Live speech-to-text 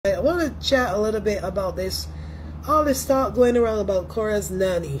I want to chat a little bit about this, all this talk going around about Korra's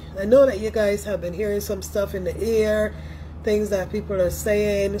nanny. I know that you guys have been hearing some stuff in the air, things that people are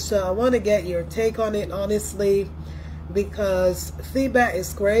saying, so I want to get your take on it, honestly, because feedback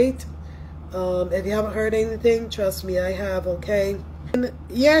is great. If you haven't heard anything, trust me, I have, okay? And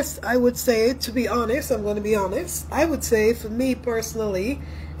yes, I would say, to be honest, I'm going to be honest, I would say for me personally,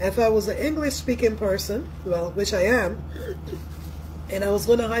 if I was an English speaking person, well, which I am, and I was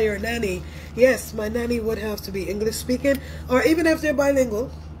going to hire a nanny, yes, my nanny would have to be English speaking, or even if they're bilingual,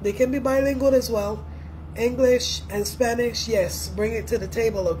 they can be bilingual as well. English and Spanish, yes, bring it to the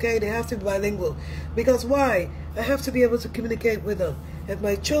table, okay? They have to be bilingual. Because why? I have to be able to communicate with them. If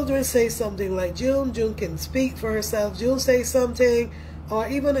my children say something like June can speak for herself. June say something, or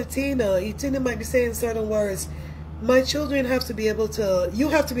even Tina might be saying certain words. My children have to be able to, you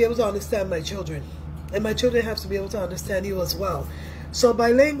have to be able to understand my children. And my children have to be able to understand you as well. So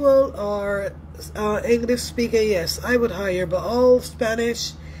bilingual or English speaking, yes, I would hire, but all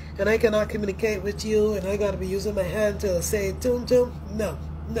Spanish, and I cannot communicate with you, and I got to be using my hand to say tum, no,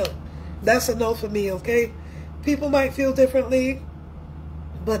 that's a no for me, okay? People might feel differently,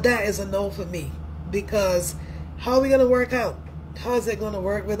 but that is a no for me, because how are we going to work out? How is it going to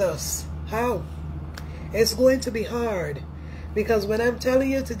work with us? How? It's going to be hard, because when I'm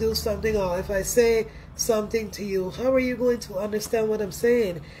telling you to do something, or if I say something to you, how are you going to understand what I'm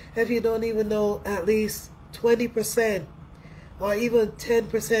saying if you don't even know at least 20% or even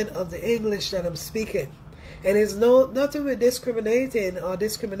 10% of the English that I'm speaking? And it's nothing with discriminating or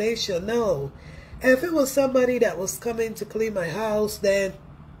discrimination, no. If it was somebody that was coming to clean my house, then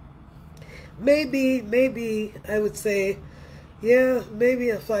maybe I would say, yeah, maybe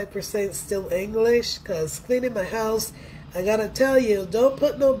a 5% still English, because cleaning my house, I gotta tell you, don't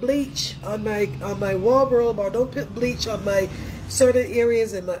put no bleach on my wardrobe, or don't put bleach on my certain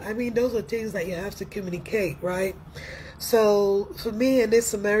areas. I mean, those are things that you have to communicate, right? So for me in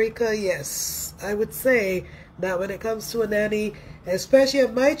this America, yes, I would say that when it comes to a nanny, especially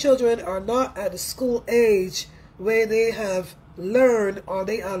if my children are not at the school age where they have learned, or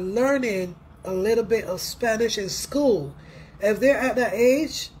they are learning a little bit of Spanish in school, if they're at that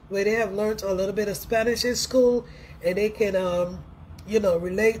age where they have learned a little bit of Spanish in school, and they can, you know,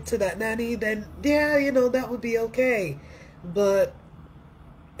 relate to that nanny, then yeah, you know, that would be okay. But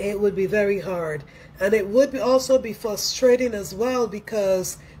it would be very hard. And it would also be frustrating as well,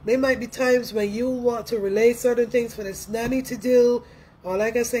 because there might be times when you want to relay certain things for this nanny to do, or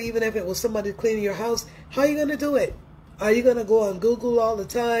like I say, even if it was somebody cleaning your house, how are you going to do it? Are you going to go on Google all the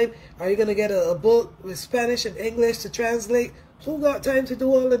time? Are you going to get a book with Spanish and English to translate? Who got time to do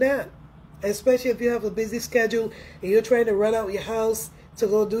all of that? Especially if you have a busy schedule and you're trying to run out your house to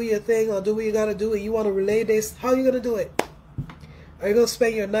go do your thing or do what you got to do, and you want to relay this, how are you going to do it? Are you going to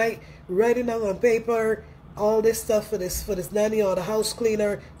spend your night writing down on paper all this stuff for this nanny or the house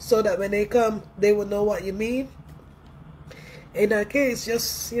cleaner, so that when they come, they will know what you mean? In that case,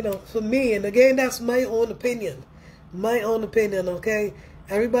 just, you know, for me, and again, that's my own opinion. My own opinion, okay?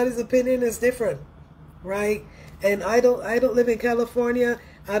 Everybody's opinion is different, right? And I don't live in California.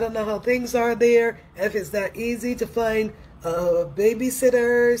 I don't know how things are there. If it's that easy to find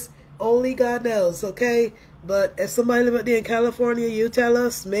babysitters, only God knows, okay? But if somebody live out there in California, you tell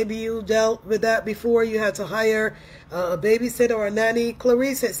us. Maybe you dealt with that before. You had to hire a babysitter or a nanny.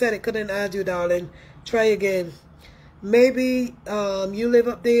 Clarice had said it couldn't add you, darling. Try again. Maybe you live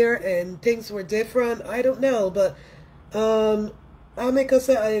up there and things were different. I don't know, but Amika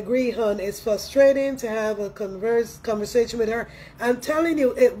said, I agree, hon. It's frustrating to have a conversation with her. I'm telling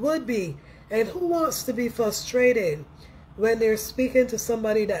you, it would be. And who wants to be frustrated when they're speaking to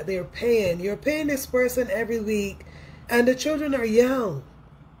somebody that they're paying? You're paying this person every week, and the children are young.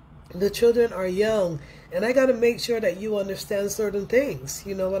 The children are young. And I got to make sure that you understand certain things.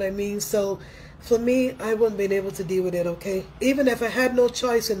 You know what I mean? So for me, I wouldn't been able to deal with it, okay? Even if I had no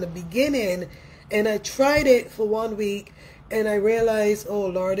choice in the beginning, and I tried it for 1 week, and I realized, oh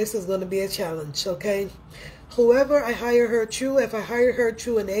Lord, this is going to be a challenge, okay? Whoever I hire her through, if I hire her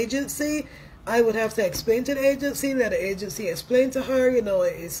through an agency, I would have to explain to the agency, let the agency explain to her, you know,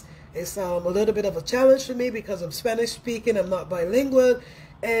 it's a little bit of a challenge for me because I'm Spanish speaking, I'm not bilingual,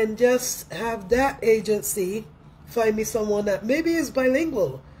 and just have that agency find me someone that maybe is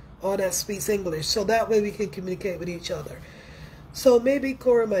bilingual or that speaks English, so that way we can communicate with each other. So maybe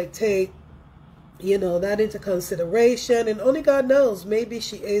Korra might take, you know, that into consideration, and only God knows, maybe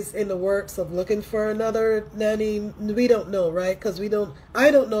she is in the works of looking for another nanny. We don't know, right? Because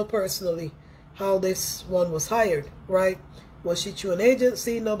I don't know personally how this one was hired, right? Was she through an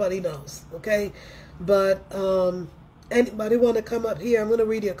agency? Nobody knows, okay? But Anybody want to come up here? I'm going to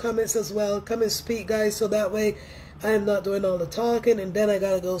read your comments as well. Come and speak, guys, so that way I am not doing all the talking, and then I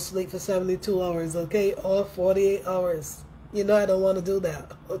got to go sleep for 72 hours, okay? Or 48 hours. You know I don't want to do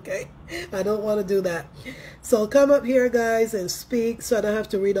that, okay? I don't want to do that. So come up here, guys, and speak so I don't have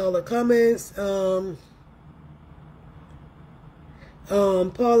to read all the comments. Paula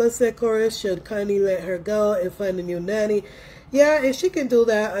said Korra should kindly let her go and find a new nanny. Yeah, and she can do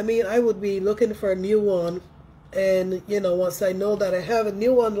that. I mean, I would be looking for a new one. And, you know, once I know that I have a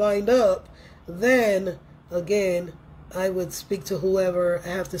new one lined up, then, again, I would speak to whoever I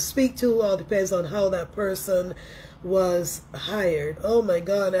have to speak to. All depends on how that person was hired. Oh, my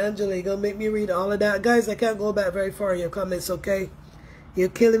God, Angela, you're going to make me read all of that? Guys, I can't go back very far in your comments, okay? You're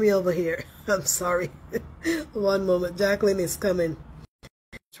killing me over here. I'm sorry. One moment. Jacqueline is coming.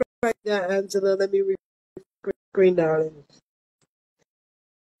 Try that, Angela. Let me read screen, darling.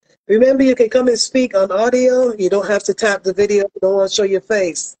 Remember, you can come and speak on audio. You don't have to tap the video. You don't want to show your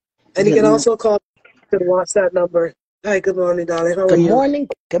face. And you can also call to the WhatsApp number. Hi, good morning, darling. How are you?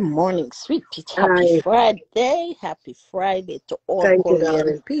 Good morning, sweet peach. Hi. Happy Friday to all Thank you, Korean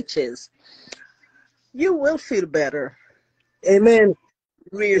darling. peaches. You will feel better. Amen.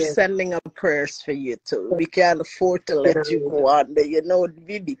 We're sending up prayers for you too. We can't afford to let you go under. You know,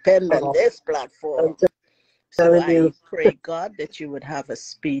 we depend on this platform. So I pray, God, that you would have a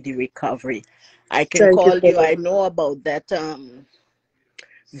speedy recovery. I can call you. I know about that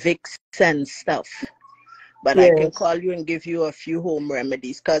Vixen stuff. But I can call you and give you a few home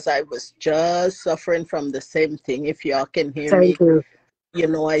remedies because I was just suffering from the same thing. If y'all can hear me, you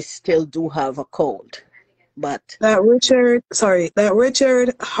know, I still do have a cold. But that Richard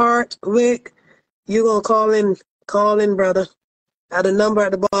Hartwick, you gonna call in, brother. At a number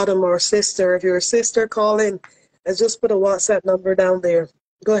at the bottom, or sister. If you're a sister, call in. And just put a WhatsApp number down there.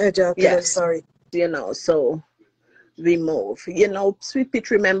 Go ahead, Jacqueline. yes, I'm sorry. you know, so we move. You know, Sweet Peach,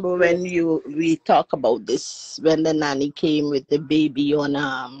 remember when we talk about this when the nanny came with the baby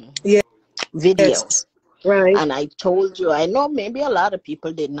on video. Yes. Right. And I told you, I know maybe a lot of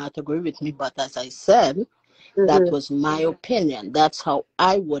people did not agree with me, but as I said, that was my opinion. That's how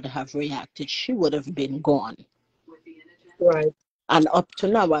I would have reacted. She would have been gone. Right. And up to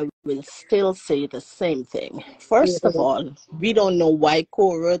now, I will still say the same thing. First of all, we don't know why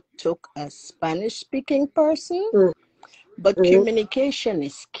Korra took a Spanish-speaking person, but communication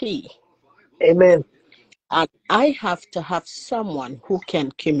is key. Amen. And I have to have someone who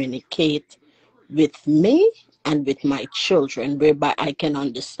can communicate with me and with my children, whereby I can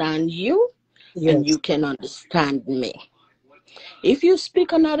understand you and you can understand me. If you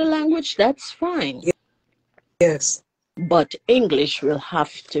speak another language, that's fine. Yes. But English will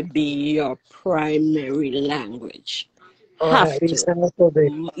have to be your primary language. Have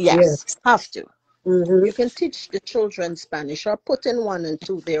to. Yes, have to. You can teach the children Spanish or put in 1 and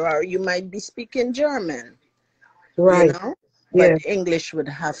 2 there, or you might be speaking German. Right. You know? But English would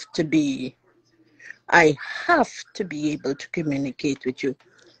have to be, I have to be able to communicate with you.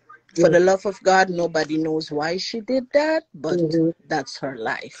 For the love of God, nobody knows why she did that, but that's her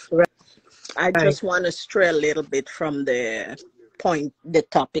life. I just want to stray a little bit from the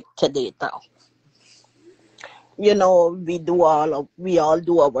topic today, though. You know, we all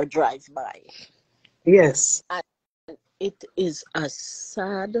do our drive-by. Yes. And it is a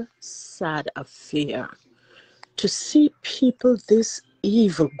sad, sad affair to see people this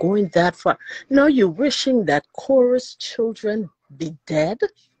evil going that far. Now you're wishing that Korra's children be dead?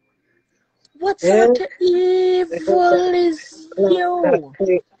 What sort of evil is you?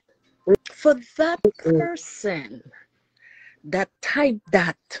 For that person that typed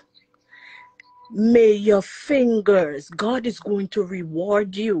that, may your fingers, God is going to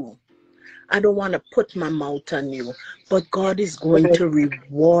reward you. I don't want to put my mouth on you, but God is going to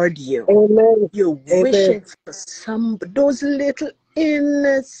reward you. Amen. You're wishing for those little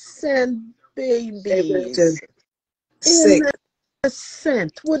innocent babies. Sick.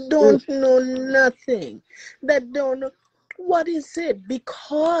 Innocent, who don't know nothing. That don't know. What is it?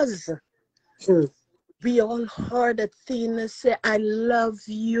 Because we all heard Athena say, I love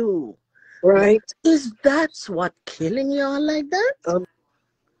you. Right. Is that what killing y'all like that?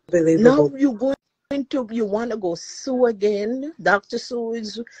 Unbelievable. Now you want to go sue again. Dr. Sue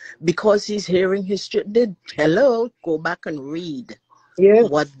is, because he's hearing his children. Hello, go back and read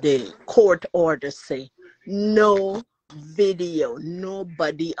what the court orders say. No video,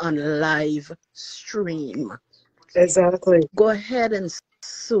 nobody on live stream. Exactly. Go ahead and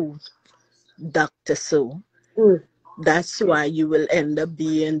sue Dr. Sue. That's why you will end up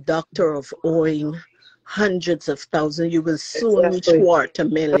being doctor of owing hundreds of thousands. You will soon reach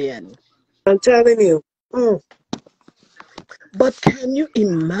 $250,000. I'm telling you. But can you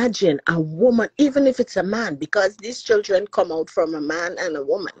imagine a woman, even if it's a man, because these children come out from a man and a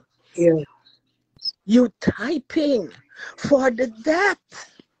woman, Yeah. you typing for the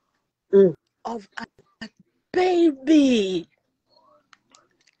death Mm. of a baby?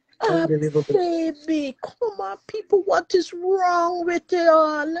 A Unbelievable. baby. Come on, people, what is wrong with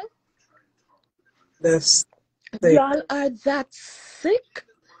y'all? That's sick. Y'all are that sick?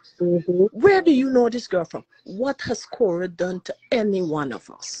 Mm-hmm. Where do you know this girl from? What has Korra done to any one of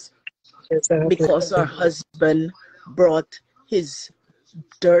us? Exactly. Because our husband brought his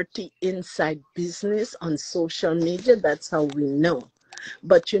dirty inside business on social media, that's how we know.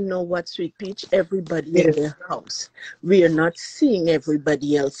 But you know what, Sweet Peach? Everybody in Yeah. their house. We are not seeing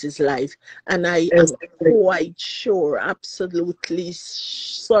everybody else's life. And I am Exactly. quite sure, absolutely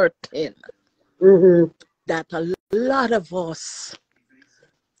certain, Mm-hmm. that a lot of us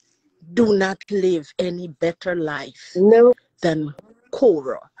do not live any better life No. than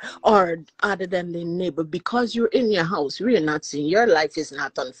Korra or other than the neighbor, because you're in your house. We're not seeing your life is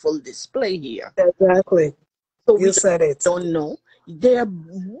not on full display here. Exactly. So You we said it. don't know. They're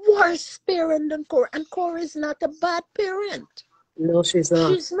worse parent than Korra. And Korra is not a bad parent. No, she's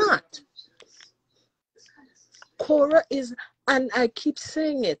not. She's not. Korra is, and I keep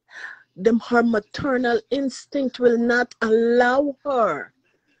saying it, her maternal instinct will not allow her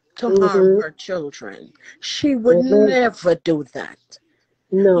to harm Mm-hmm. her children. She would Amen. never do that.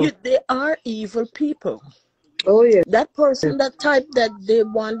 No. They are evil people. Oh, yeah. That person that typed that they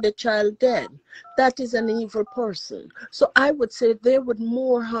want the child dead, that is an evil person. So I would say they would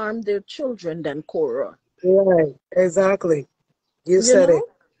more harm their children than Korra. Right. Exactly. You You said it. know?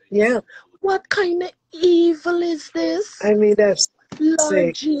 Yeah. What kind of evil is this? I mean, that's Lord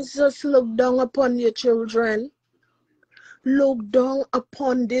sick. Jesus, look down upon your children. Look down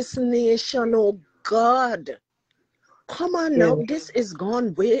upon this nation, oh God. Come on Yeah. now, this is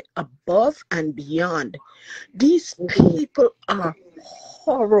gone way above and beyond. These Mm-hmm. people are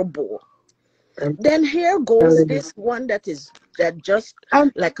horrible. I'm Then here goes telling you. this one that just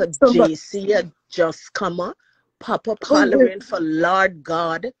I'm like a somebody. JC, a just comer, pop up Who is? hollering for Lord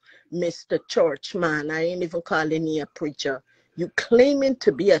God, Mr. Churchman. I ain't even calling you a preacher. You claiming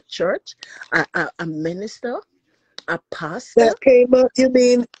to be a church, a minister, a pastor? That came up, you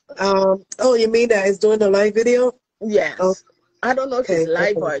mean, oh, you mean that is doing the live video? Yes. I don't know if it's Okay,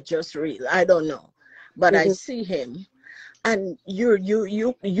 live okay. or just real. I don't know. But I Mm-hmm. see him, and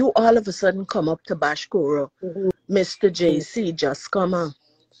you all of a sudden come up to Bashkuro, Mm-hmm. Mr. JC, just come on.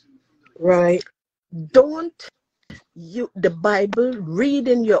 Right. Don't you the Bible read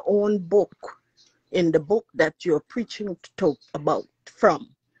in your own book, in the book that you're preaching to about from,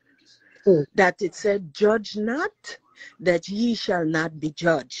 Mm. that it said, judge not, that ye shall not be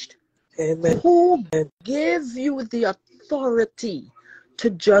judged. Amen. Who gave you the authority to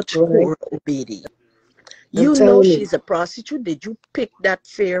judge Right. Korra Obidi? I'm You know telling you. she's a prostitute. Did you pick that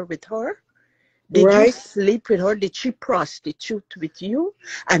fare with her? Did you Right. sleep with her? Did she prostitute with you?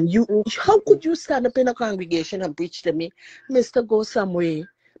 And how Mm-hmm. could you stand up in a congregation and preach to me, Mister, go somewhere?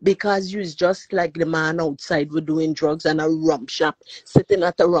 Because you's just like the man outside with doing drugs and a rum shop, sitting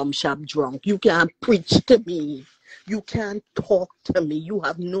at a rum shop drunk. You can't preach to me. You can't talk to me. You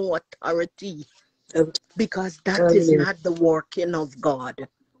have no authority, I'm because that telling is you. not the working of God.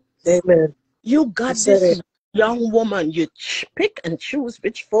 Amen. You You got said it. this young woman, you pick and choose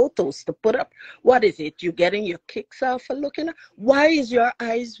which photos to put up. What is it? You getting your kicks out for looking at? Why is your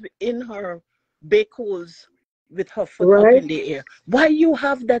eyes in her bake holes with her foot up Right. in the air? Why you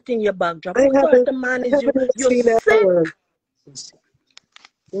have that in your backdrop? I Who thought haven't, the man I is you? haven't even You're seen that sick. one.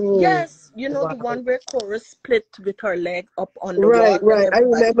 Mm. Yes, you know Wow. the one where Cora split with her leg up on the Right, wall and right. I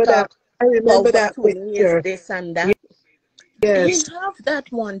everybody remember that. talk I how remember her that twin is picture. this and that. He Yes. have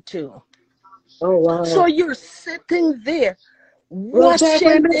that one too. Oh, So wow. you're sitting there Well,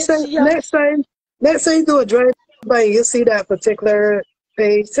 Jacqueline, watching this young. next time you do a drive by, you see that particular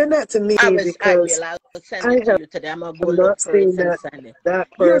page, send that to me I because will. I'll send I it to have you today. I'm gonna go look not for it seen and that send it. that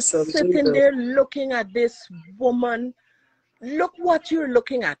You're person. sitting Jesus. there looking at this woman. Look what you're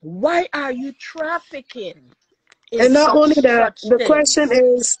looking at. Why are you trafficking in And not only that, such the question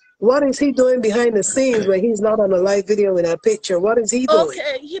things? is, what is he doing behind the scenes when he's not on a live video in that picture? What is he doing?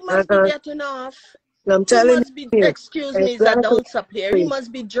 Okay, he must be Uh-huh. getting off. I'm He telling must be, you, excuse me, it's exactly. adults up here. He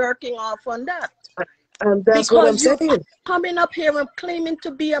must be jerking off on that. And that's what I'm Because you're saying. coming up here and claiming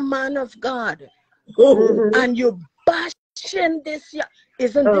to be a man of God. Mm-hmm. And you're bashing this.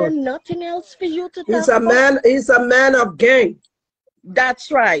 Isn't there Oh, nothing else for you to He's talk a about? man. He's a man of gang.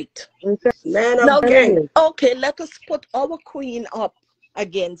 That's right. I'm Man Now, of telling gang. you. okay, let us put our queen up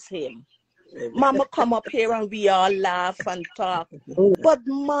against him. Mama come up here and we all laugh and talk. But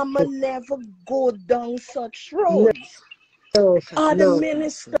Mama never go down such roads. Other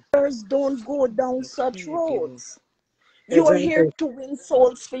ministers don't go down such roads. You are here to win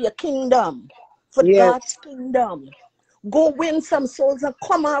souls for your kingdom, for God's kingdom. Go win some souls and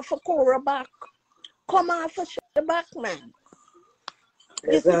come off a Korra back. Come off a back, man.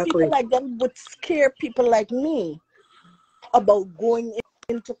 You see, people like them would scare people like me about going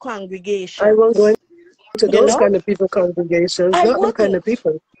into congregations. I won't go into those kind of people congregations. Not them kind of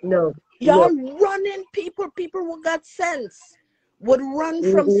people. No. Y'all running people who got sense would run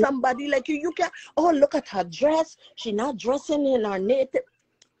from somebody like you. You can, oh, look at her dress. She's not dressing in her native.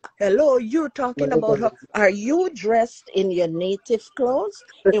 Hello, you're talking about her. Are you dressed in your native clothes,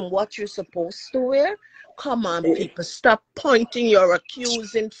 in what you're supposed to wear? Come on, people, stop pointing your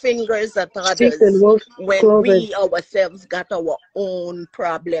accusing fingers at others when we ourselves got our own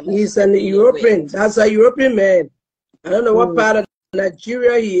problems. He's an European. That's a European man. I don't know what part of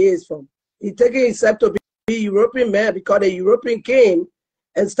Nigeria he is from. He's taking himself to be a European man because the European came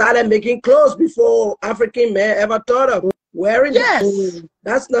and started making clothes before African man ever thought of wearing them.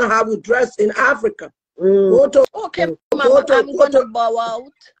 That's not how we dress in Africa. Okay, Mama, I'm going to bow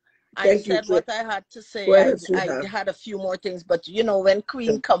out. I said what I had to say. I had a few more things, but you know, when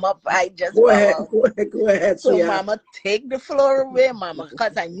Queen come up, I just go ahead. So, Mama, take the floor away, Mama,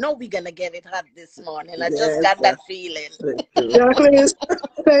 because I know we're gonna get it hot this morning. I just got that feeling. Jacqueline,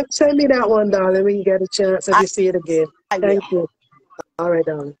 send me that one, darling, when you get a chance if you see it again. Thank you. All right,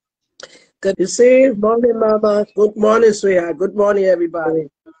 darling. Good. You see, morning, Mama. Good morning, sweetheart. Good morning, everybody.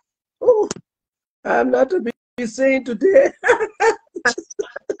 Oh, I'm not to be seen today.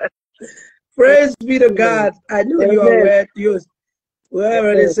 Praise be to God. I knew you are where you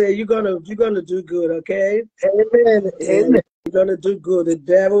already say you're gonna do good, okay? Amen. Amen. You're gonna do good. The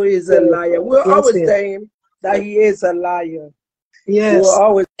devil is a liar. We're always saying that he is a liar. Yes. We'll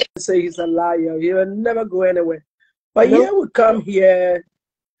always say he's a liar. He will never go anywhere. But here we come here.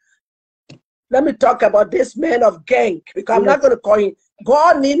 Let me talk about this man of gang, because I'm not gonna call him.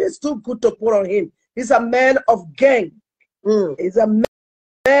 God name is too good to put on him. He's a man of gang. He's a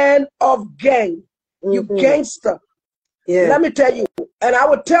man of gang. You gangster. Let me tell you, and I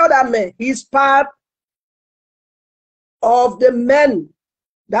would tell that man, he's part of the men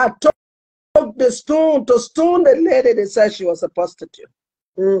that took the stone to stone the lady that said she was a prostitute.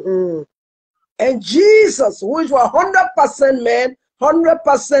 And Jesus, who is 100% man,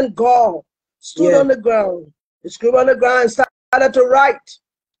 100% God, stood on the ground. He stood on the ground and started to write,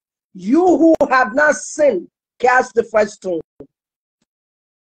 "You who have not sinned, cast the first stone."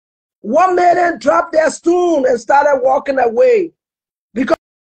 One made them drop their stone and started walking away because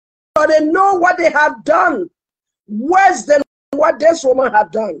they know what they have done worse than what this woman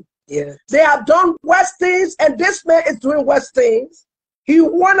have done. They have done worse things, and this man is doing worse things. He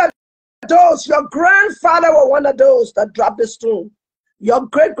one of those. Your grandfather was one of those that dropped the stone. Your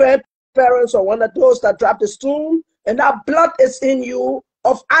great-grandparents are one of those that dropped the stone, and that blood is in you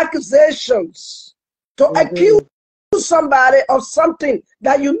of accusations to accuse somebody of something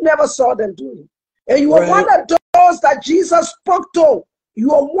that you never saw them doing. And you are one of those that Jesus spoke to.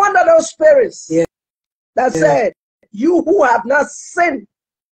 You are one of those spirits that said, "You who have not sinned,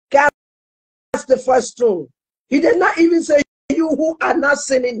 cast the first stone." He did not even say, "You who are not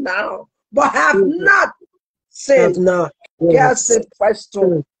sinning now, but have not sinned, cast the first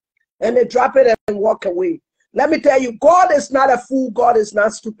stone." And they drop it and walk away. Let me tell you, God is not a fool. God is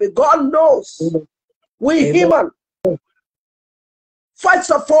not stupid. God knows we human.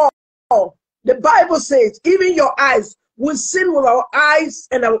 First of all, the Bible says, even your eyes will sin with our eyes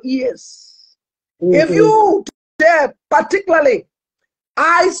and our ears. If you there, particularly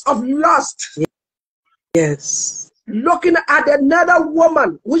eyes of lust, looking at another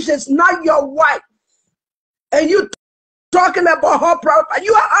woman, which is not your wife, and you talking about her property,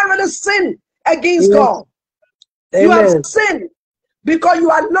 you are already sinned against God. You have sinned because you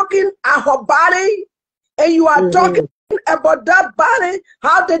are looking at her body and you are talking about that body.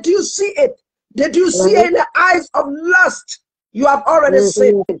 How did you see it? Did you see it in the eyes of lust? You have already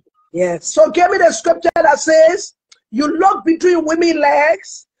sinned. So give me the scripture that says, you look between women's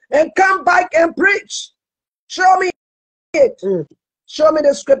legs and come back and preach. Show me it. Show me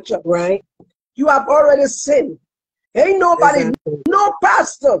the scripture. You have already sinned. Ain't nobody, no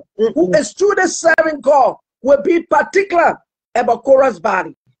pastor who is truly serving God will be particular about Korra's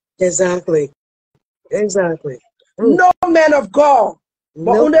body. No man of God,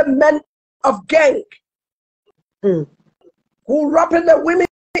 but only men of gang who robbing the women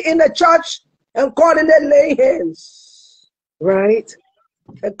in the church and calling them lay hands.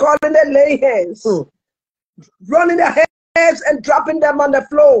 and calling them lay hands, running their hands and dropping them on the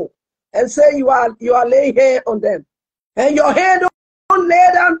floor, and say you are laying hand on them. And your hand don't lay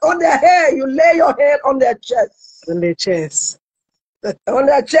down on their head, you lay your hand on their chest. On their chest. On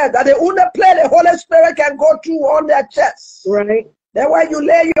their chest. That they wouldn't play, the Holy Spirit can go through on their chest. Right. That's why you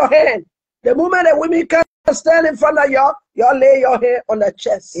lay your hand. The moment the women come stand in front of y'all lay your hand on their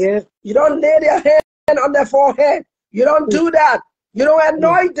chest. Yeah. You don't lay their hand on their forehead. You don't do that. You don't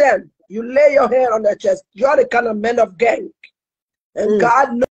annoy them. You lay your hand on their chest. You're the kind of men of gang. And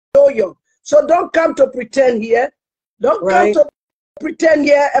God know you. So don't come to pretend here. Don't come to pretend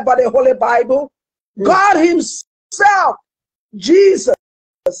here about the Holy Bible. God himself, Jesus,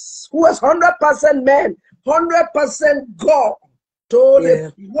 who was 100% man, 100% God, told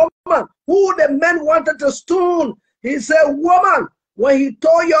the woman who the men wanted to stone. He said, woman, when he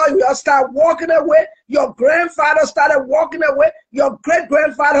told you start walking away, your grandfather started walking away, your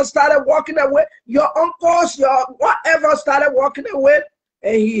great-grandfather started walking away, your uncles, your whatever started walking away,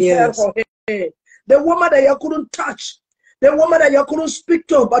 and he held her hand. The woman that you couldn't touch, the woman that you couldn't speak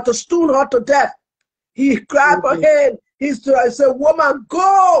to, but to stone her to death, he grabbed her hand. He said, woman,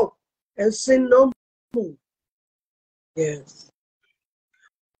 go and sin no more. Yes.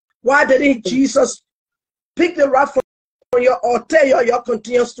 Why didn't Jesus pick the rod from you or tell you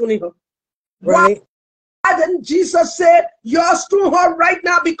continue stoning her? Why didn't Jesus say, you're stoning her right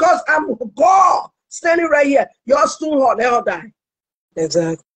now because I'm God standing right here. You're stoning her, let her die.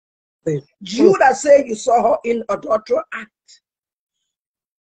 Exactly. You that say you saw her in adultery act.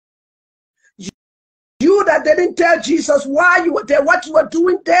 You that didn't tell Jesus why you were there, what you were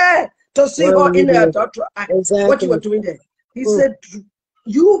doing there to see her in the adultery act. Exactly. What you were doing there. He said,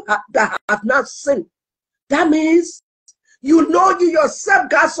 you that have not sinned. That means you know you yourself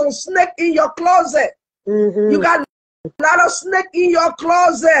got some snake in your closet. You got a lot of snake in your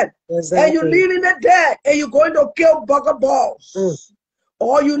closet. And you leaving it there and you're going to kill bugger balls.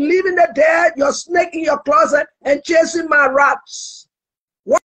 Or you leaving it there, your snake in your closet and chasing my rats.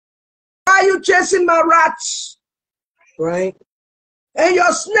 Why are you chasing my rats? Right. And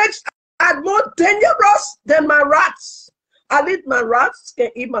your snakes are more dangerous than my rats. At least my rats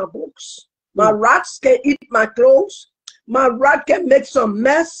can eat my books. My rats can eat my clothes. My rat can make some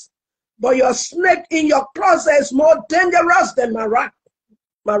mess. But your snake in your closet is more dangerous than my rat.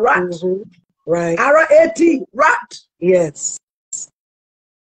 My rat. Right. R-A-T, rat. Yes.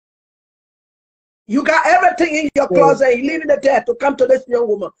 You got everything in your closet and you're leaving it there to come to this young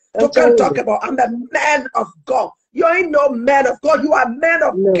woman. To come talk about, I'm a man of God. You ain't no man of God. You are a man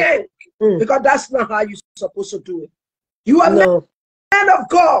of gang. Because that's not how you're supposed to do it. You are a man of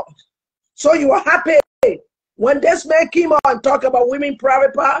God. So you are happy when this man came out and talked about women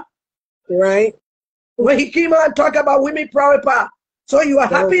private part. Right. When he came out and talked about women private part. So you are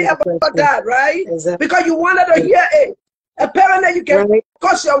happy about that, right? Exactly. Because you wanted to hear it. Apparently you can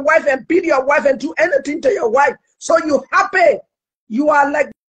curse your wife and beat your wife and do anything to your wife. So you happy. You are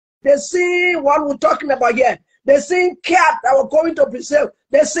like the same one we're talking about here. The same cat that were going to Brazil.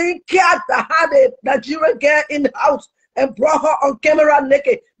 The same cat that had a Nigerian girl in the house and brought her on camera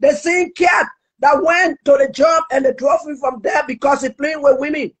naked. The same cat that went to the job and they drove him from there because he playing with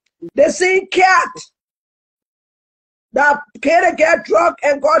women. The same cat that Katie get drunk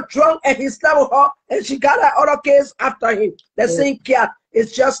and got drunk and he slept with her and she got her other case after him. The same cat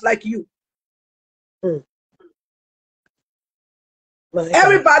is just like you.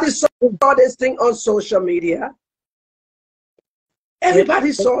 Everybody saw this thing on social media.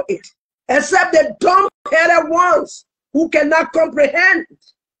 Everybody saw it. Except the dumb-headed ones who cannot comprehend.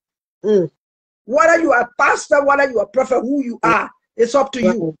 Whether you are a pastor, whether you are a prophet, who you are, it's up to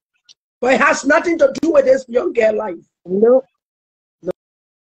you. But it has nothing to do with this young girl life. No,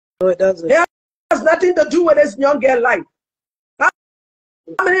 it doesn't. It has nothing to do with this young girl life. How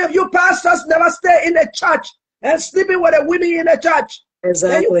many of you pastors never stay in the church and sleeping with the women in the church?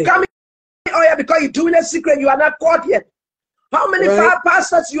 Exactly. And you come in, oh yeah, because you're doing a secret, you are not caught yet. How many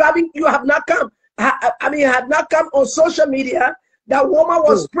pastors you have not come? Have not come on social media. That woman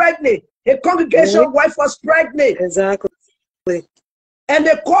was pregnant. A congregation wife was pregnant. Exactly. And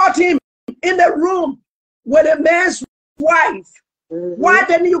they caught him in the room with a man's wife. Why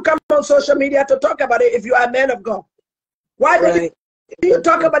didn't you come on social media to talk about it if you are a man of God? Why didn't you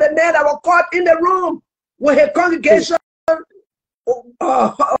talk about a man that was caught in the room with a congregation,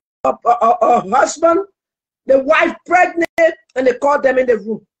 husband, the wife pregnant, and they caught them in the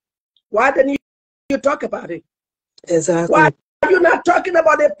room? Why didn't you talk about it? Exactly. Why are you not talking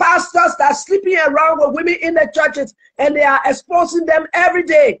about the pastors that are sleeping around with women in the churches and they are exposing them every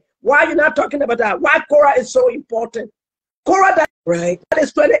day? Why are you not talking about that? Why Korra is so important? Korra that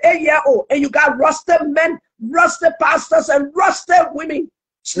is 28-year-old, and you got rusted men, rusted pastors, and rusted women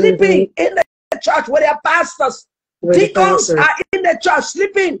sleeping in the church with their pastors. Deacons are in the church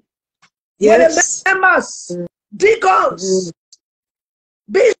sleeping with the members. Deacons,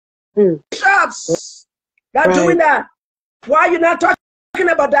 bishops, they're doing that. Why are you not talking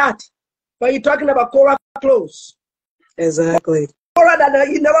about that? But you're talking about Korra clothes. Exactly. Korra that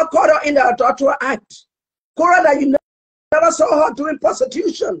you never caught her in the adultery act. Korra that you never saw her doing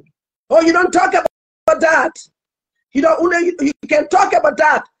prostitution. Oh, you don't talk about that. You don't only you can talk about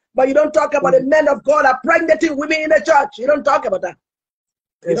that, but you don't talk about the men of God are pregnant women in the church. You don't talk about that.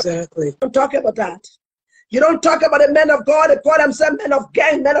 Exactly. You don't talk about that. You don't talk about the men of God. They call themselves men of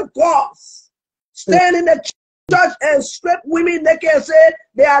gang, men of gods. Stand in the church and strip women naked and say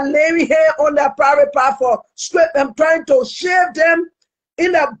they are laying hair on their private platform. Strip them, trying to shave them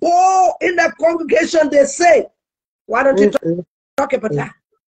in a bowl in the congregation. They say, why don't you talk about that?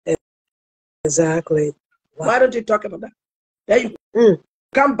 Exactly. Wow. Why don't you talk about that? Then you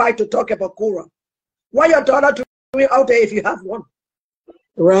come by to talk about Korra. What your daughter doing out there if you have one?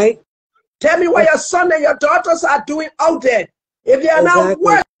 Right. Tell me what your son and your daughters are doing out there. If they are not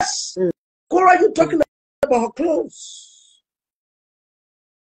worse, Korra, you talking about her clothes.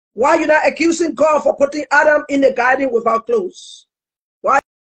 Why are you not accusing God for putting Adam in the garden without clothes? Why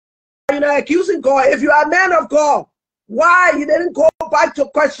are you not accusing God? If you are a man of God, why you didn't go back to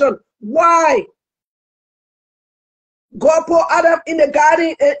question why God put Adam in the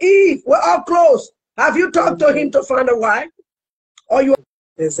garden and Eve were all clothes? Have you talked to him to find out why? Or you are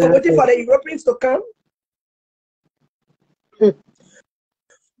waiting for the Europeans to come?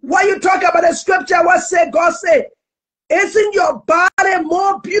 Why you talk about the scripture? What said God say? Isn't your body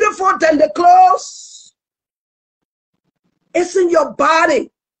more beautiful than the clothes? Isn't your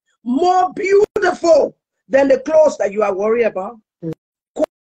body more beautiful than the clothes that you are worried about?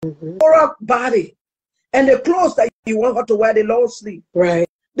 Korra body and the clothes that you want her to wear, the long sleeve. Right.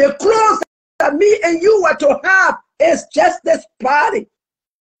 The clothes that me and you were to have is just this body.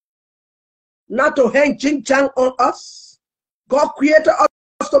 Not to hang jing jang on us. God created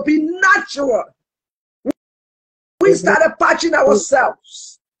us to be natural. We started patching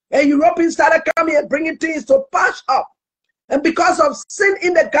ourselves. And Europeans started coming and bringing things to patch up. And because of sin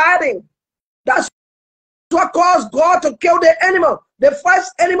in the garden, that's what caused God to kill the animal, the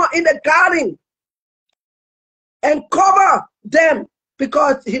first animal in the garden, and cover them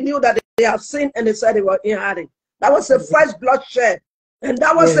because he knew that they have sinned and they said they were in hiding. That was the first bloodshed. And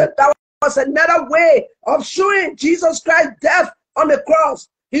that was another way of showing Jesus Christ's death on the cross.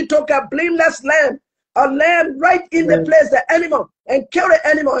 He took a blameless lamb, a lamb right in the place, the animal, and killed the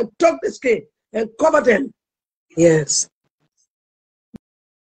animal and took the skin and covered them. Yes.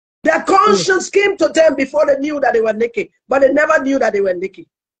 Their conscience came to them before they knew that they were naked, but they never knew that they were naked.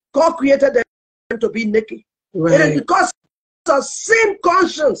 God created them to be naked. It is because of sin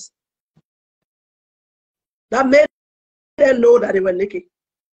conscience that made them know that they were naked.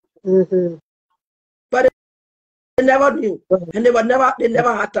 But they never knew, and they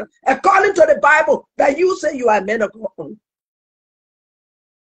never had to. According to the Bible, that you say you are a man of God.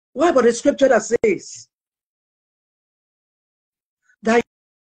 Why? But the scripture that says that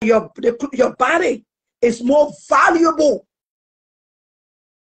your body is more valuable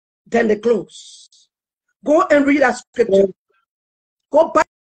than the clothes. Go and read that scripture. Go back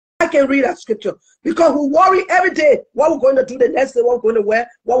and read that scripture. Because we worry every day what we're going to do the next day, what we're going to wear,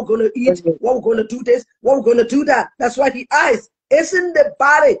 what we're going to eat, what we're going to do this, what we're going to do that. That's why he asks, isn't the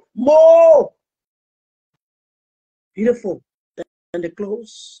body more beautiful than the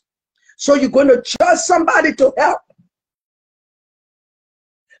clothes? So you're going to trust somebody to help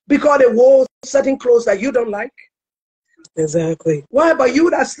because they wore certain clothes that you don't like. Exactly. Why about you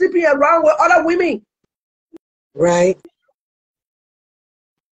that's sleeping around with other women? Right.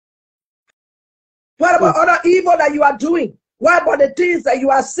 What about other evil that you are doing? What about the things that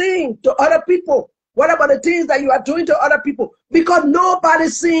you are saying to other people? What about the things that you are doing to other people? Because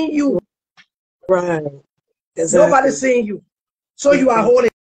nobody's seeing you. Right. Exactly. Nobody's seeing you. So you are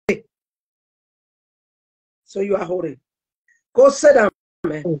holding. So you are holding. Go sit down,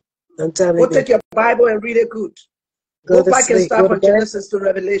 man. Go take your Bible and read it good. Go back and start from Genesis to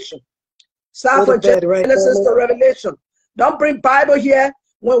Revelation. Start from Genesis to Revelation. Don't bring Bible here.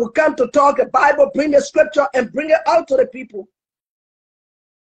 When we come to talk a Bible, bring the scripture and bring it out to the people.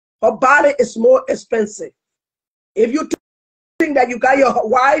 Her body is more expensive. If you think that you got your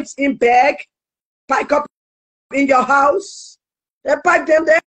wives in bed, pack up in your house, then pack them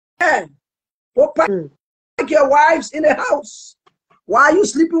there. Go pack your wives in the house. Why are you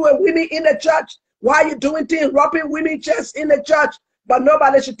sleeping with women in the church? Why are you doing things, rubbing women just in the church? But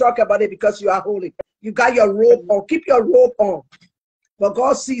nobody should talk about it because you are holy. You got your robe on. Keep your robe on. But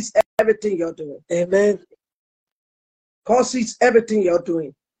God sees everything you're doing. Amen. God sees everything you're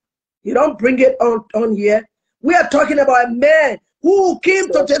doing. You don't bring it on here. We are talking about a man who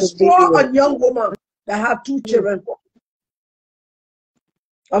came to destroy a young woman that had 2 children.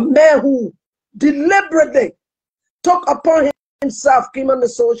 A man who deliberately took upon himself, came on the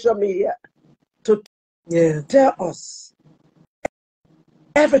social media to tell us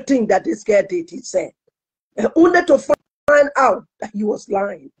everything that this guy did, he said. And only to find out that he was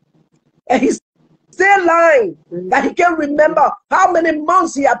lying. And he's still lying, that he can't remember how many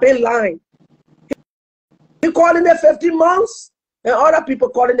months he had been lying. He calling it 15 months, and other people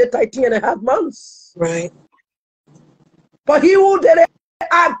calling it 13.5 months. Right. But he who did it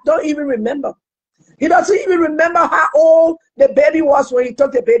act don't even remember. He doesn't even remember how old the baby was when he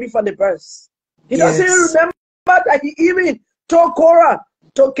took the baby from the birth. He doesn't even remember that he even told Korra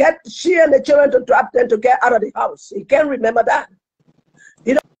to get she and the children to trap them to get out of the house. He can't remember that.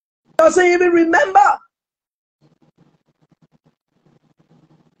 He doesn't even remember.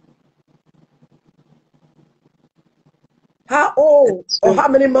 How old or how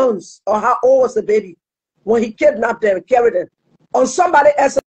many months or how old was the baby when he kidnapped them and carried them on somebody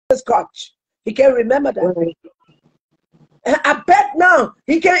else's couch? He can't remember that. Right. And I bet now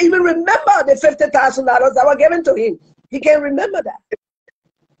he can't even remember the $50,000 that were given to him. He can't remember that.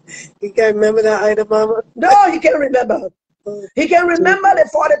 He can't remember that either, Mama? No, he can't remember. He can remember the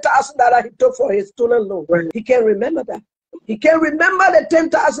 $40,000 he took for his student loan. Right. He can't remember that. He can't remember the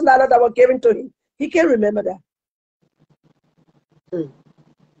 $10,000 that were given to him. He can't remember that.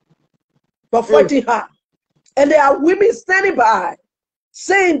 But fighting her. And there are women standing by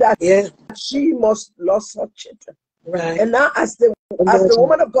saying that she must lose her children. Right. And now as the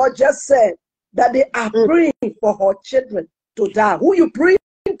woman of God just said, that they are praying for her children to die. Who you praying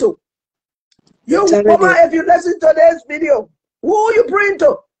to? You woman, if you listen to this video, who are you praying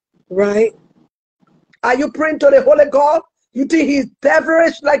to? Right. Are you praying to the Holy God? You think he's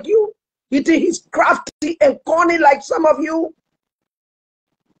devilish like you? You think he's crafty and corny like some of you?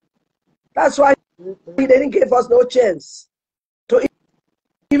 That's why he didn't give us no chance to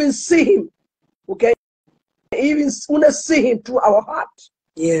even see him. Okay? Even want to see him through our heart.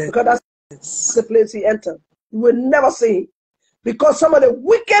 Yeah. Because that's the place he entered. You will never see him. Because some of the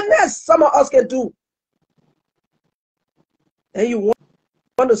wickedness some of us can do. And you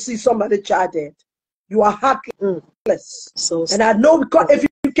want to see somebody child dead. You are heartless. And I know because if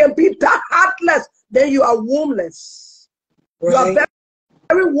you can be that heartless, then you are wombless. Right. You are very,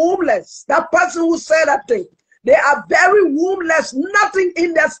 very wombless. That person who said that thing, they are very wombless. Nothing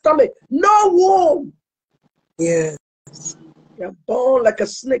in their stomach. No womb. Yes. They're born like a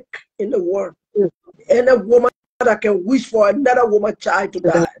snake in the world. And a woman that can wish for another woman child to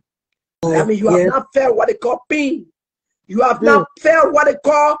die. I mean, you have not felt what they call pain. You have not felt what they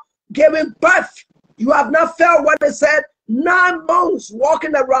call giving birth. You have not felt what they said 9 months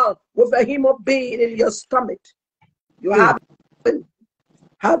walking around with a human being in your stomach. You haven't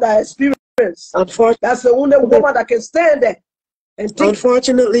had that experience. That's the only woman that can stand there. And think.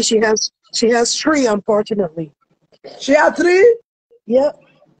 Unfortunately, she has 3, unfortunately. She has 3? Yep.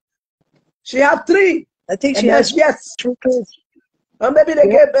 She has 3. I think she has 3 kids. Or maybe they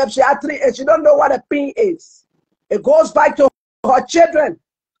gave birth, she had 3 and she don't know what a pain is. It goes back to her children.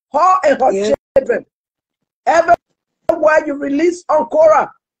 Her and her children. Everywhere you release on Korra,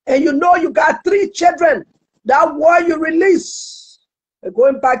 and you know you got 3 children, that word you release,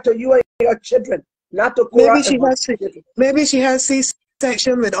 going back to you and your children, not to Korra. Maybe she has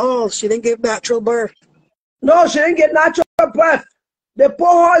C-section with all. She didn't give natural birth. No, she didn't get natural birth. They put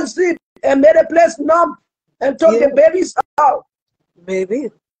her in sleep and made the place numb and took the babies out. Maybe.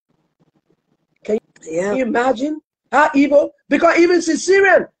 Can you imagine how evil? Because even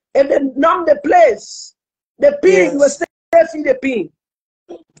cesarean, if they numb the place, the pain, you will still feel the pain.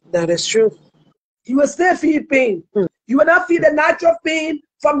 That is true. You will still feel pain. You will not feel the natural pain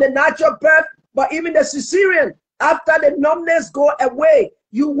from the natural birth, but even the cesarean, after the numbness go away,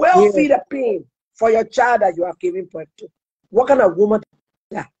 you will feel the pain for your child that you have given birth to. What kind of woman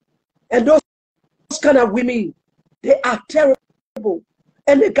is that? And those kind of women, they are terrible.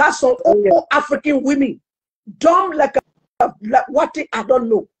 And they got some old African women, dumb like what I don't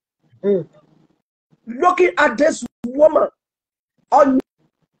know. Looking at this woman, a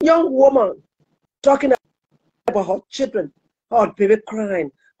young woman, talking about her children, her baby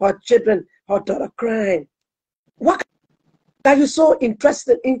crying, her children, her daughter crying. What are you so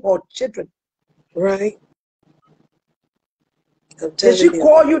interested in her children? Right. Did she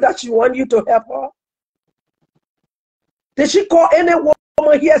call you that she want you to help her? Did she call any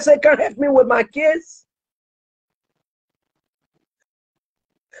woman here and say, "Can help me with my kids"?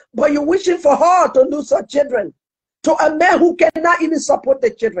 But you're wishing for her to lose her children to a man who cannot even support the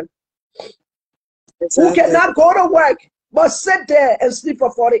children, who cannot go to work but sit there and sleep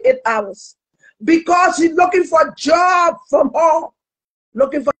for 48 hours because he's looking for a job from her,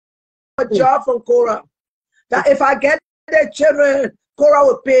 looking for a job from Korra. That if I get the children, Korra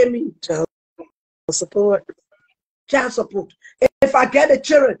will pay me. Child support. Child support. If I get the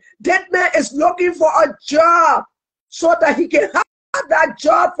children, that man is looking for a job so that he can have that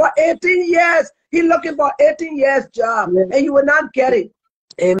job for 18 years. He's looking for 18 years job, and you will not get it.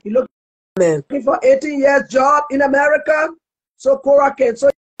 Amen. You're looking for 18 years job in America, so Korra can, so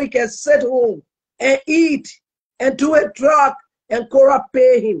he can sit home and eat and do a drug, and Korra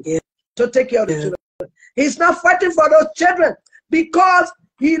pay him to take care of the children. He's not fighting for those children because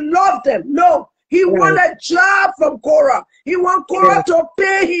he loved them. No, he want a job from Korra. He want Korra to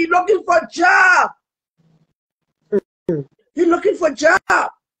pay. He's looking for a job. He's looking for a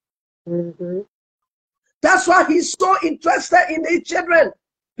job. That's why he's so interested in his children,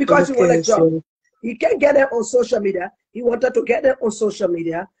 because he wants a job. He can't get them on social media. He wanted to get them on social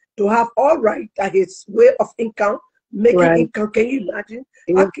media to have all right at his way of income, making income. Can you imagine?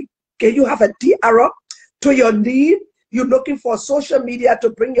 Can you have a DRO to your need? You're looking for social media to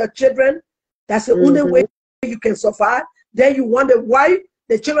bring your children. That's the only way you can survive. Then you want a wife.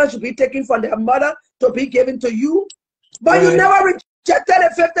 The children should be taken from their mother to be given to you. But you never rejected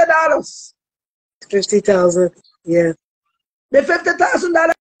the $50. 50,000, yeah. The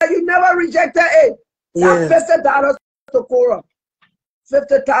 $50,000, you never rejected it. That $50 to Korra.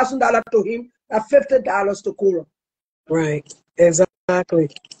 $50,000 to him, that $50 to Korra. Right, exactly.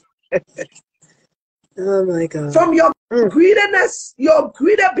 Oh my God. From your greediness, your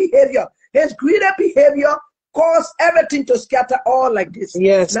greedy behavior, his greedy behavior caused everything to scatter all like this.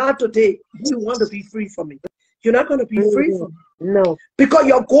 Yes. Now today, you want to be free from it. You're not going to be free from it. No. Because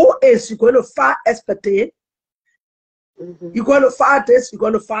your goal is you're going to fight expectate. You're going to fight this, you're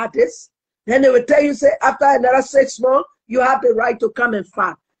going to fight this. Then they will tell you, say, after another 6 months, you have the right to come and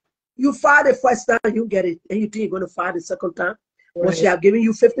fight. You fight the first time, you get it. And you think you're going to fight the second time. When she have given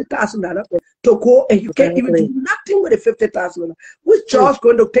you $50,000 to go, and you can't even do nothing with the $50,000. Which Charles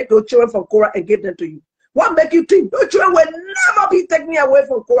going to take those children from Korra and give them to you? What make you think those children will never be taken away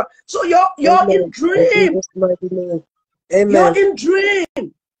from Korra? So you're in dream. You're in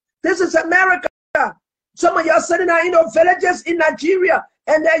dream. This is America. Some of y'all sitting down in those villages in Nigeria,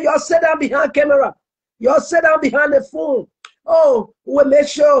 and then y'all sit down behind camera. Y'all sit down behind the phone. Oh, we'll make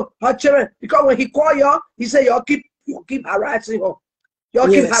sure her children, because when he call y'all, he say y'all keep harassing her. Y'all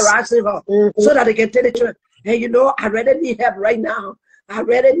keep harassing her so that they can take the children. And you know, I really need help right now. I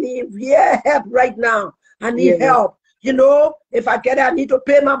really need real help right now. I need help. You know, if I get it, I need to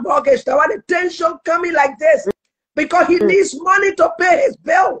pay my mortgage. That's why the tension coming like this. Because he needs money to pay his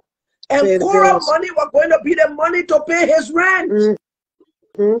bill. And Korra money was going to be the money to pay his rent.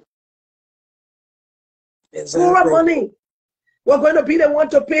 Korra money was going to be the one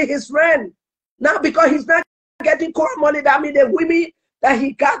to pay his rent. Now, because he's not getting Korra money, that means the women that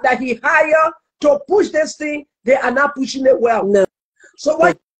he got, that he hired to push this thing, they are not pushing it well. No. So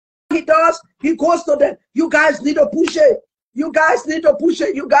what he does, he goes to them. You guys need to push it. You guys need to push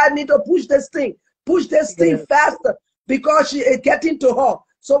it. You guys need to push this thing. Push this thing faster, because she is getting to her.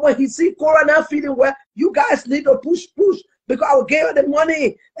 So when he see Korra not feeling well, you guys need to push, because I will give her the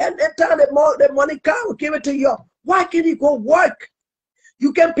money, and then time the money come, I will give it to you. Why can't he go work?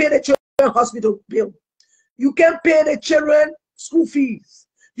 You can pay the children hospital bill. You can pay the children school fees.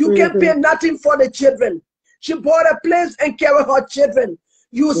 You can pay nothing for the children. She bought a place and carry her children.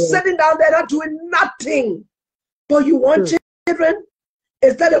 You sitting down there not doing nothing, but you want children?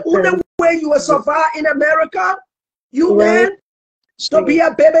 Is that the only way you will survive in America? You man, to be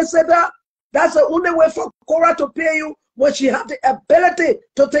a babysitter? That's the only way for Korra to pay you, when she have the ability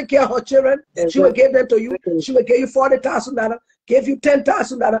to take care of her children. She will give them to you. She will give you $40,000, give you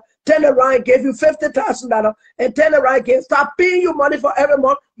 $10,000, turn around, give you $50,000, and turn around, start paying you money for every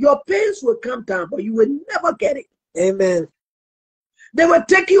month. Your pains will come down, but you will never get it. Amen. They will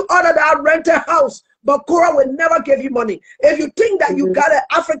take you out of that rented house, but Korra will never give you money. If you think that you got an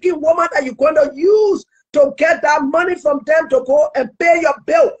African woman that you're going to use to get that money from them to go and pay your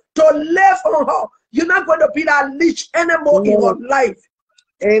bill, to live on her, you're not going to be that leech anymore in your life.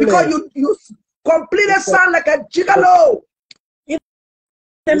 Amen. Because you completely sound like a gigolo in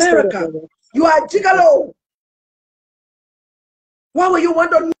America. You are a gigolo. Why would you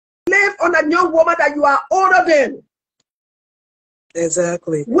want to live on a young woman that you are older than?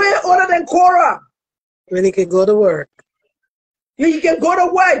 Exactly. Way older than Korra. When he can go to work. You can go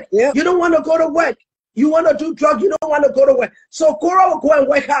to work. Yep. You don't want to go to work. You want to do drugs. You don't want to go to work. So Korra will go and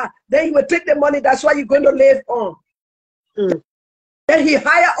work hard. Then he will take the money. That's why you're going to live on. Then he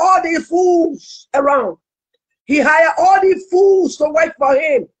hire all these fools around. He hire all these fools to work for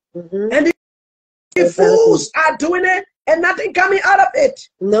him. And the fools are doing it and nothing coming out of it.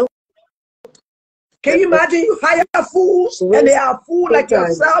 No. Can you imagine you hire fools and they are fools like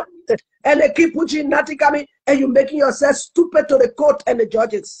yourself and they keep pushing nothing coming and you're making yourself stupid to the court and the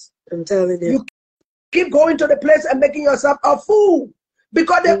judges. I'm telling you. You keep going to the place and making yourself a fool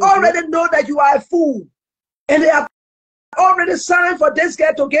because they already know that you are a fool and they have already signed for this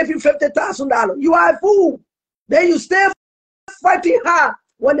guy to give you $50,000. You are a fool. Then you stay fighting hard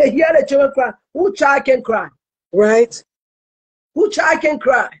when they hear the children cry. Who child can cry? Right. Who child can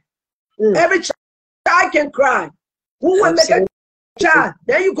cry? Every child can cry. Who will make a child?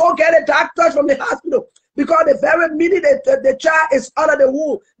 Then you go get a doctor from the hospital because the very minute the child is out of the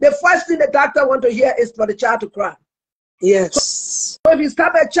womb, the first thing the doctor want to hear is for the child to cry. Yes. So if you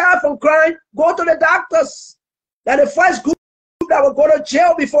stop a child from crying, go to the doctors. They're the first group that will go to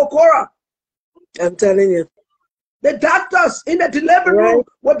jail before Korra. I'm telling you. The doctors in the delivery room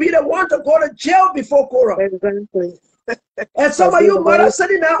will be the one to go to jail before Korra. Exactly. And some of you mothers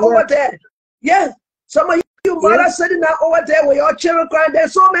sitting down over there. Yes. Some of you mothers sitting down over there with your children crying.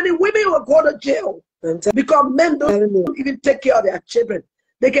 There's so many women who will go to jail. Because men don't even take care of their children.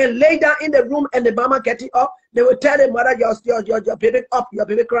 They can lay down in the room and the mama getting up. They will tell the mother, your baby up, your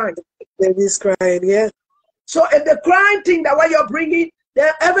baby crying. Baby's crying, yeah. So if the crying thing that what you're bringing,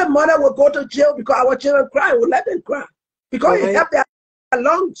 then every mother will go to jail because our children cry. We'll let them cry. Because it helps their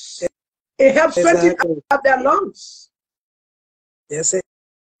lungs. It helps strengthen up their lungs. Yes, it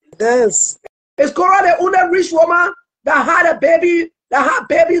does. Is Korra the only rich woman that had a baby, that had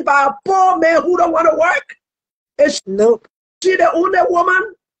babies by a poor man who don't want to work? Is she the only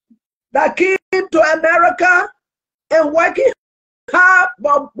woman that came to America and working hard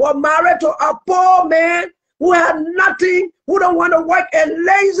but was married to a poor man who had nothing, who don't want to work and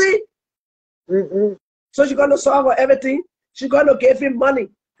lazy? So she's going to solve for everything. She's going to give him money.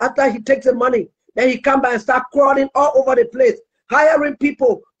 After he takes the money, then he come back and start crawling all over the place, hiring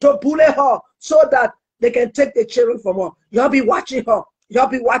people to bully her so that they can take the children from her. Y'all be watching her. Y'all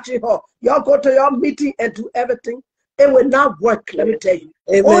be watching her. Y'all go to your meeting and do everything. It will not work, let me tell you.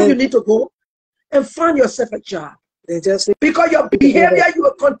 Amen. All you need to go and find yourself a job. Because your behavior, you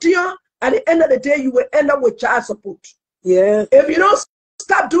will continue. At the end of the day, you will end up with child support. Yeah. If you don't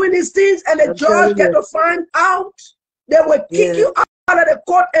stop doing these things and the judge get to find out, they will kick you out of the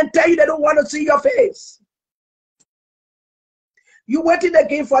court and tell you they don't want to see your face. You waiting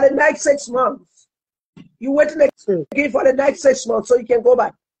again for the next 6 months. You waiting again for the next 6 months so you can go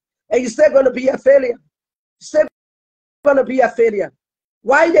back. And you're still going to be a failure. You're still going to be a failure.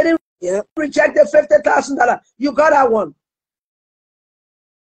 Why didn't reject the $50,000? You got that one.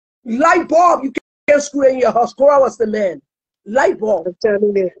 Light bulb, you can't screw it in your house. Korra was the man. Light bulb. I'm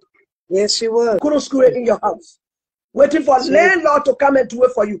telling you. Yes, she was. You couldn't screw it in your house. Waiting for landlord to come and do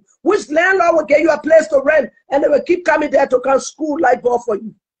it for you. Which landlord will get you a place to rent and they will keep coming there to come screw light bulb for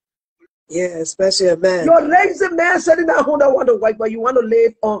you? Yeah, especially a man. You're a lazy man sitting at home that want to work, but you want to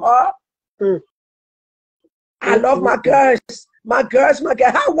live on her? I love my girls. My girls, my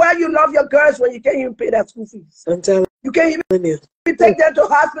girls. How well you love your girls when you can't even pay their school fees? I'm telling you. Can't even take them to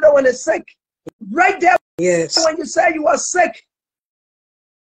hospital when they're sick. Right there when you say you are sick.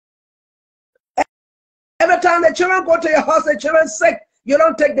 Every time the children go to your house, the children sick, you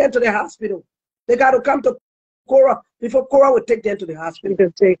don't take them to the hospital. They got to come to Korra before Korra will take them to the hospital.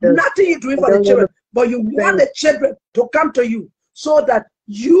 Nothing you're doing for the children, but you want the children to come to you so that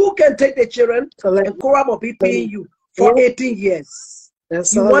you can take the children and Korra will be paying you for 18 years.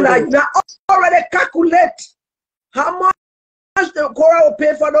 You want to now already calculate how much the Korra will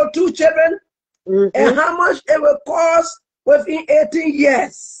pay for those 2 children and how much it will cost within 18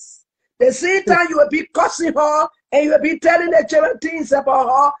 years. The same time you will be cussing her and you will be telling the children things about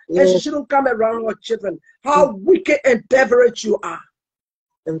her and she shouldn't come around her children. How wicked and devilish you are.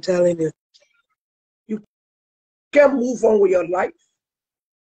 I'm telling you. You can't move on with your life.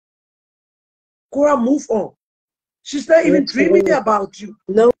 Korra, move on. She's not even dreaming about you.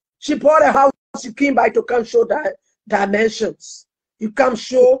 No. She bought a house, you came by to come show that dimensions. You come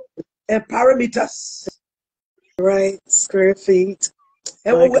show parameters. Right, square feet.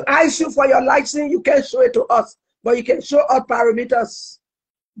 And when we ask you for your license, you can't show it to us. But you can show us parameters,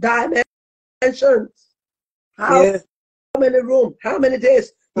 dimensions. How many rooms, how many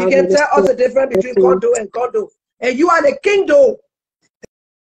days. You can tell us the difference between condo and condo. And you are the king though.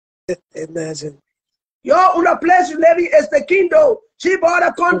 Imagine. Your una place you live in is the kingdom. She bought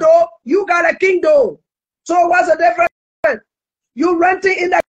a condo, you got a kingdom. So what's the difference? You renting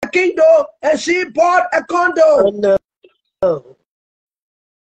in the kingdom and she bought a condo. Oh, no.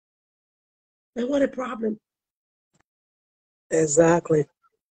 And what a problem. Exactly.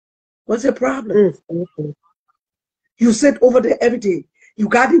 What's the problem? You sit over there every day. You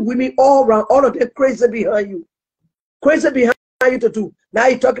got the women all around, all of them crazy behind you. Crazy behind you to do. Now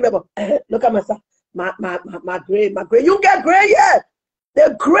you're talking about, look at my son. My gray. You get gray yet.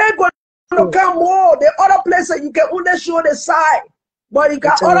 The gray going to come more. The other places you can only show the side. But you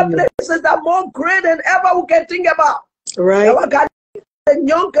got other places that are more gray than ever we can think about. Right. Now I got the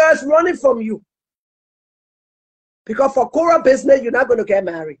young girls running from you. Because for Korra business, you're not going to get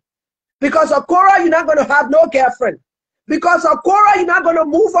married. Because of Korra, you're not going to have no girlfriend. Because of Korra, you're not going to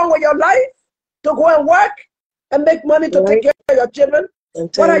move on with your life to go and work and make money to take care of your children.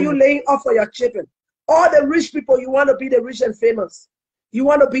 What are you laying off for your children? All the rich people, you want to be the rich and famous. You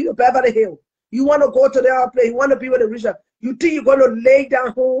want to be the Beverly Hills. You want to go to the other place. You want to be with the rich. You think you're going to lay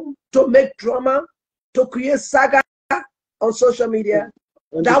down home to make drama, to create saga on social media?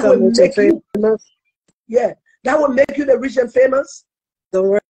 That will make you famous. Yeah, that will make you the rich and famous. Don't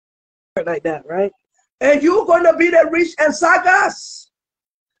work like that, right? And you're going to be the rich and sagas.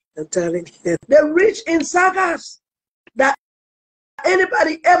 I'm telling you. The rich in sagas that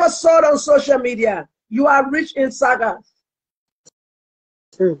anybody ever saw it on social media. You are rich in sagas.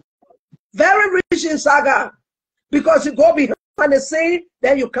 Very rich in saga. Because you go behind the scene,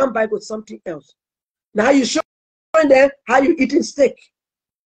 then you come back with something else. Now you showing them how you eating steak.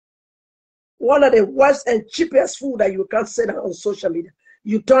 One of the worst and cheapest food that you can say on social media.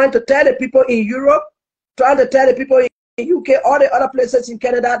 You trying to tell the people in Europe, trying to tell the people in UK, all the other places in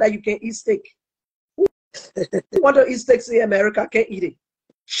Canada that you can eat steak. Who want to eat steaks in America can't eat it.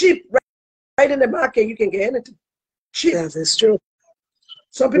 Cheap, right in the market, you can get anything. Cheap. Yes, it's true.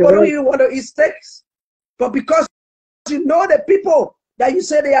 Some people don't even want to eat steaks. But because you know the people that you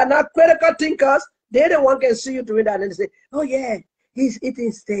say they are not critical thinkers, they the one can see you doing that and they say, oh yeah, he's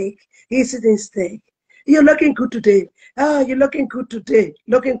eating steak. He's eating steak. You're looking good today. Oh, you're looking good today.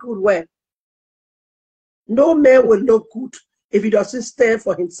 Looking good where? No man will look good if he doesn't stand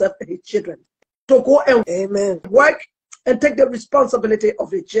for himself and his children. To go and work and take the responsibility of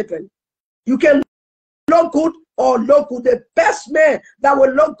the children. You can look good or look good. The best man that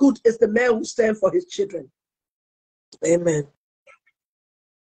will look good is the man who stands for his children. Amen.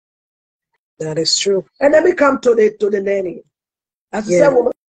 That is true. And then we come to the nanny. As a said,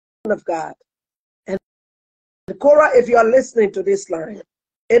 woman of God. And Korra, if you are listening to this line,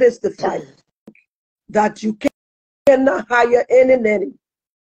 it is the fight that you cannot hire any nanny.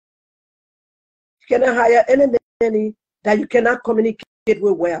 You cannot hire any nanny that you cannot communicate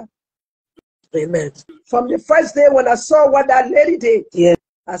with well. Amen. From the first day when I saw what that lady did,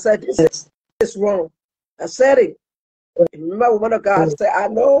 I said, this is wrong. I said it. Remember, woman of God, I said, I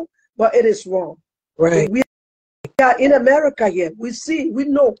know, but it is wrong. Right. We are in America here. We see, we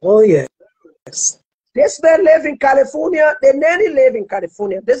know. Oh, yes. This man live in California. The nanny live in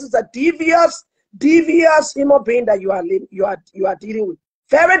California. This is a devious human being that you are dealing with.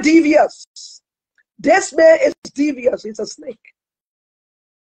 Very devious. This man is devious. He's a snake.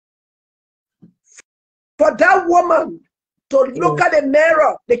 For that woman to look at the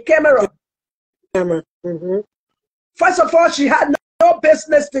mirror, the camera. First of all, she had no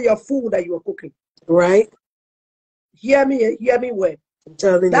business to your food that you were cooking. Right. Hear me well.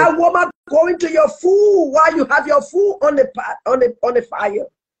 That woman going to your food while you have your food on the fire.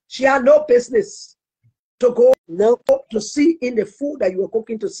 She had no business to go to see in the food that you were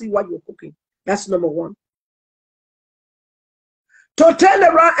cooking, to see what you were cooking. That's number one. To turn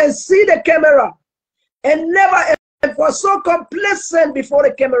around and see the camera and never and was so complacent before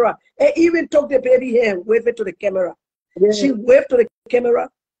the camera and even took the baby hand, waved it to the camera. She waved to the camera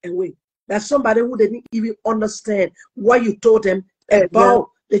and waved. That's somebody who didn't even understand what you told them about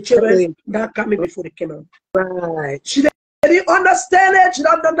the children not coming before the camera. Right. She didn't understand it. She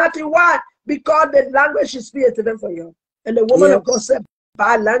don't know nothing. Why? Because the language she speaks to them for you. And the woman of God said,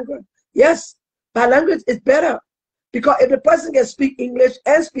 bilingual. Yes, bilingual is better. Because if the person can speak English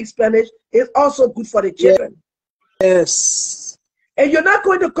and speak Spanish, it's also good for the children. Yes. And you're not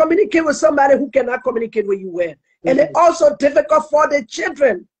going to communicate with somebody who cannot communicate with you well. And it's also difficult for the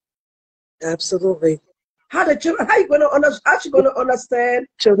children. Absolutely. How the children? How you going to understand? How she going to understand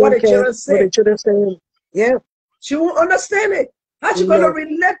what the children say? What the children say. Yeah. She won't understand it. How she going to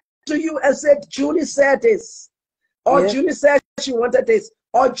relate to you and say, Julie said this, or Julie said she wanted this,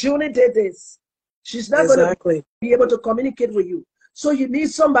 or Julie did this? She's not going to be able to communicate with you. So you need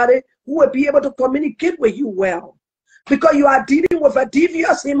somebody who will be able to communicate with you well. Because you are dealing with a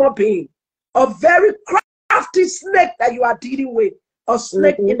devious human being, a very crafty snake that you are dealing with, a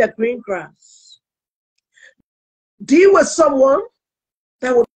snake in the green grass. Deal with someone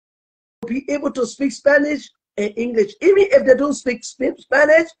that will be able to speak Spanish and English, even if they don't speak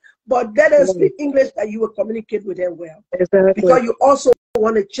Spanish, but let them speak English, that you will communicate with them well. Exactly. Because you also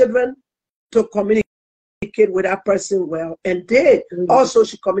want the children to communicate with that person well, and they also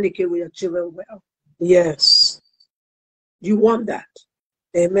should communicate with your children well. Yes. You want that.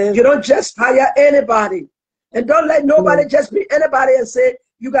 Amen. You don't just hire anybody, and don't let nobody just be anybody and say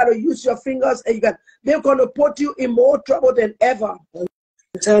you got to use your fingers, and they're going to put you in more trouble than ever. I'm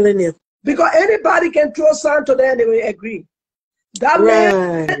telling you. Because anybody can throw sand to them and they will agree. That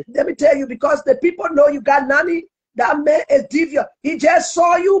man, let me tell you, because the people know you got Nanny, that man is devious. He just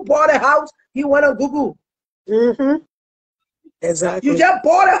saw you, bought a house, he went on Google. Exactly. You just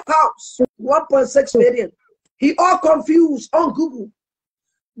bought a house, 1.6 million. He all confused on Google.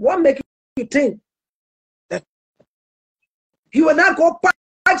 What makes you think that he will not go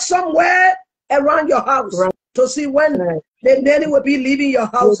park somewhere around your house to see when the nanny will be leaving your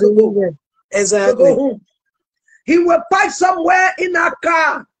house to go? Exactly. To go home. He will park somewhere in a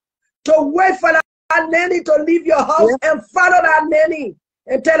car to wait for that nanny to leave your house and follow that nanny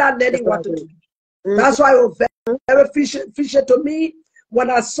and tell that nanny what to do. That's why it was very fishy to me when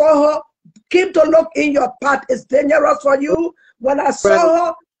I saw her. Keep to look in your path. It's dangerous for you. When I saw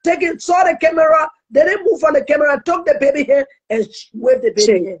her saw the camera, they didn't move on the camera, took the baby hand and waved the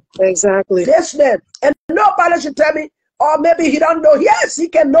baby hand. Exactly. This man, and nobody should tell me, or maybe he don't know. Yes, he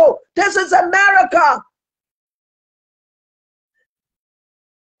can know. This is America.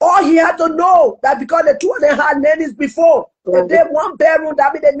 Or he had to know that because the two of them had nannies before, if they have one bedroom,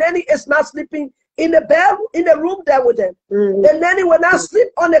 that means the nanny is not sleeping in the bed, in the room there with them. The nanny will not sleep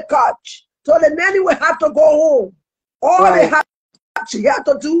on the couch. So the nanny will have to go home. All she had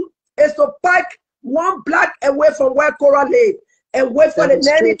to do is to pack one block away from where Korra lived and wait for the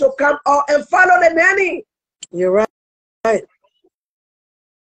nanny to come out and follow the nanny. You're right.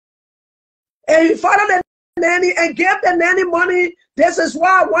 And you follow the nanny and give the nanny money. This is what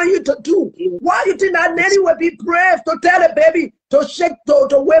I want you to do. Why you think that nanny will be brave to tell the baby to shake,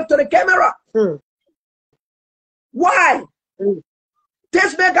 to wave to the camera? Why?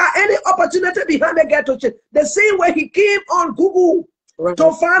 This man got any opportunity behind the ghetto chick. The same way he came on Google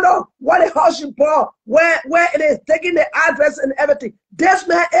to find out what the house you bought, where it is, taking the address and everything. This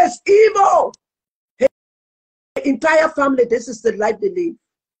man is evil. His entire family, this is the life they live.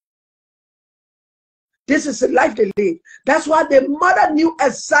 This is the life they live. That's why the mother knew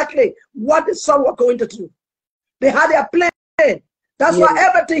exactly what the son was going to do. They had their plan. That's why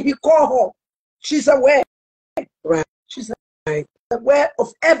everything he called her, she's aware. Right. She's aware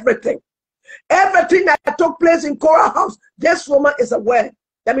of everything. Everything that took place in Korra's house, this woman is aware.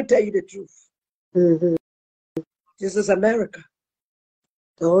 Let me tell you the truth. This is America.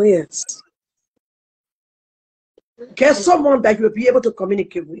 Oh, yes. Get someone that you'll be able to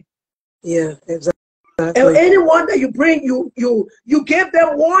communicate with. Yeah, exactly. And anyone that you bring, you give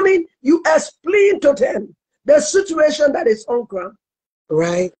them warning, you explain to them the situation that is on ground.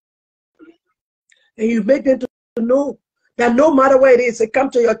 Right. And you make them to know that no matter where it is, they come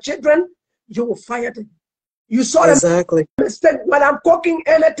to your children, you will fire them. You saw them mistake. When I'm cooking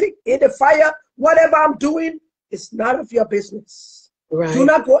anything in the fire, whatever I'm doing, it's none of your business. Right. Do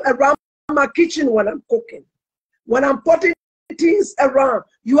not go around my kitchen when I'm cooking. When I'm putting things around,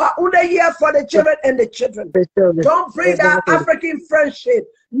 you are only here for the children and the children. Don't bring that African friendship.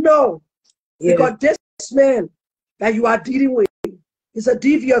 No. Because this man that you are dealing with is a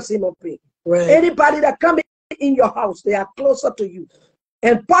devious human being. Right. Anybody that comes in your house, they are closer to you.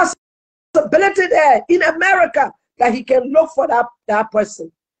 And possibility there in America that he can look for that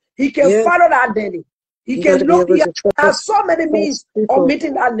person. He can follow that nanny. He can look. He has so many means of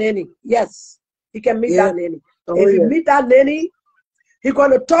meeting that nanny. Yes, he can meet that nanny. If you meet that nanny, he's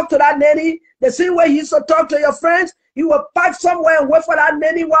going to talk to that nanny the same way he used to talk to your friends. He will park somewhere and wait for that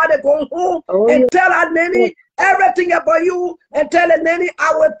nanny while they go home and tell that nanny everything about you and tell the nanny,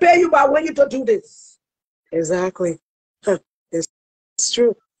 I will pay you, but I want you to do this. Exactly. It's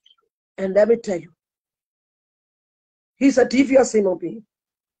true. And let me tell you, he's a devious human being.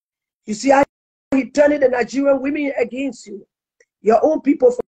 You see how he turned the Nigerian women against you, your own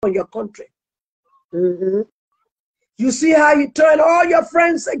people from your country. You see how he turned all your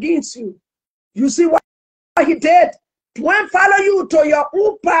friends against you. You see what he did. He went follow you to your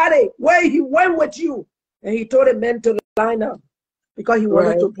own party where he went with you. And he told the men to line up because he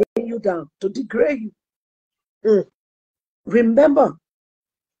wanted to bring you down, to degrade you. Remember,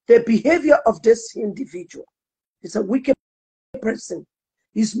 the behavior of this individual is a wicked person.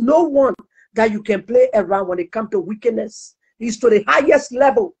 He's no one that you can play around when it comes to wickedness. He's to the highest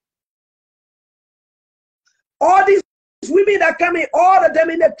level. All these women that come in, all of them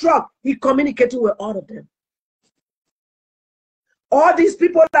in the truck, he communicating with all of them. All these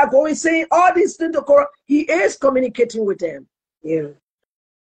people that are going saying all these things to Korra, he is communicating with them. Yeah.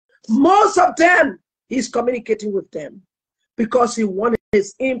 Most of them, he's communicating with them because he wanted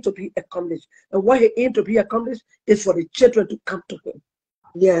his aim to be accomplished. And what he aimed to be accomplished is for the children to come to him.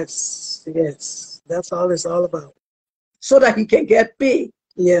 Yes, yes. That's all it's all about. So that he can get paid.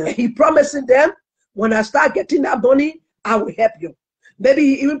 Yeah. And he promising them, when I start getting that money, I will help you. Maybe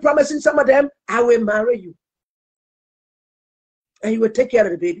he even promising some of them, I will marry you. And he will take care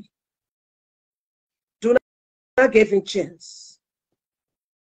of the baby. Do not give him chance.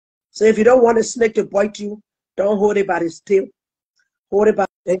 So if you don't want a snake to bite you, don't hold it by the tail. Hold it by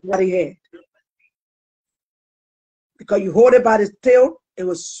the head. Because you hold it by the tail, it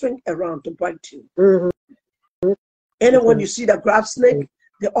will swing around to bite you. Mm-hmm. And when you see the grab snake,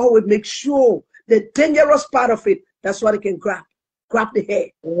 they always make sure the dangerous part of it, that's what they can grab. Grab the head.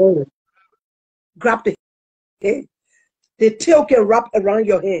 Mm-hmm. Grab the head. The tail can wrap around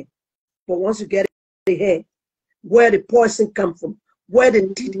your head. But once you get the head, where the poison comes from, where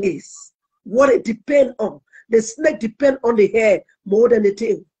the teeth is, what it depends on. The snake depends on the head more than the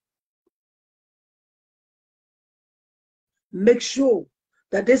tail. Make sure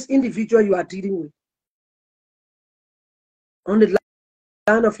that this individual you are dealing with, on the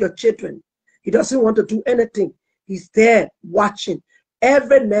line of your children, he doesn't want to do anything. He's there watching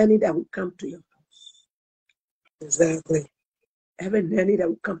every nanny that will come to your house. Exactly. Every nanny that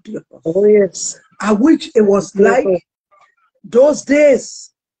will come to your house. Oh, yes. I wish it was like those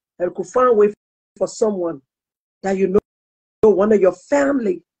days that you could find a way for someone that you know, one of your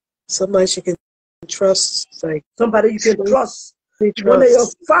family. Somebody you can trust. Like somebody you can trust. One of your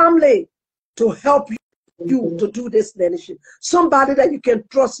family to help you to do this nannyship. Somebody that you can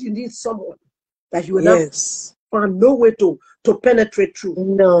trust. You need someone that you will not find no way to penetrate through.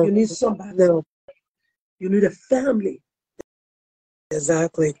 No. You need somebody. No. You need a family.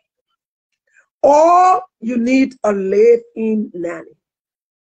 Exactly. Or you need a live-in nanny.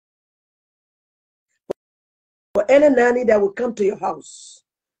 For any nanny that will come to your house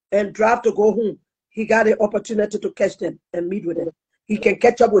and drive to go home, he got an opportunity to catch them and meet with them. He can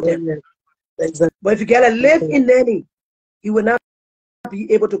catch up with them. Exactly. But if you get a live-in nanny, he will not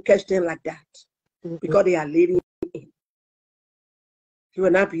be able to catch them like that because they are living in. He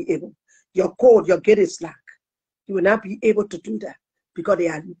will not be able. Your code, your gate is slack. He will not be able to do that because they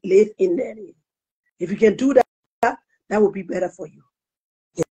are live-in nanny. If you can do that, that would be better for you.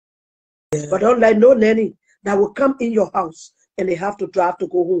 Yeah. But don't let no nanny that will come in your house and they have to drive to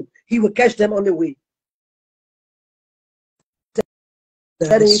go home. He will catch them on the way.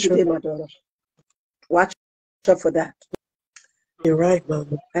 Telling you today, my daughter. Watch out for that. You're right,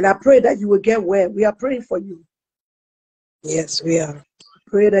 Mama. And I pray that you will get well. We are praying for you. Yes, we are.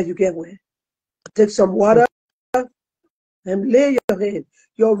 Pray that you get well. Take some water and lay your hand.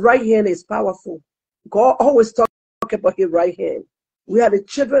 Your right hand is powerful. God always talk about his right hand. We are the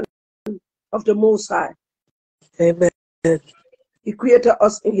children of the Most High. Amen. He created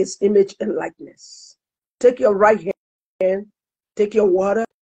us in his image and likeness. Take your right hand, take your water,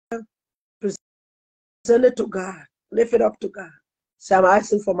 present it to God. Lift it up to God. Say, I'm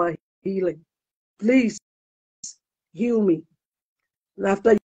asking for my healing. Please heal me. And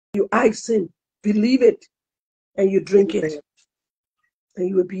after you ask him, believe it, and you drink it, and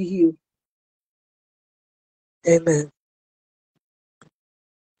you will be healed. Amen.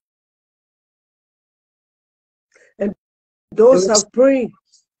 And those are praying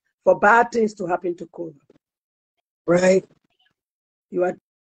for bad things to happen to Korra. Right. You are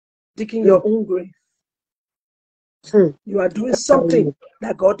digging your own grave. You are doing something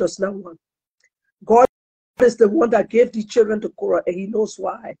that God does not want. God is the one that gave the children to Korra, and he knows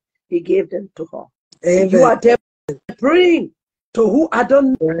why he gave them to her. And you are there praying to who I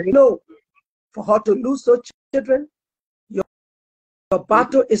don't know for her to lose those children. Your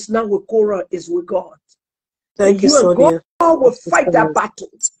battle is not with Korra, it's with God. Thank you, Sonia. God will fight that battle.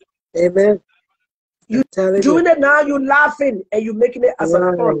 Amen. You're doing it now, you're laughing, and you're making it as a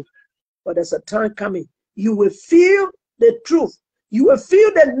fun. But there's a time coming. You will feel the truth. You will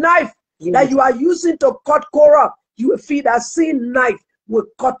feel the knife that you are using to cut Korra. You will feel that same knife will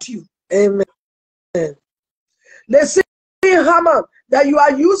cut you. Amen. The same hammer that you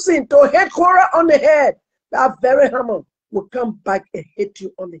are using to hit Korra on the head, that very hammer will come back and hit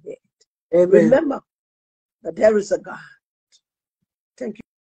you on the head. Amen. Remember that there is a God. Thank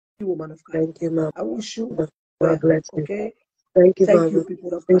you, woman of God. Thank you, Mama. I wish you God well. bless you. Okay. Thank you, Thank you, Mama. people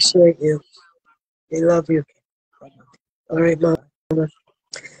of God. Appreciate you. We love you. All right, Mama.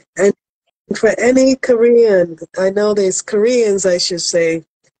 And for any Korean, I know there's Koreans, I should say,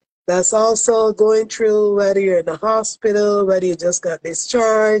 that's also going through, whether you're in the hospital, whether you just got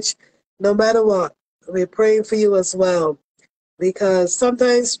discharged, no matter what, we're praying for you as well. Because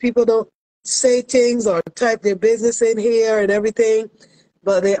sometimes people don't say things or type their business in here and everything,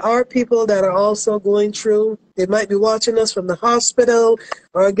 but there are people that are also going through. They might be watching us from the hospital,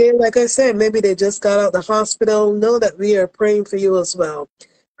 or again, like I said, maybe they just got out of the hospital. Know that we are praying for you as well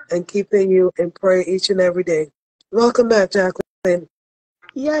and keeping you in prayer each and every day. Welcome back, Jacqueline.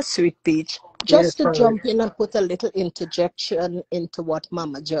 Yes, Sweet Peach. Yes, Just to Father. jump in and put a little interjection into what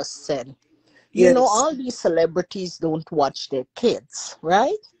Mama just said. You know, Yes. all these celebrities don't watch their kids,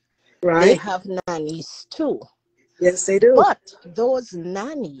 right? They Right? have nannies too. Yes, they do. But those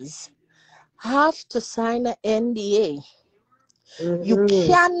nannies have to sign an NDA. You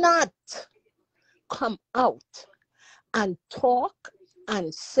Mm-hmm. cannot come out and talk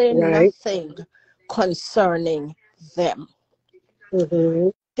and say Right? nothing concerning them. Mm-hmm.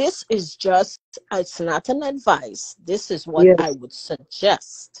 This is just, it's not an advice. This is what I Yes. would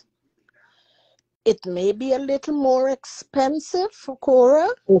suggest. It may be a little more expensive for Korra,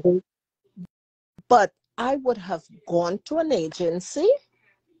 Mm-hmm. but I would have gone to an agency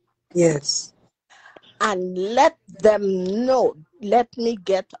Yes. and let them know. Let me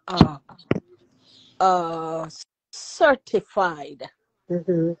get a certified,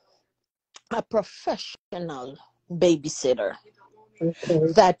 Mm-hmm. a professional babysitter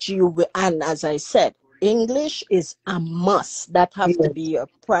Okay. that you will, and as I said, English is a must. That have to Yes. be your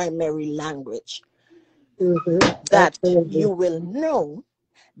primary language. Mm-hmm. That you Absolutely. will know,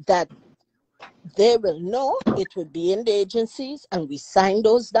 that they will know, it will be in the agencies, and we sign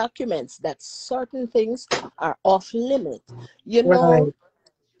those documents that certain things are off limit. You know, Right.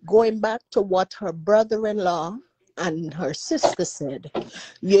 going back to what her brother-in-law and her sister said,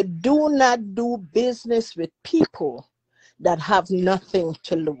 you do not do business with people that have nothing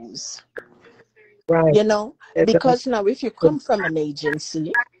to lose. Right. You know, Exactly. because now if you come from an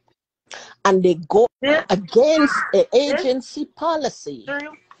agency and they go against the agency policy,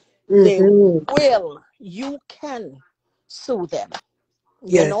 Mm-hmm. you can sue them.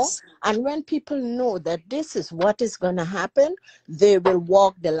 You know, Yes. and when people know that this is what is going to happen, they will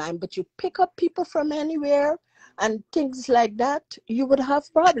walk the line. But you pick up people from anywhere and things like that, you would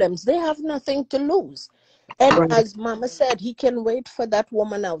have problems. They have nothing to lose. And Right. as Mama said, he can wait for that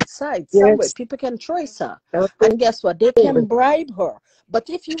woman outside somewhere. Yes. People can trace her. Absolutely. And guess what? They can bribe her. But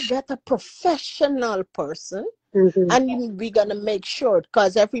if you get a professional person, Mm-hmm. and we're going to make sure,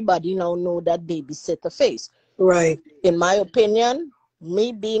 because everybody now know that babysitter face. Right. In my opinion,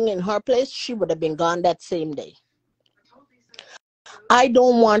 me being in her place, she would have been gone that same day. I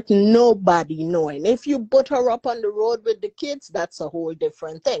don't want nobody knowing. If you put her up on the road with the kids, that's a whole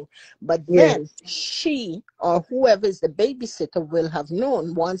different thing. But then Yes. she or whoever is the babysitter will have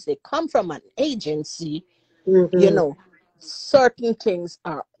known once they come from an agency, you Mm-hmm. know, certain things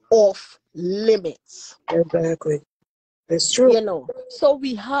are off limits, Exactly. It's true. you know. So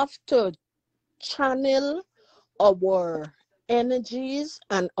we have to channel our energies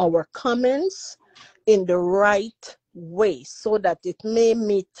and our comments in the right way so that it may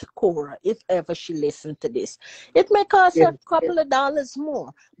meet Korra if ever she listens to this. It may cost her Yes. a couple of dollars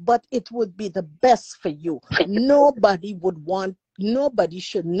more, but it would be the best for you. Nobody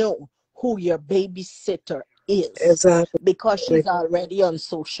should know who your babysitter is because Exactly. she's already on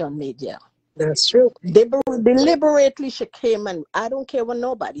social media. That's true. Deliberately, she came, and I don't care what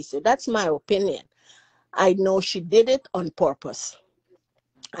nobody said. That's my opinion. I know she did it on purpose.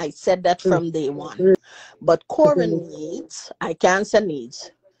 I said that from day one. But Korra Mm-hmm. needs, I can't say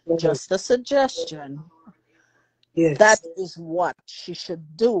needs, Right. just a suggestion. Yes. That is what she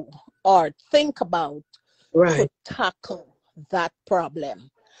should do or think about to Right. tackle that problem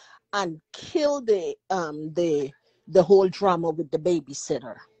and kill the whole drama with the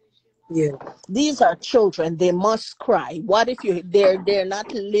babysitter. Yeah. These are children, they must cry. What if they're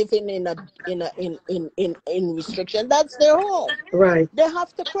not living in restriction? That's their home. Right. They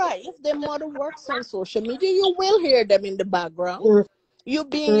have to cry. If their mother works on social media, you will hear them in the background. You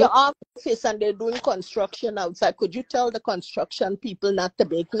be in Mm-hmm. your office and they're doing construction outside. Could you tell the construction people not to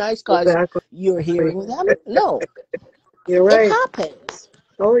make noise because Exactly. you're hearing them? No, You're it right. happens.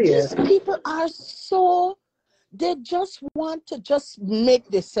 Oh yeah. These people are so, they just want to just make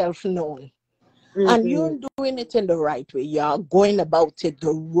themselves known. And Mm-hmm. you're doing it in the right way. You're going about it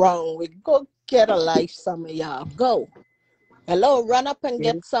the wrong way. Go get a life, some of y'all. Go. Hello, run up and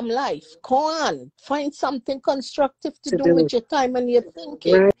get some life. Go on. Find something constructive to do with your time and your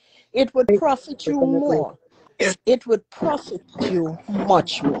thinking. Right. It would profit you Exactly. more. It would profit you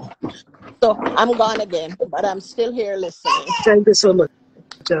much more. So I'm gone again, but I'm still here listening. Thank you so much,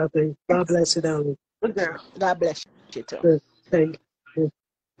 Jacqueline. God bless you, darling. Good girl. God bless you too. Good. Thank you.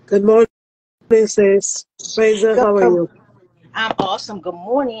 Good morning, sis. Fraser, how are you? I'm awesome. Good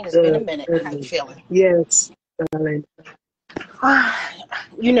morning. It's been a minute. How you feeling? Yes, darling.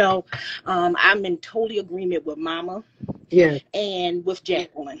 You know, I'm in total agreement with Mama. Yeah. And with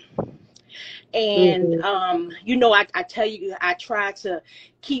Jacqueline. And you know, I tell you, I try to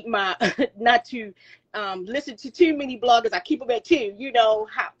keep my not to listen to too many bloggers. I keep them at two, you know,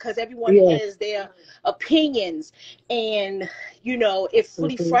 because everyone has their opinions, and you know, it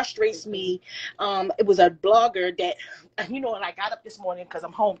fully frustrates me. It was a blogger that, you know, and I got up this morning because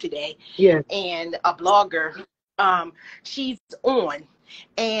I'm home today, and a blogger, she's on.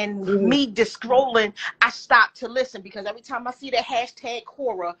 And me just scrolling, I stopped to listen, because every time I see the hashtag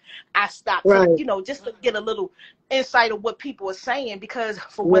Korra, I stop to, you know, just to get a little insight of what people are saying, because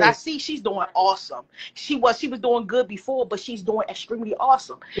for what I see, she's doing awesome. She was doing good before, but she's doing extremely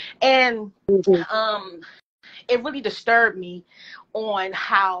awesome. And it really disturbed me on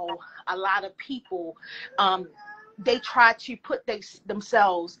how a lot of people they try to put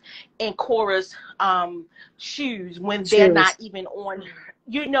themselves in Korra's shoes when they're not even on,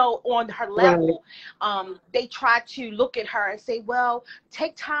 you know, on her level. They try to look at her and say, well,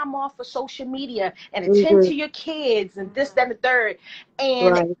 take time off for social media and attend to your kids and this, that, and the third.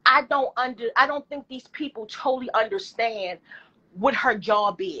 And I don't think these people totally understand what her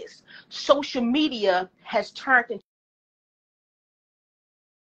job is. Social media has turned into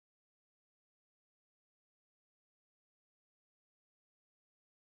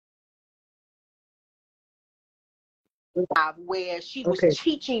where she was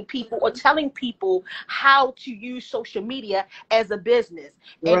teaching people or telling people how to use social media as a business.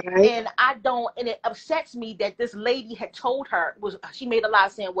 And I don't, and it upsets me that this lady had told her, she made a lie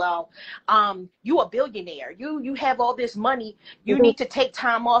saying, well, you a billionaire, you have all this money, you need to take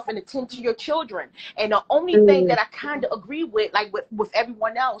time off and attend to your children. And the only thing that I kind of agree with, like with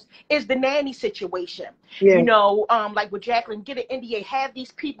everyone else, is the nanny situation. You know, like with Jacqueline, get an NDA, have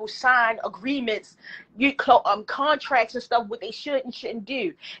these people sign agreements, contracts and stuff, what they should and shouldn't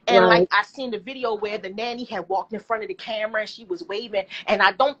do. And like I seen the video where the nanny had walked in front of the camera and she was waving, and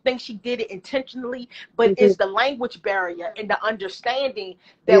I don't think she did it intentionally, but it's the language barrier and the understanding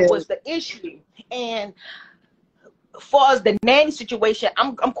that was the issue. And far as the nanny situation,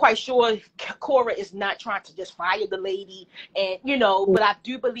 I'm quite sure Korra is not trying to just fire the lady, and you know, but I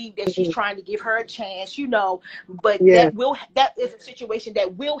do believe that she's trying to give her a chance, you know. But that is a situation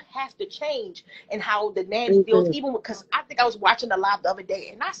that will have to change in how the nanny deals, even because I think I was watching a live the other day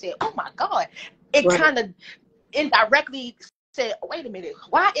and I said, oh my God, it kind of indirectly said, wait a minute,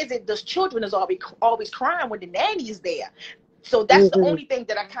 why is it those children is always crying when the nanny is there? So that's the only thing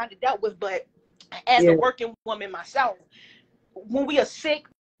that I kind of dealt with. But as a working woman myself, when we are sick,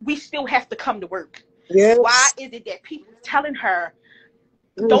 we still have to come to work. Why is it that people telling her,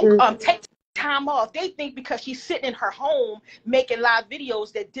 don't take time off? They think because she's sitting in her home making live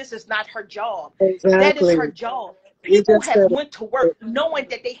videos that this is not her job. That is her job. People have went to work knowing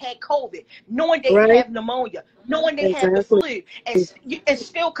that they had COVID, knowing they have pneumonia, knowing they had the flu, and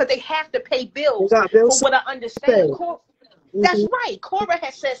still, because they have to pay bills. For what I understand, that's right. Korra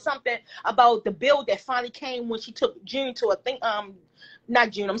has said something about the bill that finally came when she took June to Athena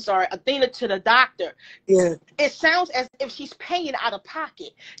to the doctor. It sounds as if she's paying out of pocket.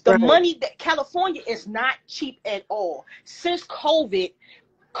 The money that California is not cheap at all. Since COVID,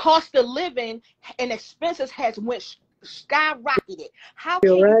 cost of living and expenses has went skyrocketed. How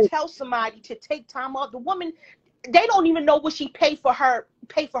can you tell somebody to take time off? The woman, they don't even know what she paid for her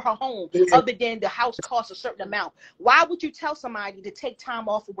home, other than the house costs a certain amount. Why would you tell somebody to take time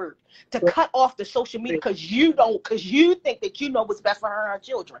off of work, to cut off the social media because you think that you know what's best for her and her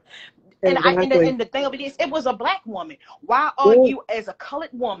children? And the thing of it is, it was a black woman. Why are you, as a colored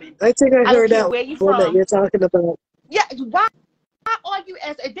woman, I think I heard that where you one from, that you're talking about. why are you,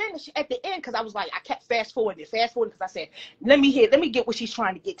 as, and then at the end, because I was like, I kept fast forwarding because I said, let me get what she's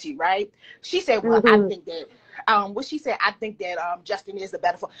trying to get to, right? She said, well, I think that what she said, I think that Justin is the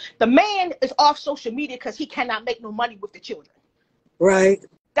better for the man is off social media because he cannot make no money with the children.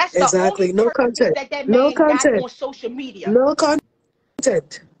 That's the only no content. that man got on social media. No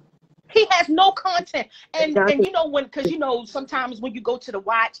content. He has no content. And you know, because you know, sometimes when you go to the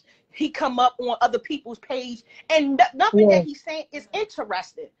watch, he come up on other people's page, and nothing that he's saying is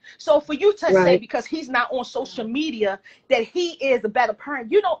interesting. So for you to say because he's not on social media that he is a better parent,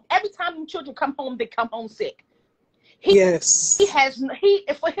 you know, every time children come home, they come home sick. He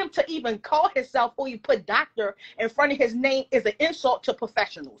for him to even call himself or you put doctor in front of his name is an insult to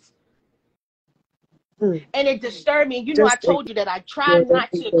professionals. And it disturbed me. You know, I told you that I try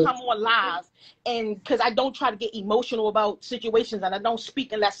not to come on live, and because I don't try to get emotional about situations, and I don't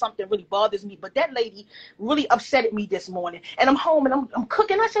speak unless something really bothers me. But that lady really upset me this morning, and I'm home and I'm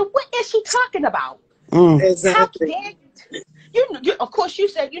cooking. I said, "What is she talking about? Exactly. How dare you? Of course, you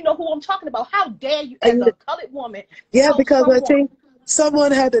said you know who I'm talking about. How dare you, as a colored woman? Yeah, because I think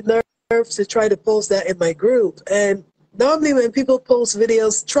someone had the nerve to try to post that in my group, and normally when people post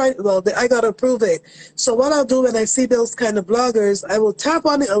videos, I gotta approve it. So what I'll do when I see those kind of bloggers, I will tap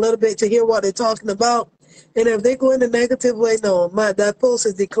on it a little bit to hear what they're talking about. And if they go in a negative way, no, that post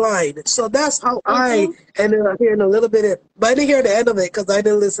is declined. So that's how I ended up hearing a little bit but I didn't hear the end of it because I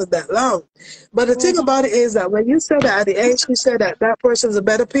didn't listen that long. But the thing about it is that when you said that at the age, you said that that person's a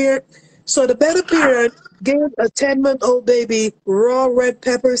better parent. So the better parent gave a 10-month-old baby raw red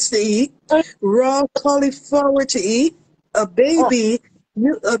peppers to eat, raw cauliflower to eat, a baby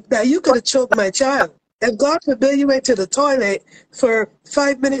that you could have choked my child. If God forbid you went to the toilet for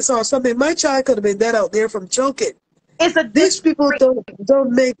 5 minutes or something, my child could have been dead out there from choking. These people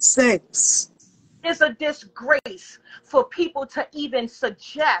don't make sense. It's a disgrace for people to even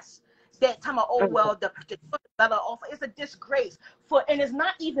suggest that time of, oh well, the better off. It's a disgrace and it's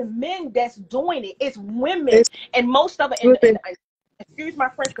not even men that's doing it. It's women, and most of it. And excuse my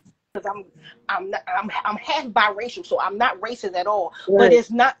French, because I'm half biracial, so I'm not racist at all. But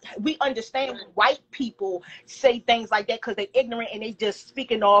it's not. We understand when white people say things like that because they're ignorant and they just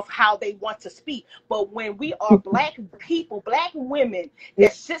speaking off how they want to speak. But when we are black people, black women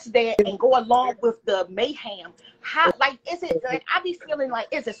that sits there and go along with the mayhem, how is it? Like I be feeling like,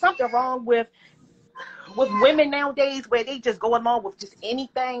 is there something wrong with women nowadays where they just go along with just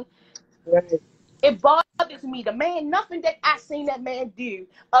anything? It bothers me. The man, nothing that I seen that man do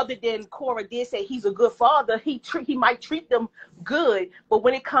other than Korra did say he's a good father. He might treat them good, but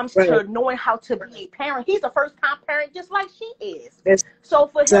when it comes to knowing how to be a parent, he's a first-time parent just like she is. So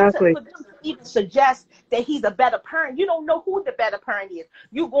for them to even suggest that he's a better parent, you don't know who the better parent is.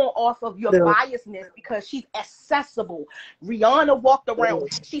 You're going off of your biasness because she's accessible. Rihanna walked around,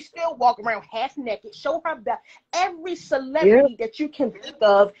 she still walk around half naked. Show her that every celebrity that you can think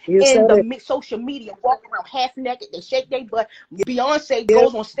of in the social media walk around half naked. They shake their butt. Beyonce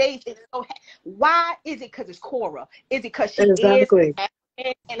goes on stage. Why is it? Because it's Korra. Is it because she is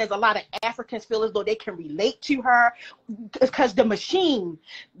African, and there's a lot of Africans feel as though they can relate to her? Because the machine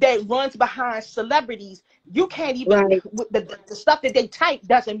that runs behind celebrities, you can't even the stuff that they type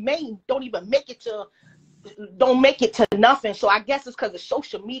don't even make it to nothing. So I guess it's because of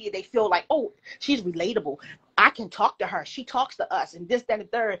social media. They feel like, oh, she's relatable. I can talk to her. She talks to us, and this, that, and the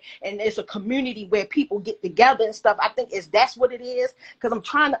third. And it's a community where people get together and stuff. I think that's what it is. Because I'm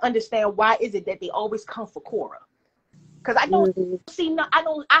trying to understand why is it that they always come for Korra? Because I don't see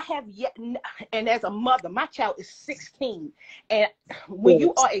I have yet, and as a mother, my child is 16, and when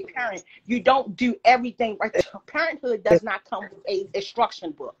you are a parent, you don't do everything right. Parenthood does not come with an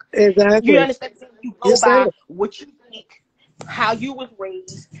instruction book. You understand? You go by what you think, how you was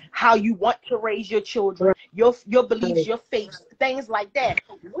raised, how you want to raise your children, your beliefs, your faith, things like that.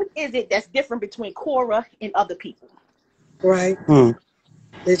 What is it that's different between Korra and other people?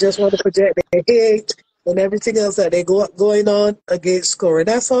 They just want to project their hate and everything else that they going on against Korra.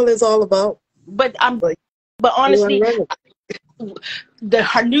 That's all it's all about. But honestly,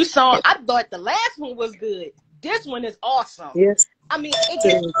 her new song, I thought the last one was good. This one is awesome. I mean, it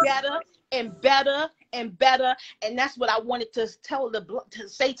gets better and better and better, and that's what I wanted to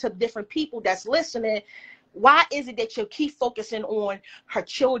say to different people that's listening. Why is it that you keep focusing on her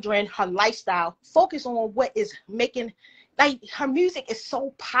children, her lifestyle? Focus on what is making. Like, her music is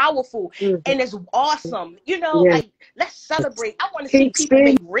so powerful and it's awesome. You know, like, let's celebrate. I want to see people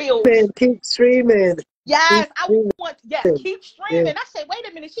make reels. Keep streaming. Yes, keep streaming. I said, wait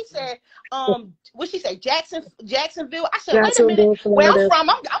a minute. She said, what she say? Jacksonville. I said, wait a minute. Where I'm from,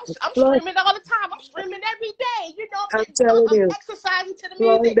 I'm streaming all the time. I'm streaming every day. You know, I'm exercising to the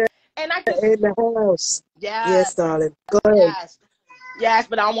music. And I just in the house. Yes, darling. Go ahead. Yes,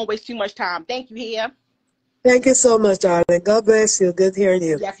 but I don't want to waste too much time. Thank you, here. Thank you so much, darling. God bless you. Good hearing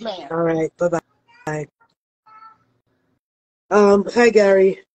you. Yes, ma'am. All right. Bye-bye. Hi,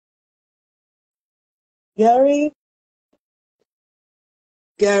 Gary. Gary?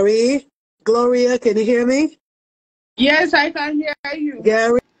 Gary, Gloria, can you hear me? Yes, I can hear you.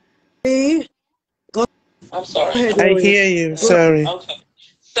 Gary, I'm sorry. ahead, I hear you. Sorry. Okay.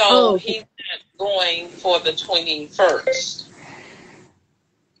 So he's not going for the 21st.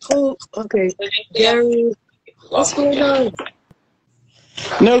 Oh, okay. Gary, what's going on?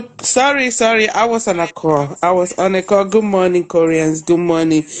 No, sorry. I was on a call. Good morning, Koreans. Good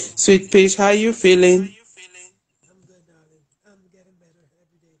morning. Sweet Peach, how you feeling? I'm good, darling. I'm getting better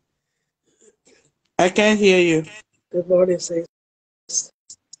every day. I can't hear you. Good morning, sis.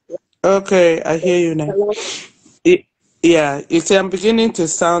 Okay, I hear you now. Hello? Yeah, you see, I'm beginning to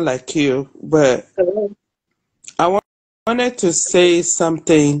sound like you, but Hello? I wanted to say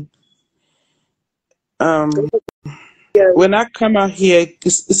something. When I come out here,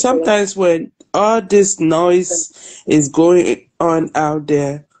 sometimes when all this noise is going on out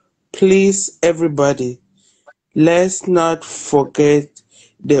there, please, everybody, let's not forget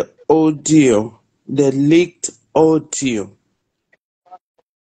the audio, the leaked audio.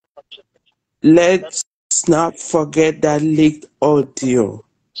 Let's not forget that leaked audio.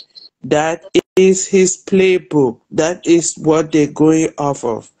 That is his playbook. That is what they're going off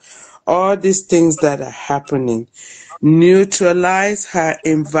of. All these things that are happening. Neutralize her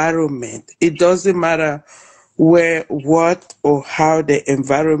environment. It doesn't matter where, what, or how the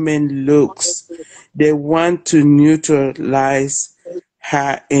environment looks. They want to neutralize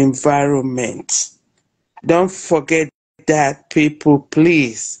her environment. Don't forget that, people,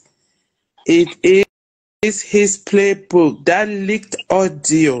 please. It is his playbook. That leaked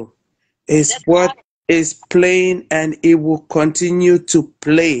audio is what is playing, and it will continue to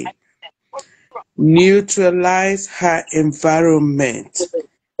play. Neutralize her environment.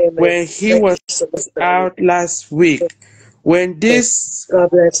 When he was out last week, when this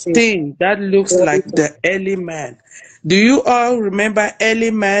thing that looks like the early man, do you all remember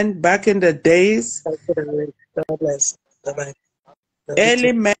early man back in the days? God bless. Bye-bye.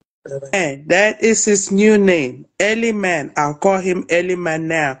 Early man, that is his new name. Early man. I'll call him early man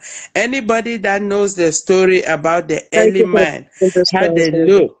now. Anybody that knows the story about the early man, how they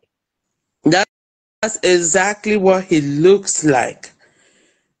look, that's exactly what he looks like.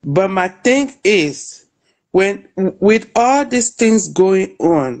 But my thing is, when with all these things going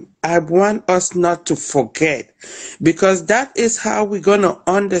on, I want us not to forget, because that is how we're going to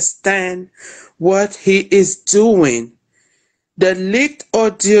understand what he is doing. The leaked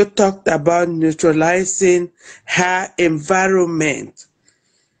audio talked about neutralizing her environment.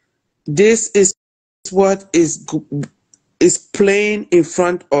 This is what is playing in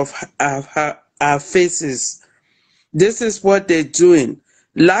front of our faces. This is what they're doing.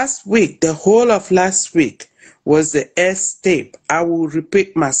 Last week, the whole of last week was the S tape. I will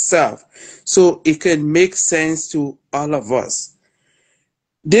repeat myself so it can make sense to all of us.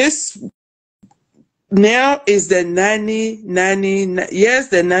 This now is the nanny. Yes,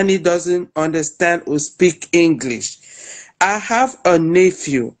 the nanny doesn't understand or speak English. I have a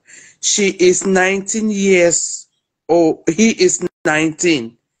nephew. She is 19 years old. He is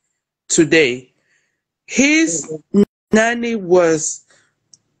 19 today. His nanny was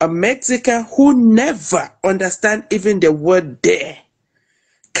a Mexican who never understand even the word there.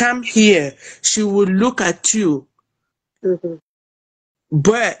 Come here, she will look at you.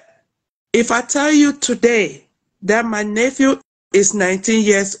 But if I tell you today that my nephew is 19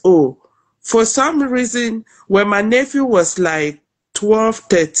 years old, for some reason, when my nephew was like 12,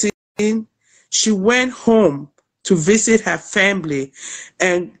 13, she went home to visit her family,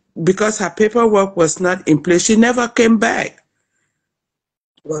 and because her paperwork was not in place, she never came back.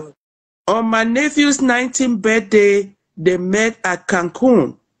 Wow. On my nephew's 19th birthday, they met at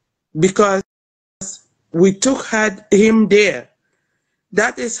Cancun because we took him there.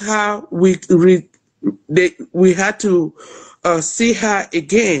 That is how we had to see her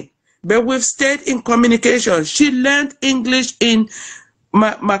again. But we've stayed in communication. She learned English in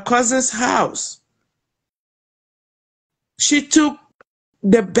my cousin's house. She took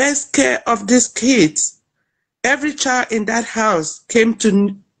the best care of these kids. Every child in that house came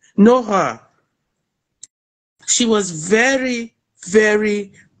to know her. She was very,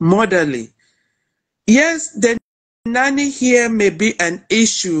 very motherly. Yes, the nanny here may be an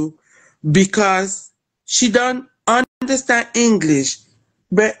issue because she don't understand English,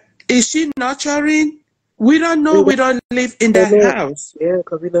 but is she nurturing? We don't know. We don't live in that house. Yeah,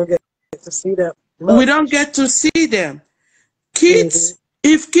 because we don't get to see that. We don't get to see them. Kids,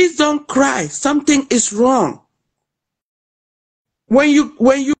 if kids don't cry, something is wrong. When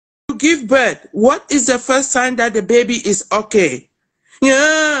you give birth, what is the first sign that the baby is okay?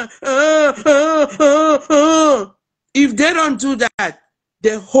 Yeah, if they don't do that,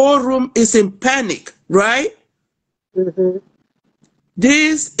 the whole room is in panic, right?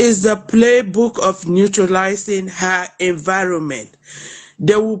 This is the playbook of neutralizing her environment.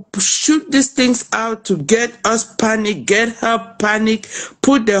 They will shoot these things out to get us panic, get her panic,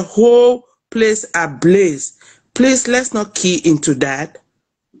 put the whole place ablaze. Please, let's not key into that.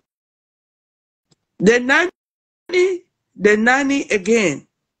 The nanny again,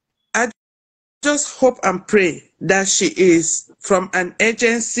 I just hope and pray that she is from an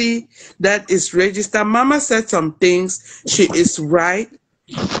agency that is registered. Mama said some things, she is right.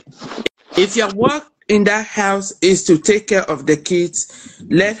 If your work in that house is to take care of the kids,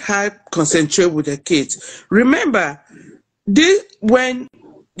 let her concentrate with the kids. Remember, when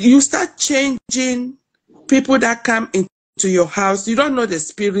you start changing people that come into your house, you don't know the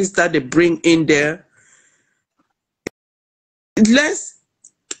spirits that they bring in there.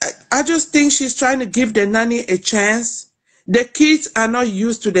 I just think she's trying to give the nanny a chance. The kids are not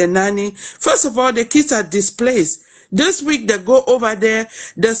used to the nanny. First of all, the kids are displaced. This week they go over there,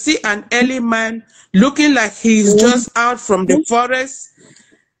 they see an early man looking like he's just out from the forest.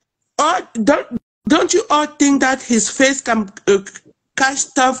 Or don't you all think that his face can catch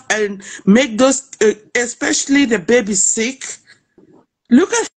stuff and make those, especially the baby, sick?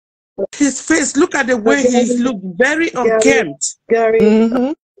 Look at his face. Look at the way he looks, very unkempt. Gary,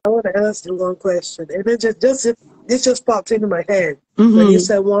 I want to ask you one question, and it just popped into my head when you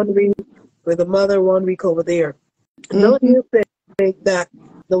said 1 week with the mother, 1 week over there. Don't you think that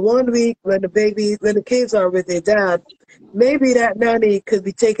the 1 week when the kids are with their dad, maybe that nanny could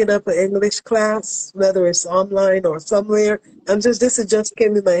be taking up an English class, whether it's online or somewhere? This just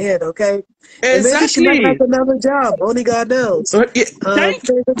came in my head, okay? Exactly. And maybe she might have another job. Only God knows. Thank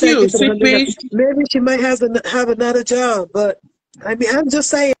you, sweet. Maybe she might have another job, but I mean, I'm just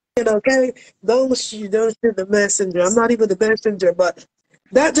saying, okay? Don't shoot the messenger. I'm not even the messenger, but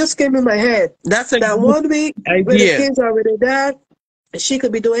that just came in my head. That's that 1 week idea. when the kids are with their dad, she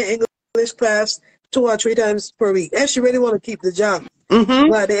could be doing English class 2 or 3 times per week, and she really want to keep the job.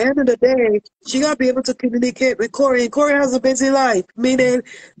 But at the end of the day, she got to be able to communicate with Corey. And Corey has a busy life, meaning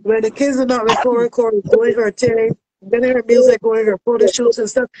when the kids are not with Corey, Corey's doing her thing, getting her music, going her photo shoots and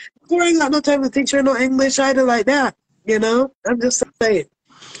stuff. Corey ain't got no time to teach her no English either like that, I'm just saying.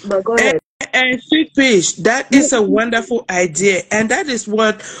 But go ahead. And Sweet Fish, that is a wonderful idea. And that is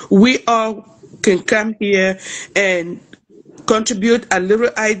what we all can come here and contribute a little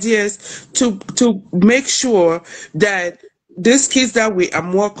ideas to make sure that these kids that we are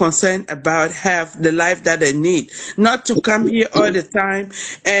more concerned about have the life that they need, not to come here all the time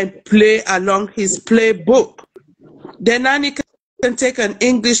and play along his playbook. The nanny can take an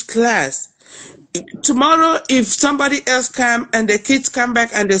English class. Tomorrow, if somebody else come and the kids come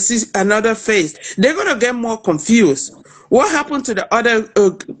back and they see another face, they're going to get more confused. What happened to the other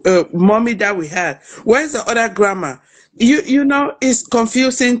mommy that we had? Where's the other grandma? It's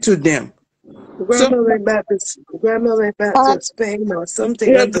confusing to them. Grandma went back to Spain or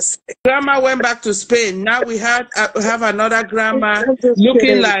something. Grandma went back to Spain. Now we have another grandma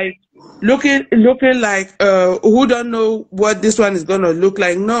looking like who don't know what this one is going to look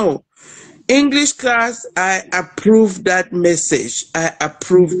like. No. English class, I approve that message. I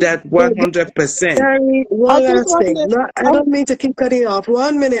approve that 100%. Gary, one last thing. I don't mean to keep cutting off.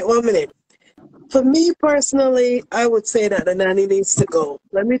 1 minute. For me personally, I would say that the nanny needs to go.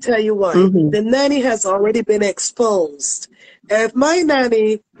 Let me tell you why. The nanny has already been exposed. If my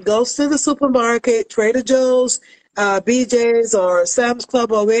nanny goes to the supermarket, Trader Joe's, BJ's or Sam's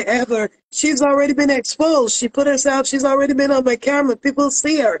Club or wherever, she's already been exposed. She put herself, she's already been on my camera. People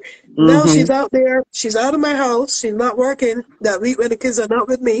see her. Now she's out there. She's out of my house. She's not working that week when the kids are not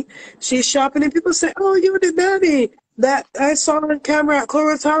with me. She's shopping and people say, oh, you're the nanny that I saw on camera at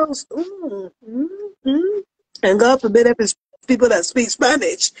Korra's house. And God forbid if it's people that speak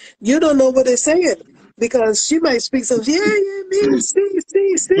Spanish. You don't know what they're saying. Because she might speak some, me, see.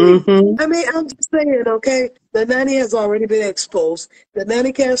 I mean, I'm just saying, okay, the nanny has already been exposed. The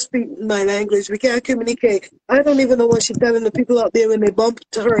nanny can't speak my language. We can't communicate. I don't even know what she's telling the people out there when they bump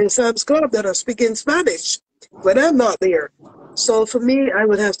to her in Sam's Club that are speaking Spanish. But I'm not there. So for me, I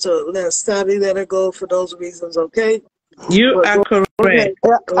would have to let her go for those reasons, okay? You are correct.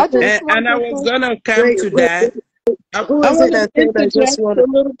 And I was going to come to that. Who is it that said I just want a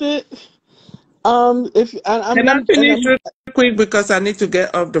little bit? Can I finish real quick because I need to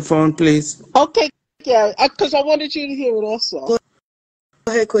get off the phone, please? Okay, Gary, because I wanted you to hear it also. Go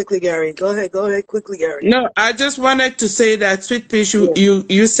ahead quickly, Gary. Go ahead quickly, Gary. No, I just wanted to say that, Sweet Fish,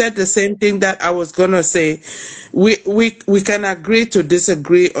 you said the same thing that I was gonna say. We can agree to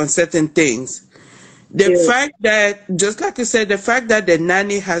disagree on certain things. The fact that, just like you said, the fact that the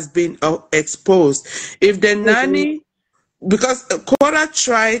nanny has been exposed. If the nanny, because Korra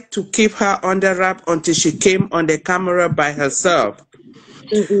tried to keep her under wrap until she came on the camera by herself.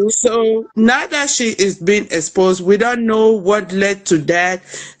 So now that she is being exposed, we don't know what led to that,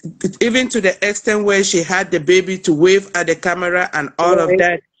 even to the extent where she had the baby to wave at the camera and all of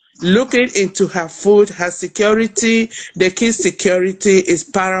that. Looking into her food, her security, the kids' security is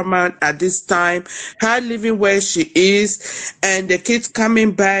paramount at this time. Her living where she is, and the kids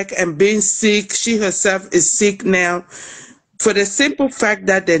coming back and being sick. She herself is sick now. For the simple fact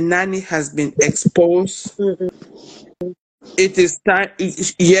that the nanny has been exposed, it is time.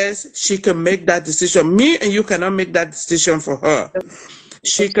 Yes, she can make that decision. Me and you cannot make that decision for her.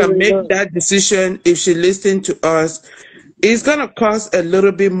 She can make that decision if she listens to us. It's gonna cost a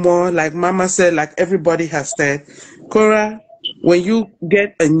little bit more, like Mama said, like everybody has said. Korra, when you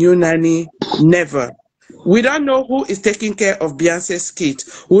get a new nanny, never. We don't know who is taking care of Beyonce's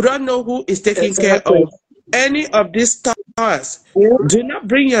kids. We don't know who is taking care of any of these stars. Do not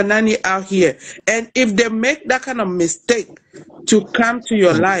bring your nanny out here. And if they make that kind of mistake to come to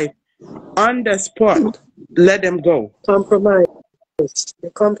your life on the spot, let them go. Compromise.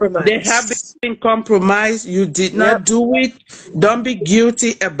 They have been compromised. You did not do it. Don't be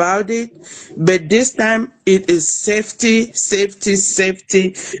guilty about it. But this time it is safety, safety,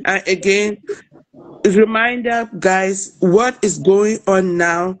 safety. And again, reminder, guys, what is going on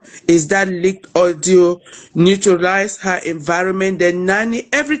now is that leaked audio neutralize her environment. The nanny,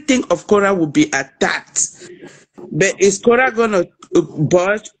 everything of Korra will be attacked. But is Korra gonna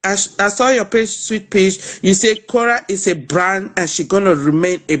budge? I saw your page, Sweet Peach. You say Korra is a brand and she's gonna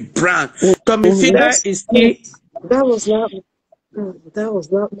remain a brand. Tommy Figure is still. That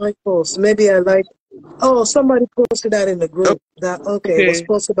was not my post. Maybe I like. Oh, somebody posted that in the group. Okay. It was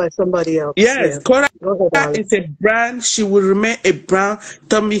posted by somebody else. Yes, Korra is a brand. She will remain a brand.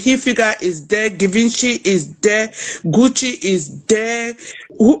 Tommy Hilfiger is there. Givenchy is there. Gucci is there.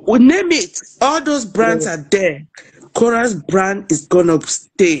 Name it. All those brands are there. Korra's brand is gonna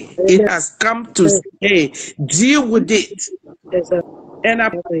stay. It has come to stay. Deal with it. And I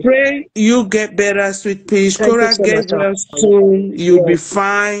pray you get better, Sweet Peach. Korra, get well soon. You'll be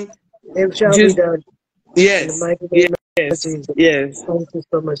fine. It shall be done. Yes. Yes. Yes. Thank you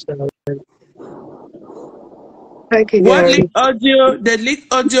so much, darling. Thank you, What Gary. leaked audio? The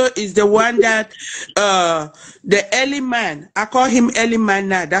leaked audio is the one that the early man. I call him early man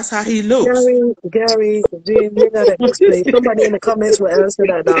now. That's how he looks. Gary, you gotta explain. Somebody in the comments will answer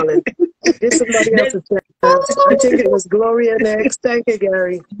that, darling. Give somebody else a chance. I think it was Gloria next. Thank you,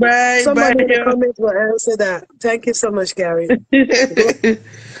 Gary. Somebody in the comments will answer that. Thank you so much, Gary.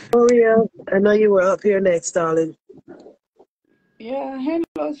 Gloria, I know you were up here next, darling. Yeah,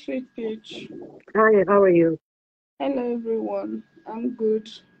 hello, Sweet Peach. Hi, how are you? Hello, everyone. I'm good.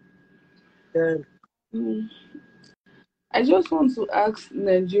 Good. I just want to ask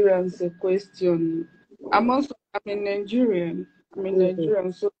Nigerians a question. I'm a Nigerian.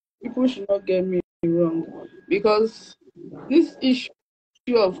 So people should not get me wrong. Because this issue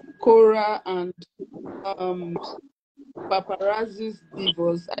of Korra and paparazzi's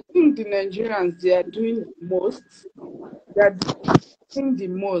divorce, I think the Nigerians, they are doing the most. They are doing the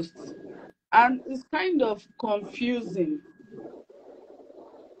most. And it's kind of confusing.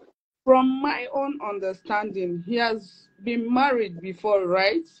 From my own understanding, he has been married before,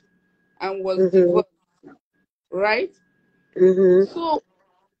 right? And was divorced, right? So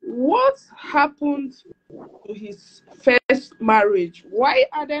what happened to his first marriage? Why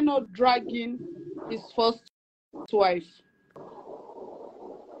are they not dragging his first wife?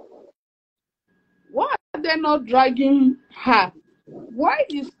 Why are they not dragging her? Why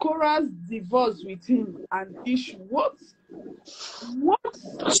is Korra's divorce with him an issue? What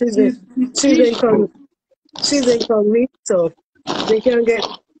She's incognito. They can't get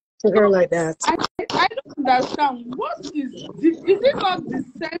to her like that. I don't understand. Is it not the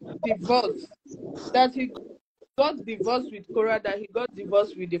same divorce that he got divorced with Korra, that he got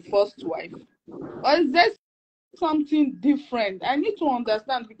divorced with the first wife? Or is there something different? I need to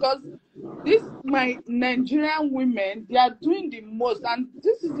understand, because my Nigerian women, they are doing the most, and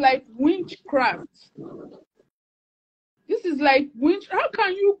this is like witchcraft. This is like how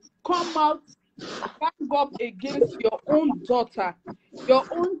can you come out, stand up against your own daughter, your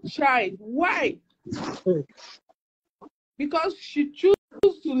own child? Why? Because she chose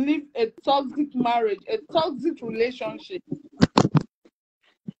to live a toxic marriage, a toxic relationship.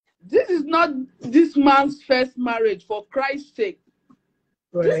 This is not this man's first marriage, for Christ's sake.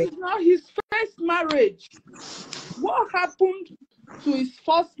 Right. This is not his first marriage. What happened to his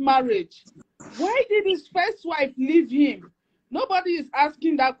first marriage? Why did his first wife leave him? Nobody is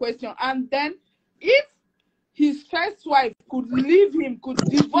asking that question. And then if his first wife could leave him, could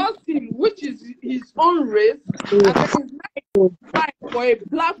divorce him, which is his own race, and then it's not right for a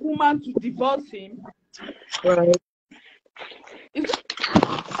black woman to divorce him. Right. Is it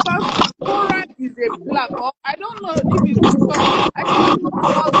because Korra is a black, or I don't know if it's because I don't know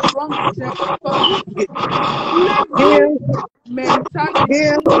what's wrong with them, because this slavery mentality.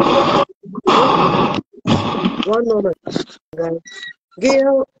 One moment, guys.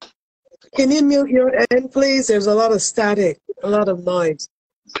 Gail, can you mute your end, please? There's a lot of static, a lot of noise.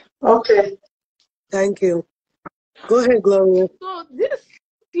 Okay. Thank you. Go ahead, Gloria. So this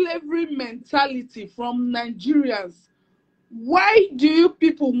slavery mentality from Nigerians, why do you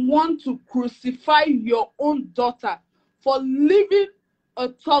people want to crucify your own daughter for living a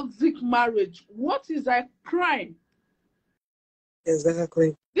toxic marriage? What is a crime?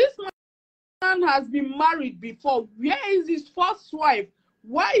 Exactly. This man has been married before. Where is his first wife?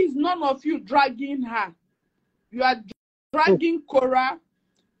 Why is none of you dragging her? You are dragging Korra.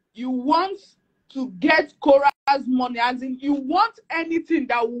 You want to get Korra's money, as in you want anything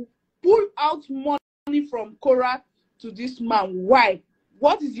that will pull out money from Korra to this man. Why?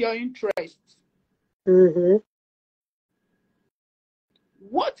 What is your interest?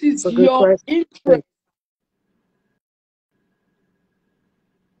 What is your interest?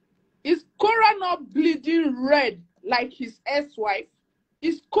 Is Korra not bleeding red like his ex-wife?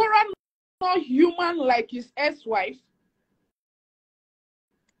 Is Korra not human like his ex-wife?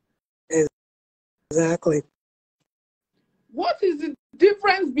 Exactly. What is the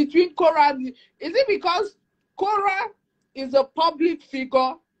difference between Korra? Is it because Korra is a public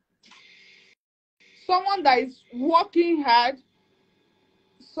figure, someone that is working hard?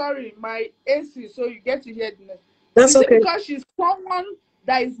 Sorry, my AC, so you get to hear the. That's is okay. it because she's someone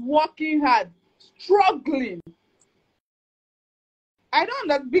that is working hard, struggling? I don't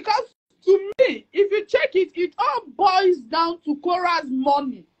know, because to me, if you check it, it all boils down to Korra's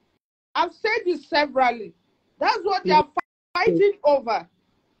money. I've said this severally. That's what they are fighting over.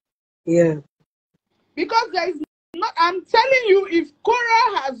 Yeah. Because there is not, I'm telling you, if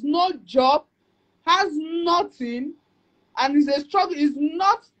Korra has no job, has nothing, and is a struggle, is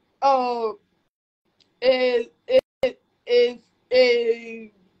not a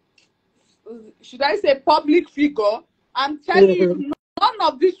should I say public figure, I'm telling you, none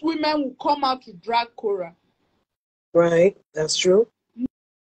of these women will come out to drag Korra. Right, that's true.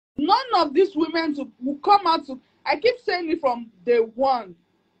 None of these women will come out to, I keep saying it from day one,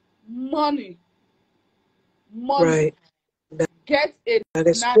 money. Right. Get a that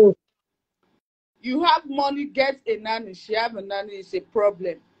is nanny. true. You have money, get a nanny. She have a nanny, is a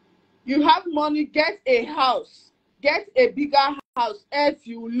problem. You have money, get a house. Get a bigger house, else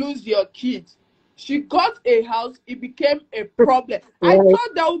you lose your kids. She got a house, it became a problem. Right. I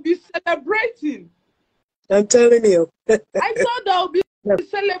thought they would be celebrating. I'm telling you. I thought they would be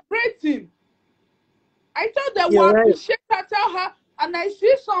celebrating. I thought they You're would right. appreciate her, tell her, and I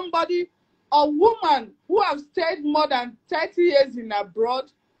see somebody, a woman who has stayed more than 30 years in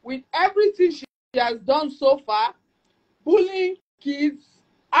abroad, with everything she has done so far, bullying kids,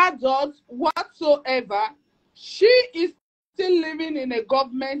 adults, whatsoever, she is still living in a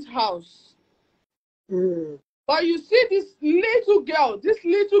government house. But you see this little girl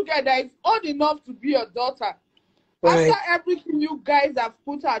that is old enough to be your daughter. Right. After everything you guys have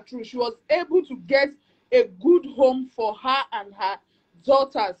put her through, she was able to get a good home for her and her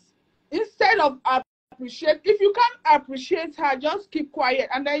daughters. Instead of appreciate, if you can't appreciate her, just keep quiet,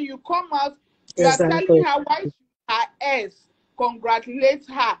 and then you come out, you are telling her why her ex congratulate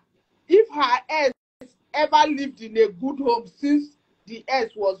her. If her ex ever lived in a good home since the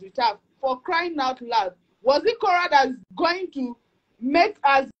ex was with her, for crying out loud, was it Korra that's going to make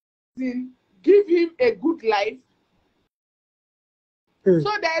us give him a good life? So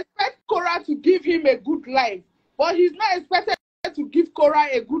they expect Korra to give him a good life, but he's not expected to give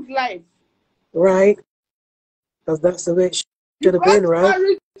Korra a good life. Right. Because that's the way it should have been,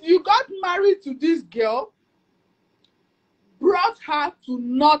 right? You got married to this girl, brought her to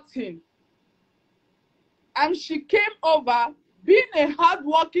nothing, and she came over, being a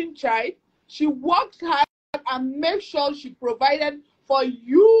hard-working child. She worked hard and made sure she provided for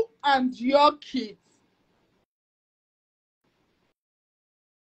you and your kids.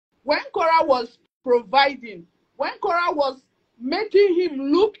 When Korra was providing, when Korra was making him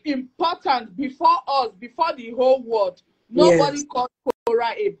look important before us, before the whole world, nobody called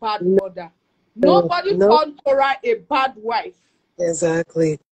Korra a bad mother. Nobody called Korra a bad wife.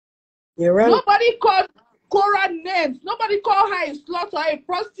 Exactly. You're right. Nobody called Korra names. Nobody call her a slut or a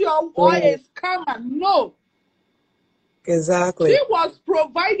prostitute or a scammer. No. Exactly. She was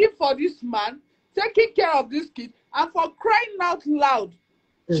providing for this man, taking care of this kid, and for crying out loud,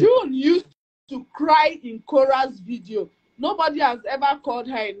 June used to cry in Korra's video. Nobody has ever called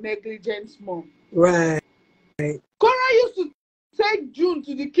her a negligent mom. Right. Korra used to take June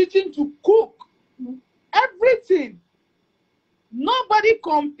to the kitchen to cook everything. Nobody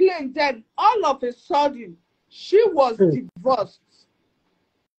complained. Then all of a sudden, she was divorced.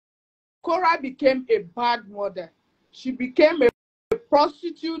 Korra became a bad mother. She became a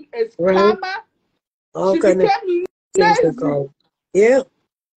prostitute, a scammer. She became lazy. Yeah.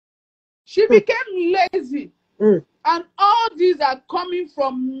 She became lazy. And all these are coming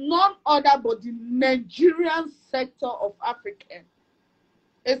from none other but the Nigerian sector of Africa,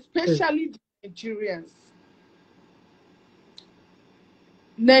 especially the Nigerians.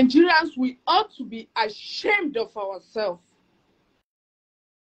 Nigerians, we ought to be ashamed of ourselves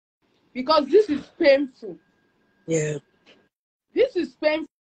because this is painful. Yeah. This is painful,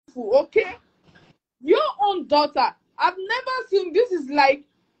 okay? Your own daughter, I've never seen, this is like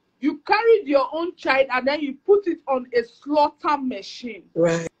you carried your own child and then you put it on a slaughter machine.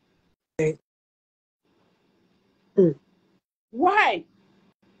 Right. Why?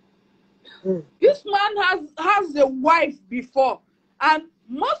 This man has a wife before, and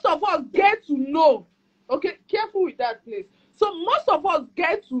most of us get to know. Okay, careful with that, please. So most of us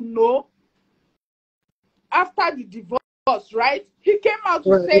get to know after the divorce, right? He came out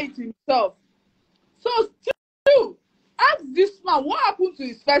to say it himself. So still, ask this man what happened to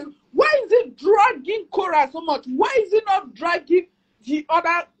his first. Why is he dragging Korra so much? Why is he not dragging the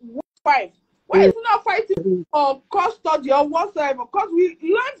other wife? Why is he not fighting for custody or whatsoever? Because we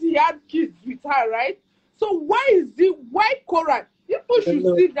learned he had kids with her, right? So why Korra? People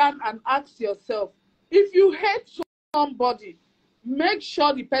should sit down and ask yourself, if you hate somebody, make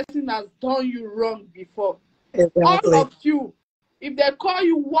sure the person has done you wrong before. Exactly. All of you, if they call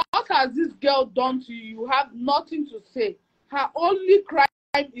you, what has this girl done to you? You have nothing to say. Her only crime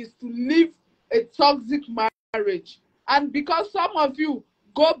is to live a toxic marriage. And because some of you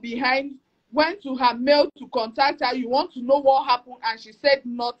go behind, went to her mail to contact her, you want to know what happened, and she said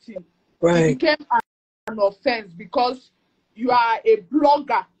nothing. Right. It became an offense because you are a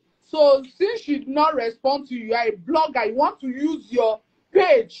blogger. So since she did not respond to you, you are a blogger, you want to use your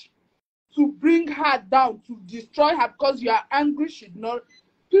page to bring her down, to destroy her because you are angry she did not.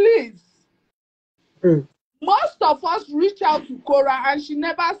 Please. Most of us reach out to Korra and she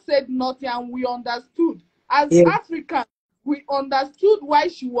never said nothing, and we understood. As Africans, we understood why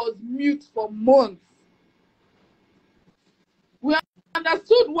she was mute for months. We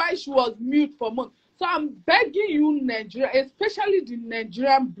understood why she was mute for months. So I'm begging you, Nigeria, especially the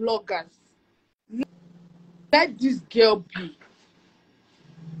Nigerian bloggers, let this girl be.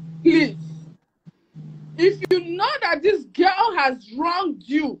 Please. If you know that this girl has wronged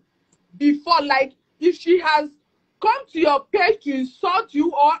you before, like if she has come to your page to insult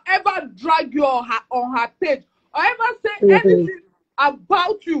you or ever drag you on her page or ever say anything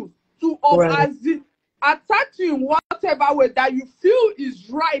about you to attack you in whatever way that you feel is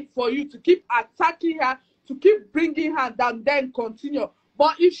right for you to keep attacking her, to keep bringing her down, then continue.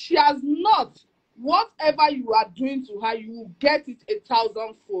 But if she has not, whatever you are doing to her, you will get it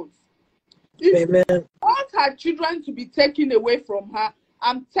 1,000-fold. If you want her children to be taken away from her,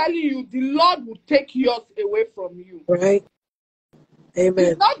 I'm telling you, the Lord will take yours away from you. Right. Amen.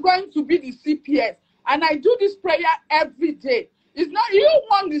 It's not going to be the CPS. And I do this prayer every day. It's not, you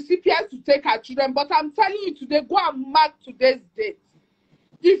want the CPS to take her children, but I'm telling you today, go and mark today's date.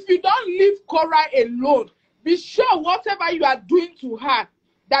 If you don't leave Korra alone, be sure whatever you are doing to her,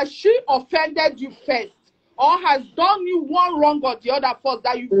 that she offended you first or has done you one wrong or the other first,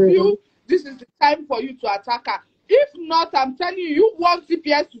 that you feel this is the time for you to attack her. If not, I'm telling you, you want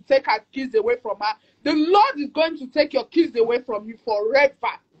CPS to take her kids away from her, the Lord is going to take your kids away from you forever.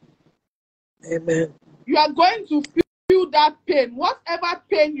 Amen. You are going to feel that pain. Whatever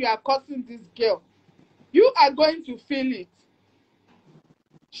pain you are causing this girl, you are going to feel it.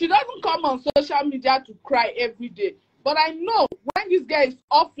 She doesn't come on social media to cry every day. But I know when this girl is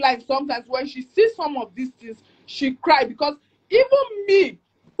offline, sometimes when she sees some of these things, she cries. Because even me,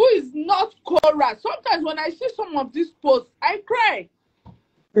 who is not Korra, sometimes when I see some of these posts, I cry.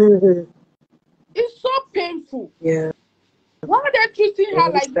 It's so painful. Yeah. Why are they treating her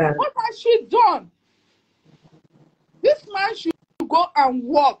like this? What has she done? This man should go and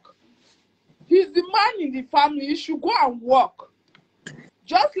work. He's the man in the family. He should go and work.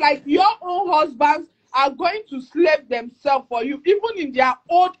 Just like your own husbands are going to slave themselves for you, even in their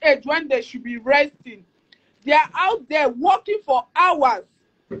old age when they should be resting. They are out there working for hours,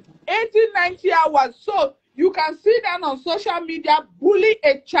 80, 90 hours. So you can sit down on social media, bully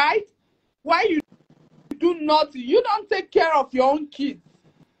a child while you do nothing. You don't take care of your own kids.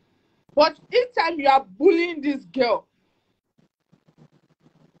 But each time you are bullying this girl,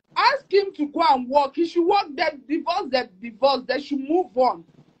 ask him to go and work. He should work, that divorce, they should move on.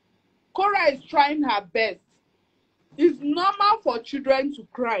 Korra is trying her best. It's normal for children to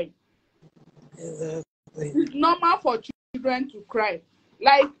cry. Exactly. It's normal for children to cry.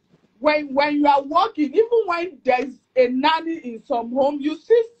 Like when you are working, even when there's a nanny in some home, you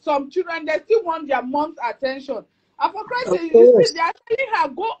see some children, they still want their mom's attention. And for Christ's sake, you see, they're telling her,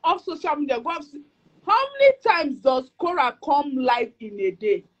 go off social media, go off. How many times does Korra come live in a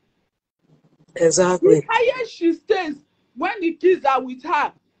day? Exactly. The highest she stays when the kids are with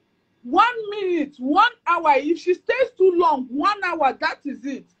her, 1 minute, 1 hour. If she stays too long, 1 hour, that is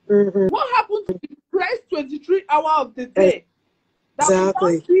it. What happens to the rest 23 hours of the day?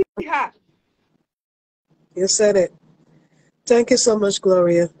 Exactly. That we don't see her. You said it. Thank you so much,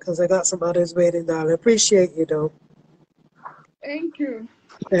 Gloria, because I got some others waiting down. I appreciate you, though. Thank you.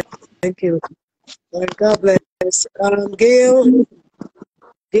 Thank you. All right, God bless. Gail.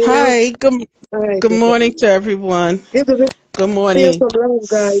 Hi. Good morning to everyone. Good morning. Some love,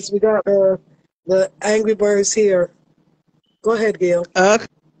 guys. We got the Angry Birds here. Go ahead, Gail.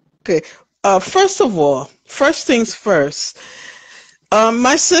 Okay. First of all, first things first.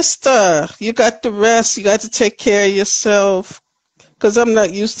 My sister, you got to rest. You got to take care of yourself, because I'm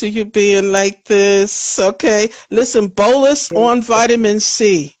not used to you being like this. Okay. Listen, bolus on vitamin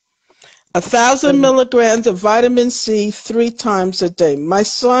C. 1,000 milligrams of vitamin C 3 times a day. My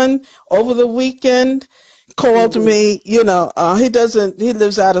son, over the weekend, called me. You know, he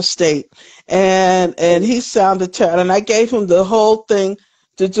lives out of state, and he sounded terrible. And I gave him the whole thing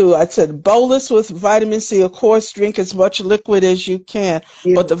to do. I said, bolus with vitamin C. Of course, drink as much liquid as you can,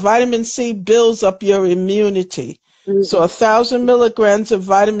 but the vitamin C builds up your immunity. So 1,000 milligrams of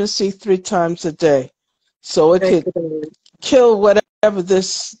vitamin C 3 times a day, so it could kill whatever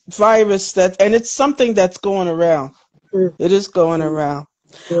this virus and it's something that's going around. It is going around.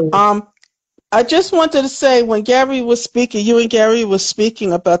 I just wanted to say, when Gary was speaking, you and Gary was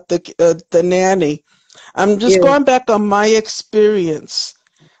speaking about the nanny. I'm just going back on my experience.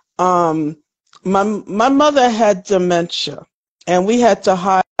 My mother had dementia, and we had to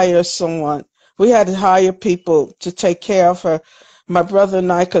hire someone. We had to hire people to take care of her, my brother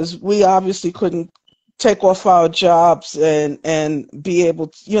and I, because we obviously couldn't take off our jobs and be able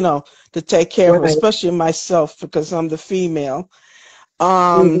to, to take care of her, especially myself, because I'm the female.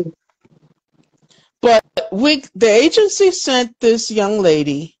 But the agency sent this young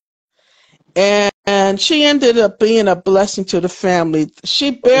lady, and she ended up being a blessing to the family.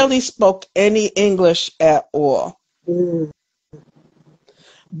 She barely spoke any English at all.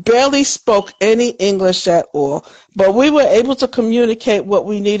 Barely spoke any English at all, but we were able to communicate what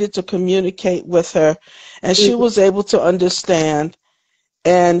we needed to communicate with her, and she was able to understand,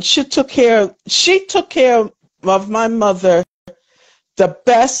 and she took care of my mother the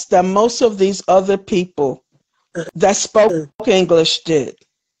best that most of these other people that spoke English did.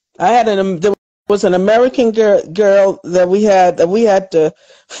 There was an American girl that we had to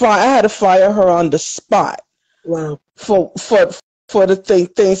fire. I had to fire her on the spot. Wow. For the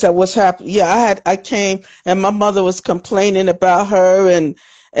things that was happening. Yeah, I came, and my mother was complaining about her and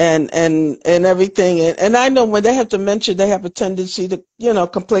everything. And I know when they have dementia, they have a tendency to,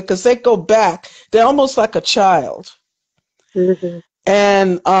 complain, because they go back. They're almost like a child.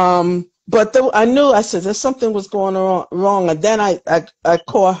 And but I knew, I said, there's something was going wrong. And then I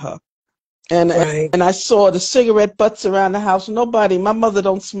caught her. And I saw the cigarette butts around the house. My mother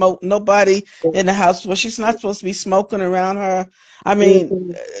don't smoke. Nobody in the house. Well, she's not supposed to be smoking around her. I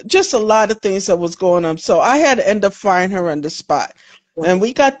mean, just a lot of things that was going on. So I had to end up firing her on the spot. And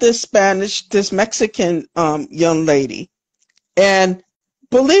we got this Mexican young lady. And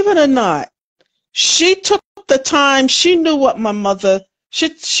believe it or not, she took the time. She knew what my mother, she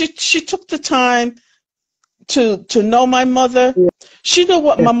took the time to know my mother. She knew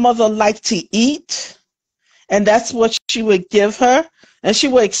what my mother liked to eat, and that's what she would give her. And she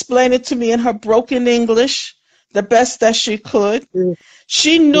would explain it to me in her broken English, the best that she could.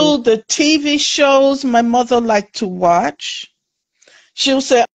 She knew the TV shows my mother liked to watch. She'll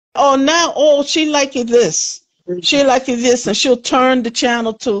say, she liked this. She liked this, and she'll turn the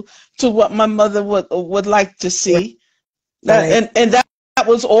channel to what my mother would like to see. That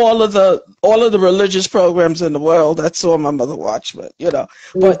was all of the religious programs in the world. That's all my mother watched. But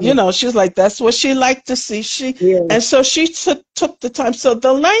she was like, that's what she liked to see. And so she took the time. So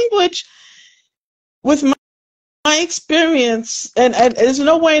the language with my experience, and there's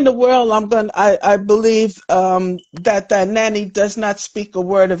no way in the world I believe that Nanny does not speak a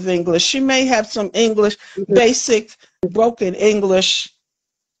word of English. She may have some English, basic broken English,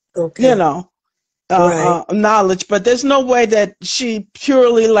 you know, knowledge, but there's no way that she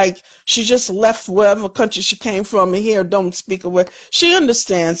purely, like, she just left wherever country she came from and here don't speak a word. She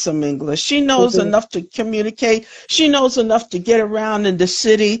understands some English. She knows enough to communicate. She knows enough to get around in the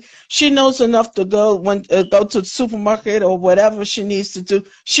city. She knows enough to go to the supermarket or whatever she needs to do.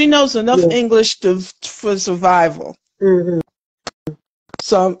 She knows enough English for survival.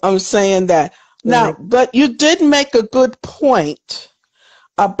 So I'm saying that. Now, but you did make a good point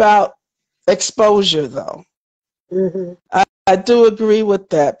about exposure, though. I do agree with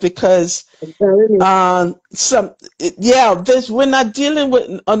that, because we're not dealing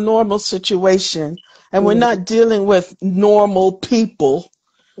with a normal situation, and we're not dealing with normal people,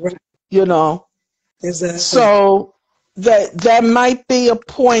 you know. Exactly. So that might be a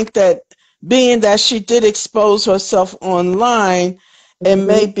point, that being that she did expose herself online, it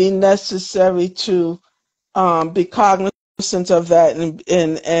may be necessary to be cognizant of that,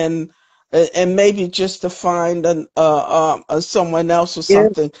 and maybe just to find someone else or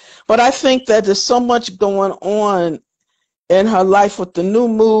something. But I think that there's so much going on in her life with the new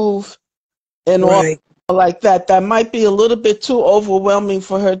move and all like that, that might be a little bit too overwhelming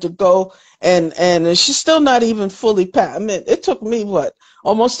for her to go, and she's still not even fully packed. I mean, it took me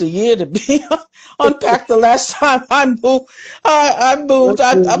almost a year to be unpacked the last time I moved.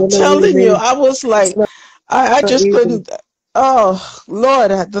 I'm telling you, I was like, I just couldn't. Oh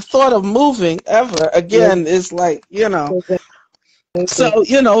Lord, the thought of moving ever again is like, you know. So,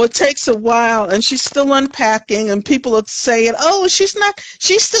 you know, it takes a while, and she's still unpacking, and people are saying, oh, she's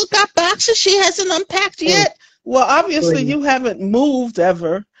still got boxes she hasn't unpacked yet. Well, obviously you haven't moved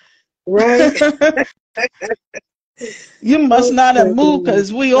ever. Right. You must not have moved,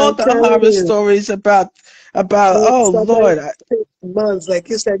 because we all got horror stories about oh Lord. Months, like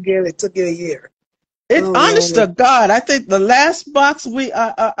you said, Gail, it took you a year. Honest to God, I think the last box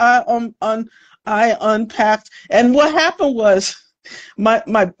I unpacked, and what happened was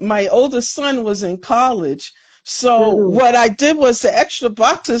my oldest son was in college, so what I did was the extra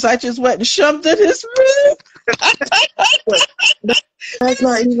boxes I just went and shoved in his room. That's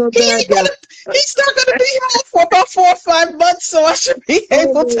not even bad, girl. He's not going to be home for about 4 or 5 months, so I should be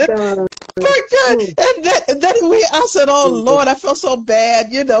able to. My God. And then I said, oh Lord, I felt so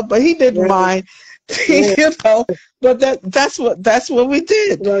bad, you know, but he didn't mind. You know, but that's what we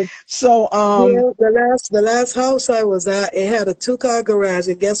did. So the last house I was at, it had a 2-car garage,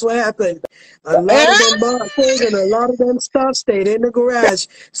 and guess what happened? A lot of them boxes and a lot of them stuff stayed in the garage.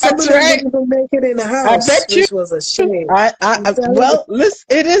 Some of them didn't even make it in the house, which was a shame. Well, listen,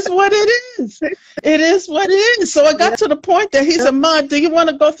 it is what it is. It is what it is. So I got to the point that he said, "Mom, do you want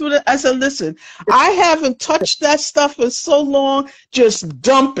to go through that?" I said, "Listen, I haven't touched that stuff in so long. Just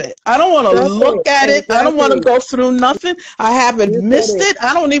dump it. I don't want to look at it. I don't want to go through nothing. I haven't missed it.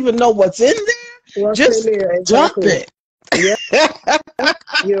 I don't even know what's in there. Just dump it." Yeah,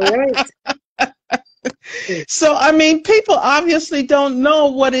 you're right. So I mean, people obviously don't know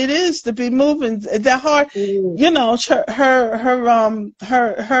what it is to be moving. They're hard, you know. I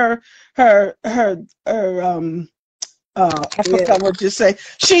forgot what you say.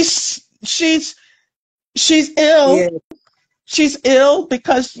 She's ill. Yeah. She's ill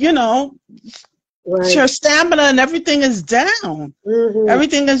because, you know, her stamina and everything is down.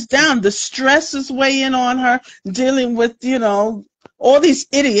 Everything is down. The stress is weighing on her, dealing with, you know, all these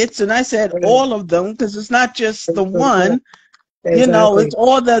idiots. And I said all of them, because it's not just the one. You know, it's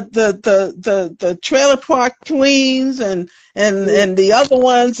all the trailer park queens and the other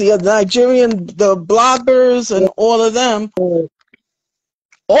ones, the Nigerian, the bloggers, and all of them.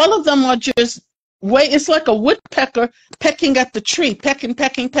 All of them are just it's like a woodpecker pecking at the tree, pecking,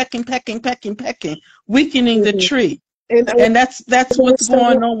 weakening the tree. And that's what's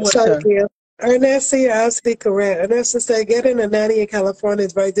going on with her. Ernest, you're absolutely correct. Ernest said getting a nanny in California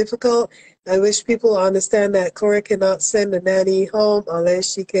is very difficult. I wish people understand that Korra cannot send a nanny home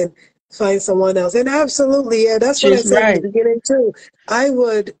unless she can find someone else. And absolutely, yeah, that's what I said in the beginning too. I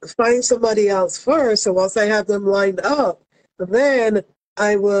would find somebody else first, and once I have them lined up, then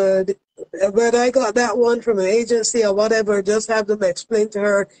I would, but I got that one from an agency or whatever, just have them explain to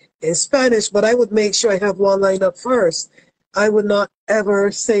her in Spanish, but I would make sure I have one lined up first. I would not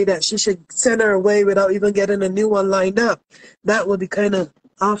ever say that she should send her away without even getting a new one lined up. That would be kind of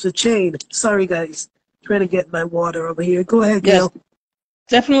off the chain. Sorry, guys. Trying to get my water over here. Go ahead, Gail. Yes,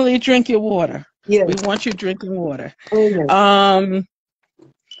 definitely drink your water. Yeah. We want you drinking water. Oh, yeah.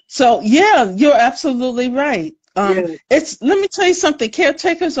 So, yeah, you're absolutely right. It's, let me tell you something.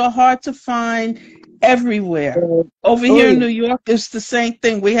 Caretakers are hard to find everywhere. Over here in New York, it's the same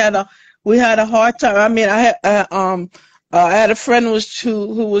thing. We had a hard time. I mean, I had a friend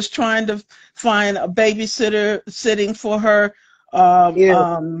who was trying to find a babysitter sitting for her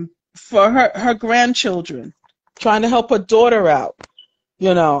her grandchildren, trying to help her daughter out,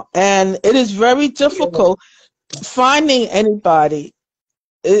 you know, and it is very difficult finding anybody.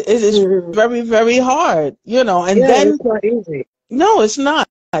 It is very, very hard, you know, and then it's not easy. no, it's not.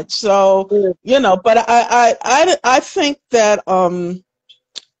 So, you know, but I think that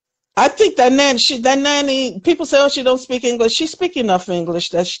that nanny, people say, oh, she don't speak English. She speak enough English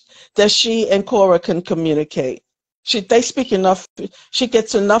that she and Korra can communicate. They speak enough. She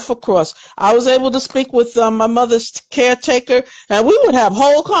gets enough across. I was able to speak with my mother's caretaker, and we would have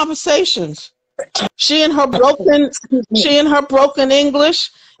whole conversations. She and her broken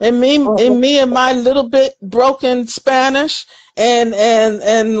English, and me and my little bit broken Spanish, and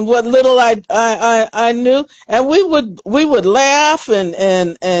what little I knew, and we would laugh and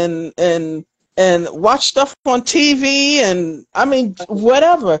watch stuff on TV, and I mean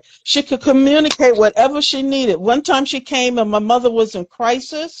whatever. She could communicate whatever she needed. One time she came and my mother was in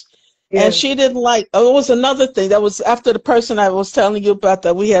crisis. And she didn't like, oh, it was another thing. That was after the person I was telling you about,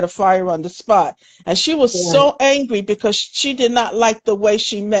 that we had a fire on the spot. And she was so angry because she did not like the way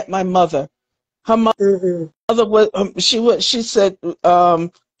she met my mother. Her mother was, she said,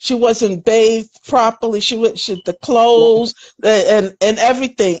 she wasn't bathed properly. The clothes and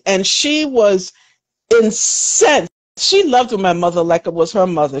everything. And she was incensed. She loved my mother like it was her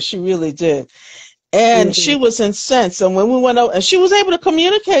mother. She really did. And she was incensed. And when we went out, and she was able to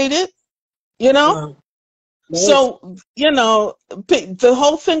communicate it, you know? So, you know, the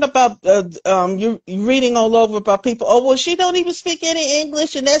whole thing about you reading all over about people, oh, well, she don't even speak any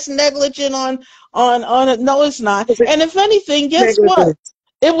English, and that's negligent on it. No, it's not. And if anything, guess what?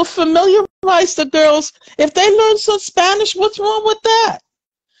 It will familiarize the girls. If they learn some Spanish, what's wrong with that?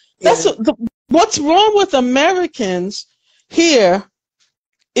 What's wrong with Americans here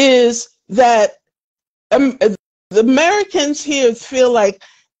is that the Americans here feel like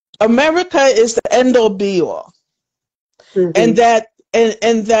America is the end all be all, and that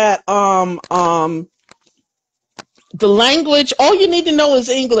the language, all you need to know is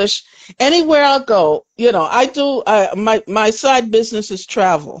English. Anywhere I go, you know, I do. My side business is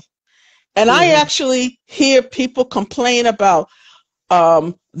travel, and I actually hear people complain about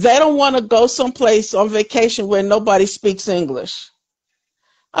they don't want to go someplace on vacation where nobody speaks English.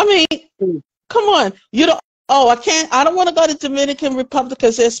 I mean, come on, you don't. Oh, I don't want to go to Dominican Republic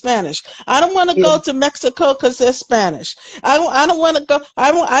because they're Spanish. I don't want to go to Mexico because they're Spanish. I don't want to go.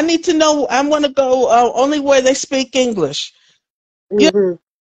 I need to know. I want to go only where they speak English. You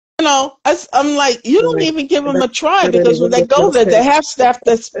know, I'm like, you don't even give them a try, because when they go there, they have staff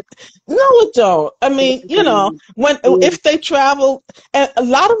that's, no, it don't. I mean, you know, if they travel, and a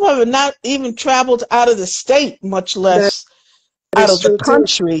lot of them have not even traveled out of the state, much less out of the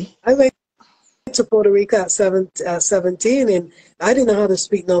country. I went to Puerto Rico at 17, and I didn't know how to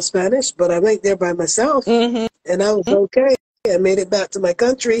speak no Spanish, but I went there by myself, and I was okay. I made it back to my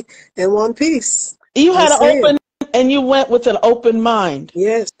country in one piece. You had and you went with an open mind.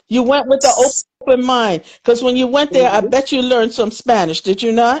 Yes. You went with the open mind, because when you went there, I bet you learned some Spanish. Did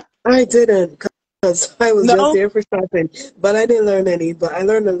you not? I didn't, because I was just there for shopping, but I didn't learn any. But I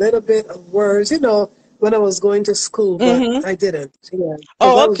learned a little bit of words, you know, when I was going to school, but I didn't. Yeah.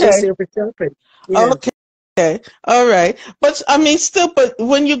 Oh, okay. I was just there for shopping. Yeah. Okay. All right. But I mean, still, but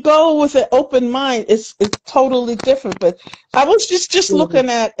when you go with an open mind, it's totally different. But I was just looking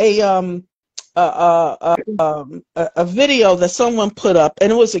at a video that someone put up,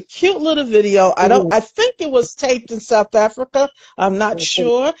 and it was a cute little video. I think it was taped in South Africa. I'm not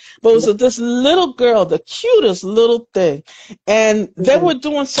sure, but it was this little girl, the cutest little thing, and they were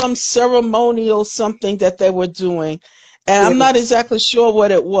doing some ceremonial something that they were doing. And I'm not exactly sure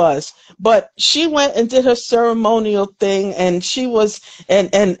what it was, but she went and did her ceremonial thing, and she was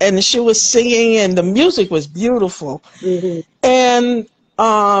and she was singing, and the music was beautiful. And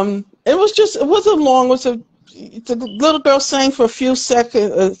it wasn't long. The little girl sang for a few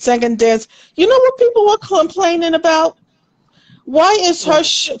seconds, second dance. You know what people were complaining about? Why is her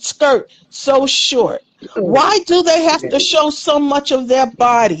skirt so short? Why do they have to show so much of their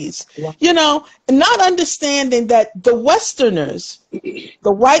bodies? You know, not understanding that the Westerners,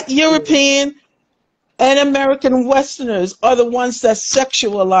 the white European and American Westerners, are the ones that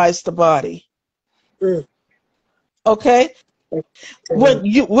sexualize the body. Okay? What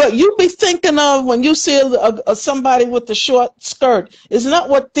you be thinking of when you see somebody with a short skirt is not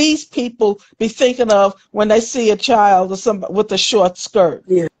what these people be thinking of when they see a child or somebody with a short skirt.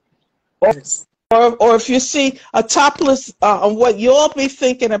 Yeah. Or if you see a topless, what you'll be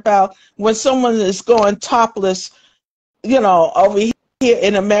thinking about when someone is going topless, over here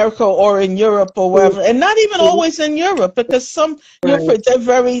in America or in Europe or wherever, and not even always in Europe, because some Europe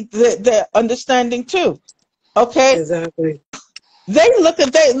they're understanding too. Okay. Exactly. They look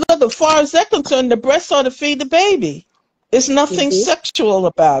as far as they're concerned, the breasts are to feed the baby. It's nothing sexual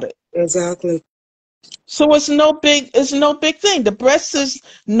about it. Exactly. So it's no big thing. The breast is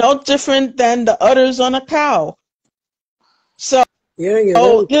no different than the udders on a cow. So a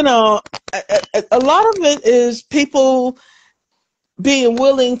lot of it is people being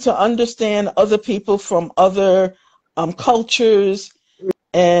willing to understand other people from other cultures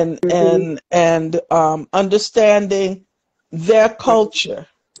and understanding their culture.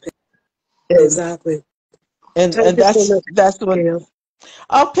 Exactly. And that's what.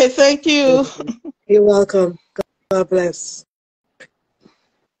 Okay, thank you. You're welcome. God bless.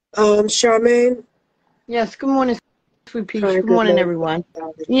 Charmaine. Yes. Good morning, sweet peach. Good morning, everyone.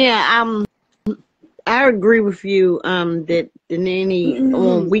 Yeah. I agree with you. That the nanny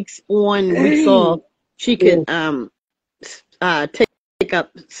on weeks off, she could take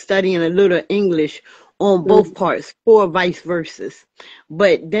up studying a little English on both parts, or vice versa.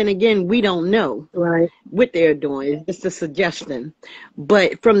 But then again, we don't know what they're doing. It's just a suggestion.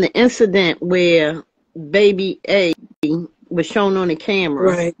 But from the incident where baby A was shown on the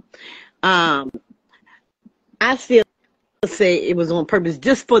camera, I still say it was on purpose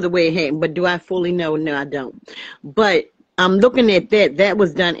just for the way it happened. But do I fully know? No, I don't. But I'm looking at that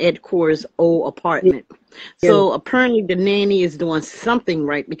was done at Korra's old apartment. So apparently the nanny is doing something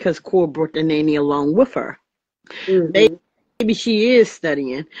right, because Korra brought the nanny along with her. Maybe she is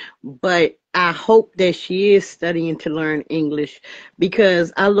studying, but I hope that she is studying to learn English,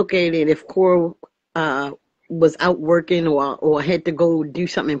 because I look at it, if Korra was out working or had to go do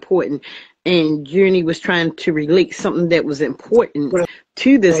something important, and Journey was trying to relate something that was important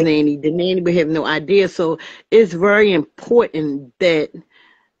to this nanny, the nanny would have no idea. So it's very important that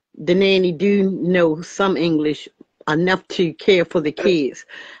the nanny do know some English enough to care for the kids.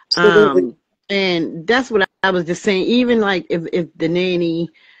 And that's what I was just saying. Even like if the nanny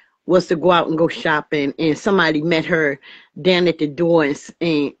was to go out and go shopping and somebody met her down at the door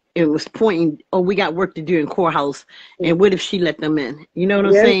and it was pointing, oh, we got work to do in courthouse, and what if she let them in? You know what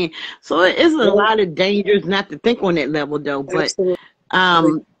I'm saying? So it's a lot of dangers not to think on that level, though. But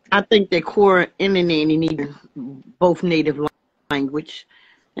I think that Korra and the nanny need both native language.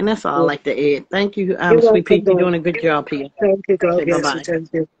 And that's all I'd like to add. Thank you, Sweet Pea. You're doing a good job here. Thank you, God bless you.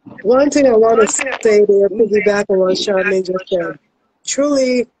 Thank you. One thing I want to say there, piggyback on what Charmaine just said.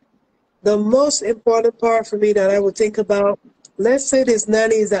 Truly, the most important part for me that I would think about, let's say this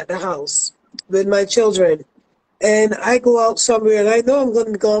nanny is at the house with my children, and I go out somewhere, and I know I'm going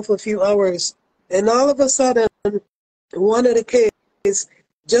to be gone for a few hours, and all of a sudden, one of the kids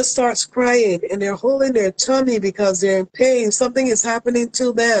just starts crying, and they're holding their tummy because they're in pain. Something is happening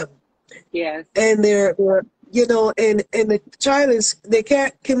to them. Yes. And they're and the child they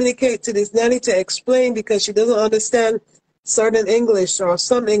can't communicate to this nanny to explain because she doesn't understand certain English or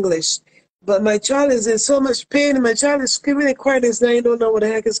some English. But my child is in so much pain, and my child is screaming and crying. This nanny don't know what the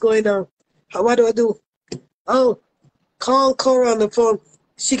heck is going on. What do I do? Oh, call Korra on the phone.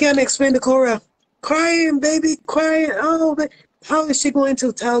 She can't explain to Korra. Crying, baby, crying. Oh, how is she going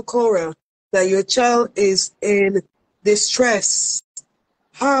to tell Korra that your child is in distress?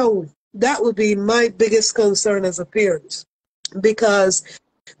 How? That would be my biggest concern as a parent, because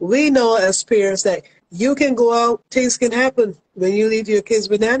we know as parents that you can go out, things can happen when you leave your kids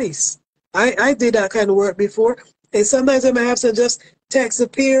with nannies. I did that kind of work before, and sometimes I might have to just text a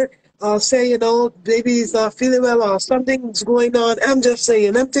peer or say, baby is not feeling well or something's going on. I'm just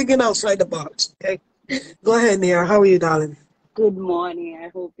saying, I'm thinking outside the box. Okay, go ahead, Nia. How are you, darling? Good morning. I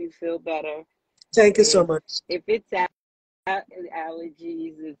hope you feel better. Thank you so much. If it's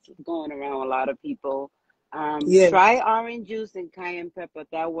allergies, it's going around a lot of people. Try orange juice and cayenne pepper.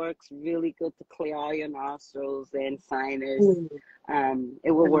 That works really good to clear all your nostrils and sinus.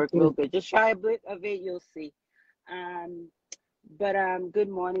 It will work real good. Just try a bit of it, you'll see. Good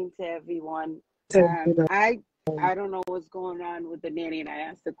morning to everyone. I don't know what's going on with the nanny, and I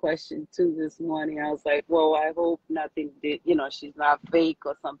asked the question too this morning. I was like, well, I hope nothing did, she's not fake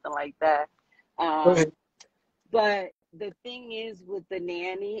or something like that. But the thing is with the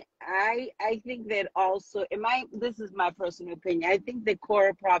nanny, I think that also, this is my personal opinion, I think that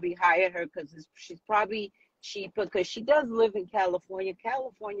Korra probably hired her because she's probably because she does live in California.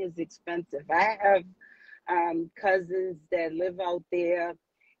 California is expensive. I have cousins that live out there,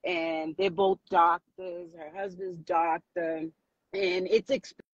 and they're both doctors. Her husband's doctor, and it's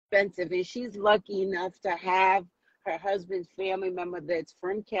expensive. And she's lucky enough to have her husband's family member that's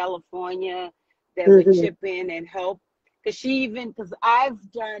from California that would chip in and help. Because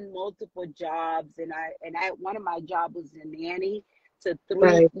I've done multiple jobs, and one of my jobs was a nanny to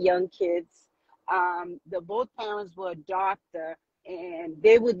 3 young kids. The both parents were a doctor, and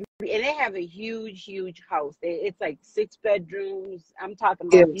they have a huge house. It's like 6 bedrooms. I'm talking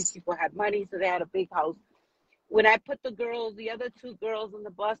about these people had money, so they had a big house. When I put the other 2 girls on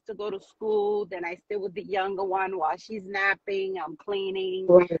the bus to go to school, then I stay with the younger one while she's napping. I'm cleaning.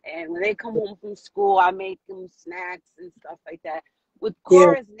 And when they come home from school, I make them snacks and stuff like that. With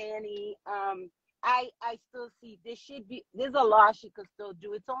Korra's nanny, I still see there's a lot she could still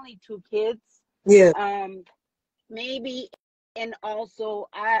do. It's only 2 kids. Maybe, and also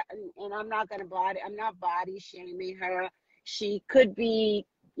I'm not body shaming her. She could be,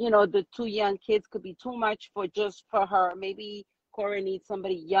 the 2 young kids could be too much for her. Maybe Korra needs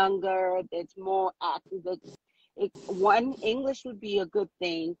somebody younger that's more active. English would be a good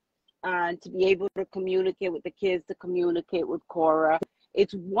thing, to be able to communicate with the kids, to communicate with Korra.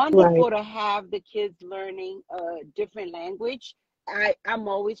 It's wonderful to have the kids learning a different language. I'm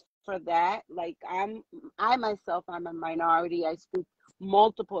always for that. Like I myself, I'm a minority. I speak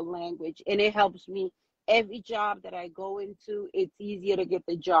multiple language, and it helps me. Every job that I go into, it's easier to get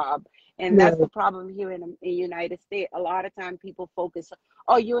the job. And that's the problem here in the United States. A lot of time people focus,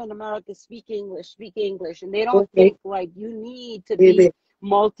 oh, you're in America, speak English. And they don't think like you need to be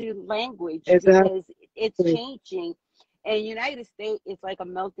multi-language, because it's changing. And United States is like a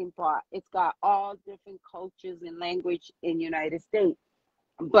melting pot. It's got all different cultures and language in United States.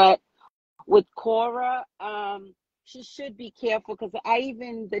 But with Korra, she should be careful, because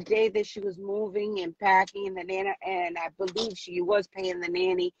the day that she was moving and packing the nanny, and I believe she was paying the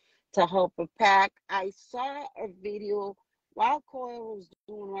nanny to help her pack, I saw a video while Korra was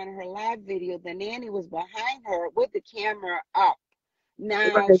doing one of her live video. The nanny was behind her with the camera up.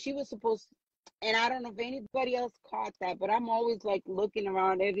 Now she was supposed to, and I don't know if anybody else caught that, but I'm always like looking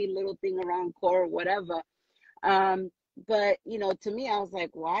around every little thing around Korra, whatever. But, to me, I was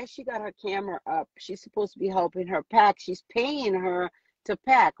like, why she got her camera up? She's supposed to be helping her pack. She's paying her to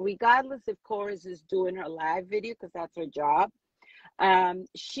pack, regardless if Korra is doing her live video, because that's her job.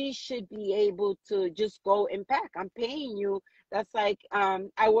 She should be able to just go and pack. I'm paying you. That's like,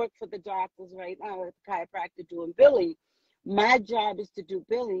 I work for the doctors right now at the chiropractor doing billing. My job is to do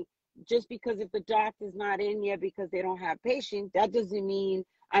billing. Just because if the doctor's not in yet because they don't have patients, that doesn't mean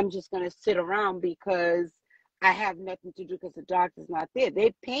I'm just going to sit around because I have nothing to do because the doctor's not there.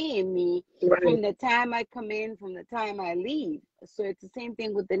 They're paying me from the time I come in, from the time I leave. So it's the same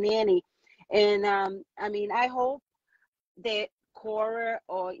thing with the nanny. And I hope that Korra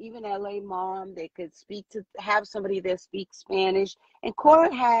or even LA Mom, they could have somebody that speaks Spanish. And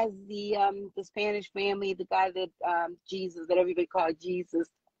Korra has the Spanish family, the guy that Jesus, that everybody called Jesus.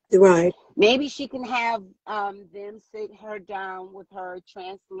 Maybe she can have them sit her down with her,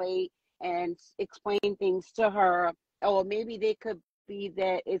 translate and explain things to her. Or maybe they could be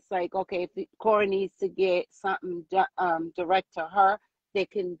that it's like, okay, if Korra needs to get something direct to her, they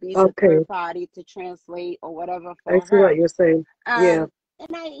can be the third party to translate or whatever for her. I see what you're saying. And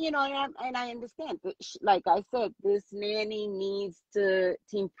I understand. But like I said, this nanny needs to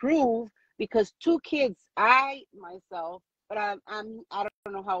improve, because 2 kids, but I don't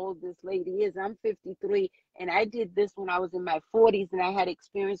know how old this lady is. I'm 53, and I did this when I was in my 40s, and I had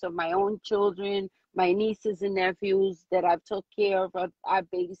experience of my own children, my nieces and nephews that I've took care of. I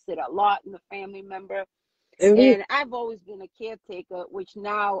babysit a lot in the family member. And I've always been a caretaker, which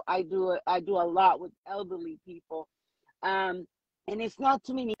now I do a lot with elderly people. And it's not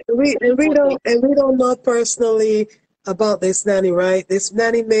too many we don't know personally about this nanny, right? This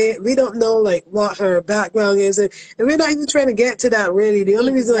nanny we don't know like what her background is, and we're not even trying to get to that really. The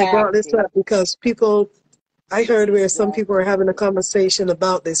only reason I brought this up because I heard where some people are having a conversation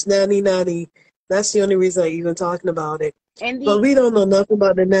about this nanny. That's the only reason I'm even talking about it. But we don't know nothing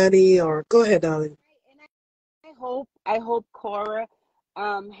about the nanny. Or go ahead, darling. I hope Korra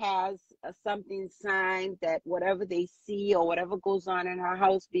has something signed that whatever they see or whatever goes on in her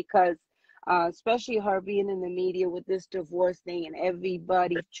house, because especially her being in the media with this divorce thing and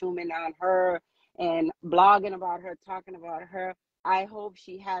everybody chewing on her and blogging about her, talking about her, I hope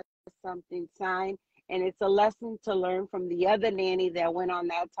she has something signed. And it's a lesson to learn from the other nanny that went on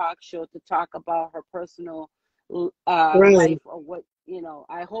that talk show to talk about her personal life, or what,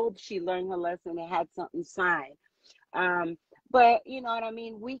 I hope she learned her lesson and had something signed. But you know what I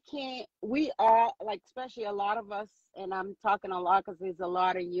mean? We all, like, especially a lot of us, and I'm talking a lot because there's a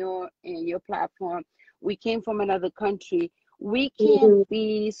lot in your platform. We came from another country. We can't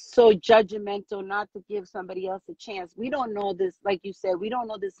be so judgmental not to give somebody else a chance. We don't know this, like you said, we don't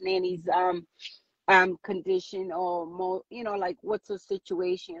know this nanny's condition, or like, what's her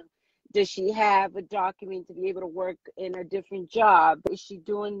situation. Does she have a document to be able to work in a different job? Is she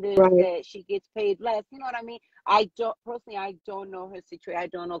doing this that she gets paid less? You know what I mean? I don't know her situation. I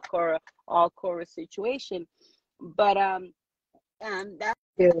don't know Korra's situation, but that's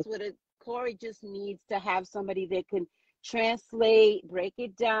what Korra just needs to have somebody that can translate, break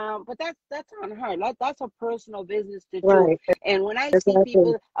it down. But that's on her. That's her personal business to do. And when I see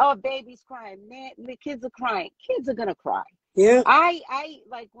people, oh, baby's crying, man, the kids are crying. Kids are gonna cry. Yeah. I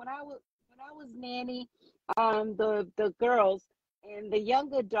like when I was nanny, the girls, and the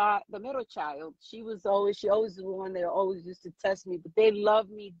younger the middle child, she always was the one that always used to test me, but they love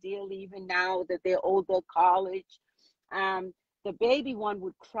me dearly even now that they're older, college. The baby one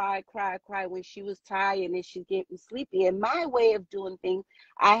would cry when she was tired and she's getting sleepy. And my way of doing things,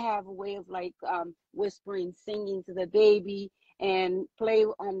 I have a way of like whispering, singing to the baby and play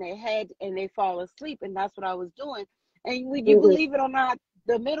on their head, and they fall asleep. And that's what I was doing. And would you believe it or not,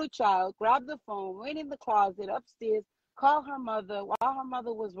 the middle child grabbed the phone, went in the closet upstairs, called her mother while her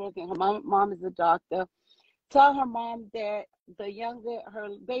mother was working. Her mom is a doctor. Tell her mom that her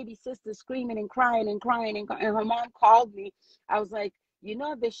baby sister screaming and crying and her mom called me. I was like,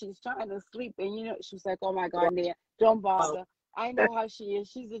 that she's trying to sleep, and she was like, oh my God, Nia, don't bother. I know how she is.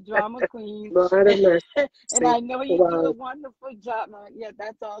 She's a drama queen. And I know you do a wonderful job. Yeah,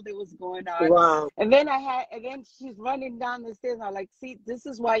 that's all that was going on. Wow. And then she's running down the stairs. I'm like, see, this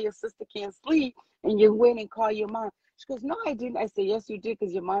is why your sister can't sleep, and you went and call your mom. She goes, no, I didn't. I said, yes, you did,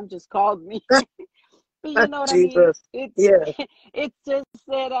 because your mom just called me. But you know what I mean? It's just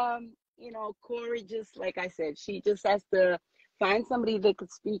that, Korra, just like I said, she just has to find somebody that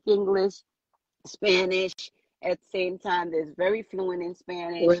could speak English, Spanish at the same time, that's very fluent in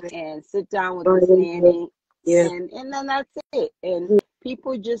Spanish, and sit down with this nanny, and then that's it. And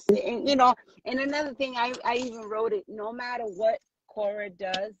people just, and another thing, I even wrote it, no matter what Korra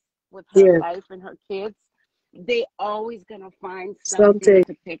does with her life and her kids, they always gonna find something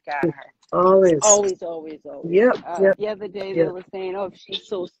to pick at her. Always. Yep. The other day they were saying, oh, she's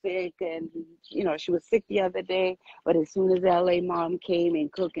so sick, and she was sick the other day, but as soon as LA mom came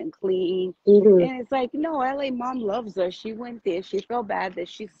and cook and clean, and it's like, no, LA mom loves her. She went there. She felt bad that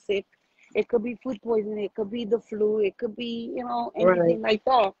she's sick. It could be food poisoning. It could be the flu. It could be anything like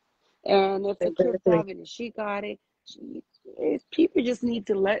that. And if the kids have it and she got it, people just need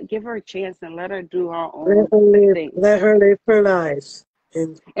to give her a chance and let her do her own thing. Let her live her life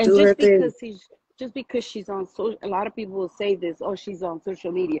and do her thing. Just because she's on social, a lot of people will say this, oh, she's on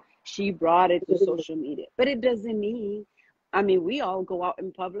social media. She brought it to social media. But it doesn't mean, we all go out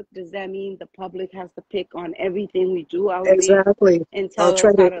in public. Does that mean the public has to pick on everything we do out there and tell us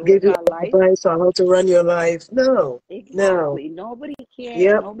how to live our life? Advice on how to run your life. No. Exactly. No.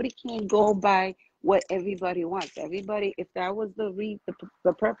 Nobody can go by what everybody wants. Everybody, if that was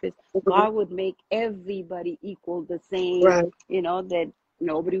the purpose, God would make everybody equal, the same, that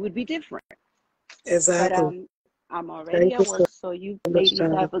nobody would be different. Exactly. But I'm already at work, so you ladies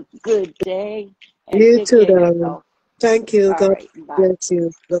have a good day. And You take too, care of darling. yourself. Thank you. All God right, bless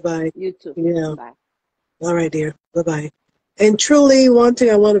you. Bye-bye. You too. Yeah. Bye. All right, dear. Bye-bye. And truly, one thing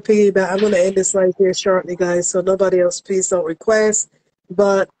I want to piggyback, I'm going to end this live here shortly, guys, so nobody else, please don't request.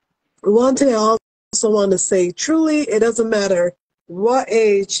 But one thing I also want to say, truly, it doesn't matter what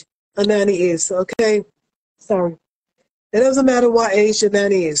age a nanny is, okay? Sorry. It doesn't matter what age a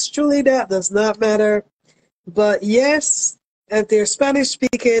nanny is. Truly, that does not matter. But yes, if they're Spanish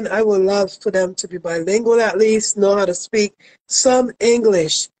speaking, I would love for them to be bilingual, at least know how to speak some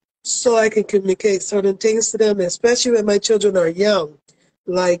English, so I can communicate certain things to them, especially when my children are young.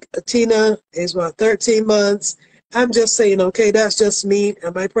 Like Tina is 13 months. I'm just saying, okay, that's just me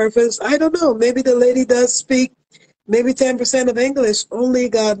and my preference. I don't know. Maybe the lady does speak maybe 10% of English. Only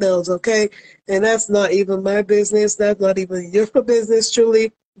God knows, okay? And that's not even my business. That's not even your business,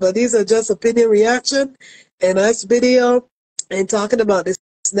 truly. But these are just opinion reaction. And this video and talking about this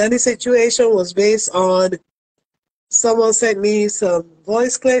nanny situation was based on someone sent me some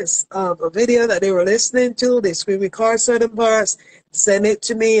voice clips of a video that they were listening to. They screen record certain parts, send it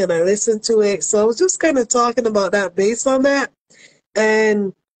to me, and I listened to it. So I was just kind of talking about that based on that.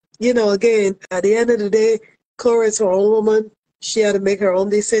 And, again, at the end of the day, Korra is her own woman. She had to make her own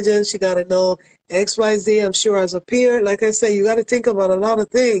decision. She got to know XYZ, I'm sure, as a peer. Like I say, you got to think about a lot of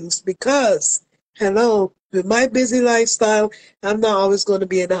things because, hello, with my busy lifestyle, I'm not always going to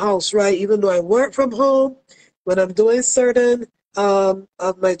be in the house, right? Even though I work from home, when I'm doing certain of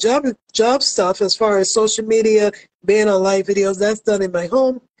my job stuff as far as social media, being on live videos, that's done in my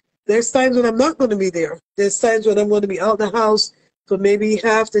home. There's times when I'm not going to be there. There's times when I'm going to be out the house for maybe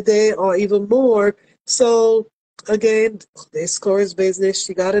half the day or even more. So again, this Korra's business.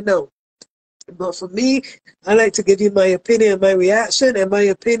 You got to know. But for me, I like to give you my opinion, my reaction, and my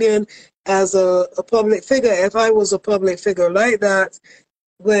opinion as a public figure. If I was a public figure like that,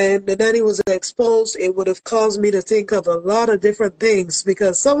 when the nanny was exposed, it would have caused me to think of a lot of different things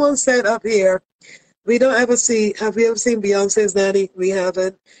because someone said up here, we don't ever see, have we ever seen Beyonce's nanny? We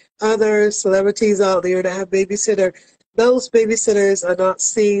haven't. Other celebrities out there that have babysitter, those babysitters are not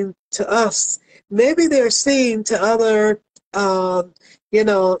seen to us. Maybe they're seen to other,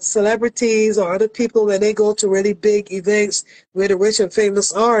 celebrities or other people when they go to really big events where the rich and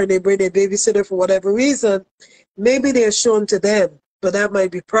famous are and they bring their babysitter for whatever reason. Maybe they're shown to them, but that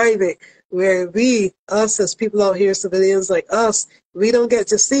might be private. Where we, us as people out here, civilians like us, we don't get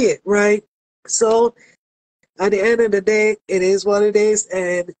to see it, right? So at the end of the day, it is what it is,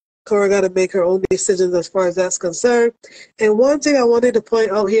 and Korra got to make her own decisions as far as that's concerned. And one thing I wanted to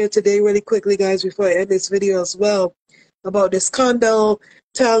point out here today really quickly, guys, before I end this video as well, about this condo,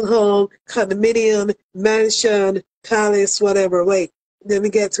 townhome, condominium, mansion, palace, whatever. Wait, let me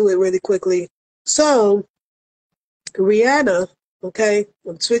get to it really quickly. So, Rihanna, okay,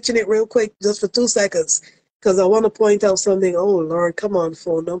 I'm switching it real quick just for 2 seconds because I want to point out something. Oh, Lord, come on,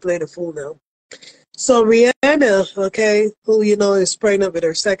 phone. Don't play the fool now. So Rihanna, okay, who you know is pregnant with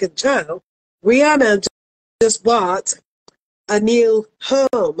her second child, Rihanna just bought a new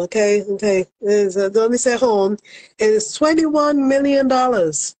home, okay? Let me say home. It is $21 million,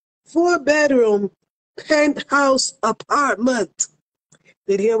 4-bedroom penthouse apartment.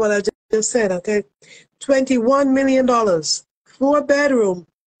 Did you hear what I just said, okay? $21 million, 4-bedroom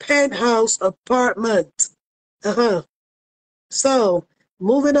penthouse apartment. So,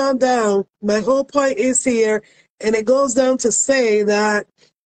 moving on down, my whole point is here, and it goes down to say that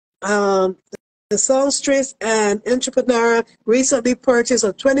the songstress and entrepreneur recently purchased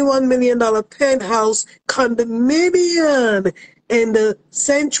a $21 million penthouse condominium in the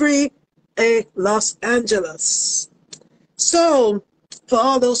Century A Los Angeles. So, for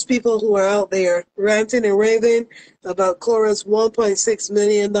all those people who are out there ranting and raving about Korra's $1.6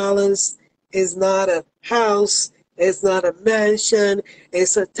 million is not a house, it's not a mansion,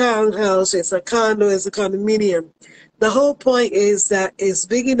 it's a townhouse, it's a condo, it's a condominium. The whole point is that it's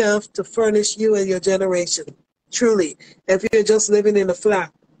big enough to furnish you and your generation. Truly. If you're just living in a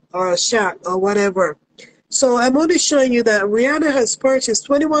flat or a shack or whatever. So I'm only showing you that Rihanna has purchased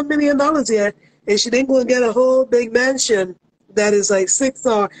 $21 million here, and she didn't go and get a whole big mansion that is like 6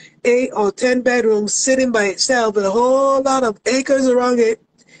 or 8 or 10 bedrooms sitting by itself with a whole lot of acres around it.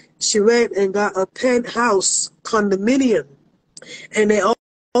 She went and got a penthouse condominium. And they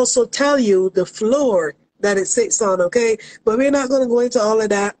also tell you the floor that it sits on, okay? But we're not going to go into all of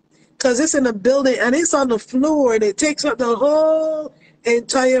that because it's in a building and it's on the floor and it takes up the whole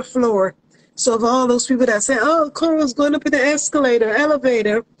entire floor. So for all those people that say, oh, Korra's going up in the escalator,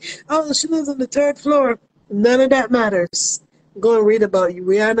 elevator, oh, she lives on the 3rd floor, none of that matters. Go and read about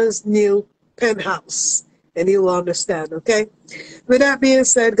Rihanna's new penthouse and you will understand, okay? With that being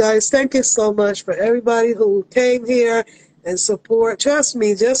said, guys, thank you so much for everybody who came here and support. Trust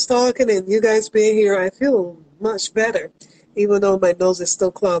me, just talking and you guys being here, I feel much better, even though my nose is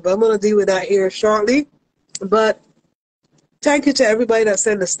still clogged. But I'm going to deal with that here shortly. But thank you to everybody that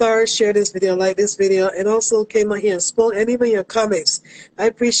sent the stars, shared this video, liked this video, and also came out here and spoke, and even your comments. I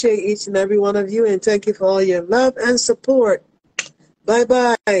appreciate each and every one of you, and thank you for all your love and support.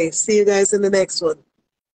 Bye-bye. See you guys in the next one.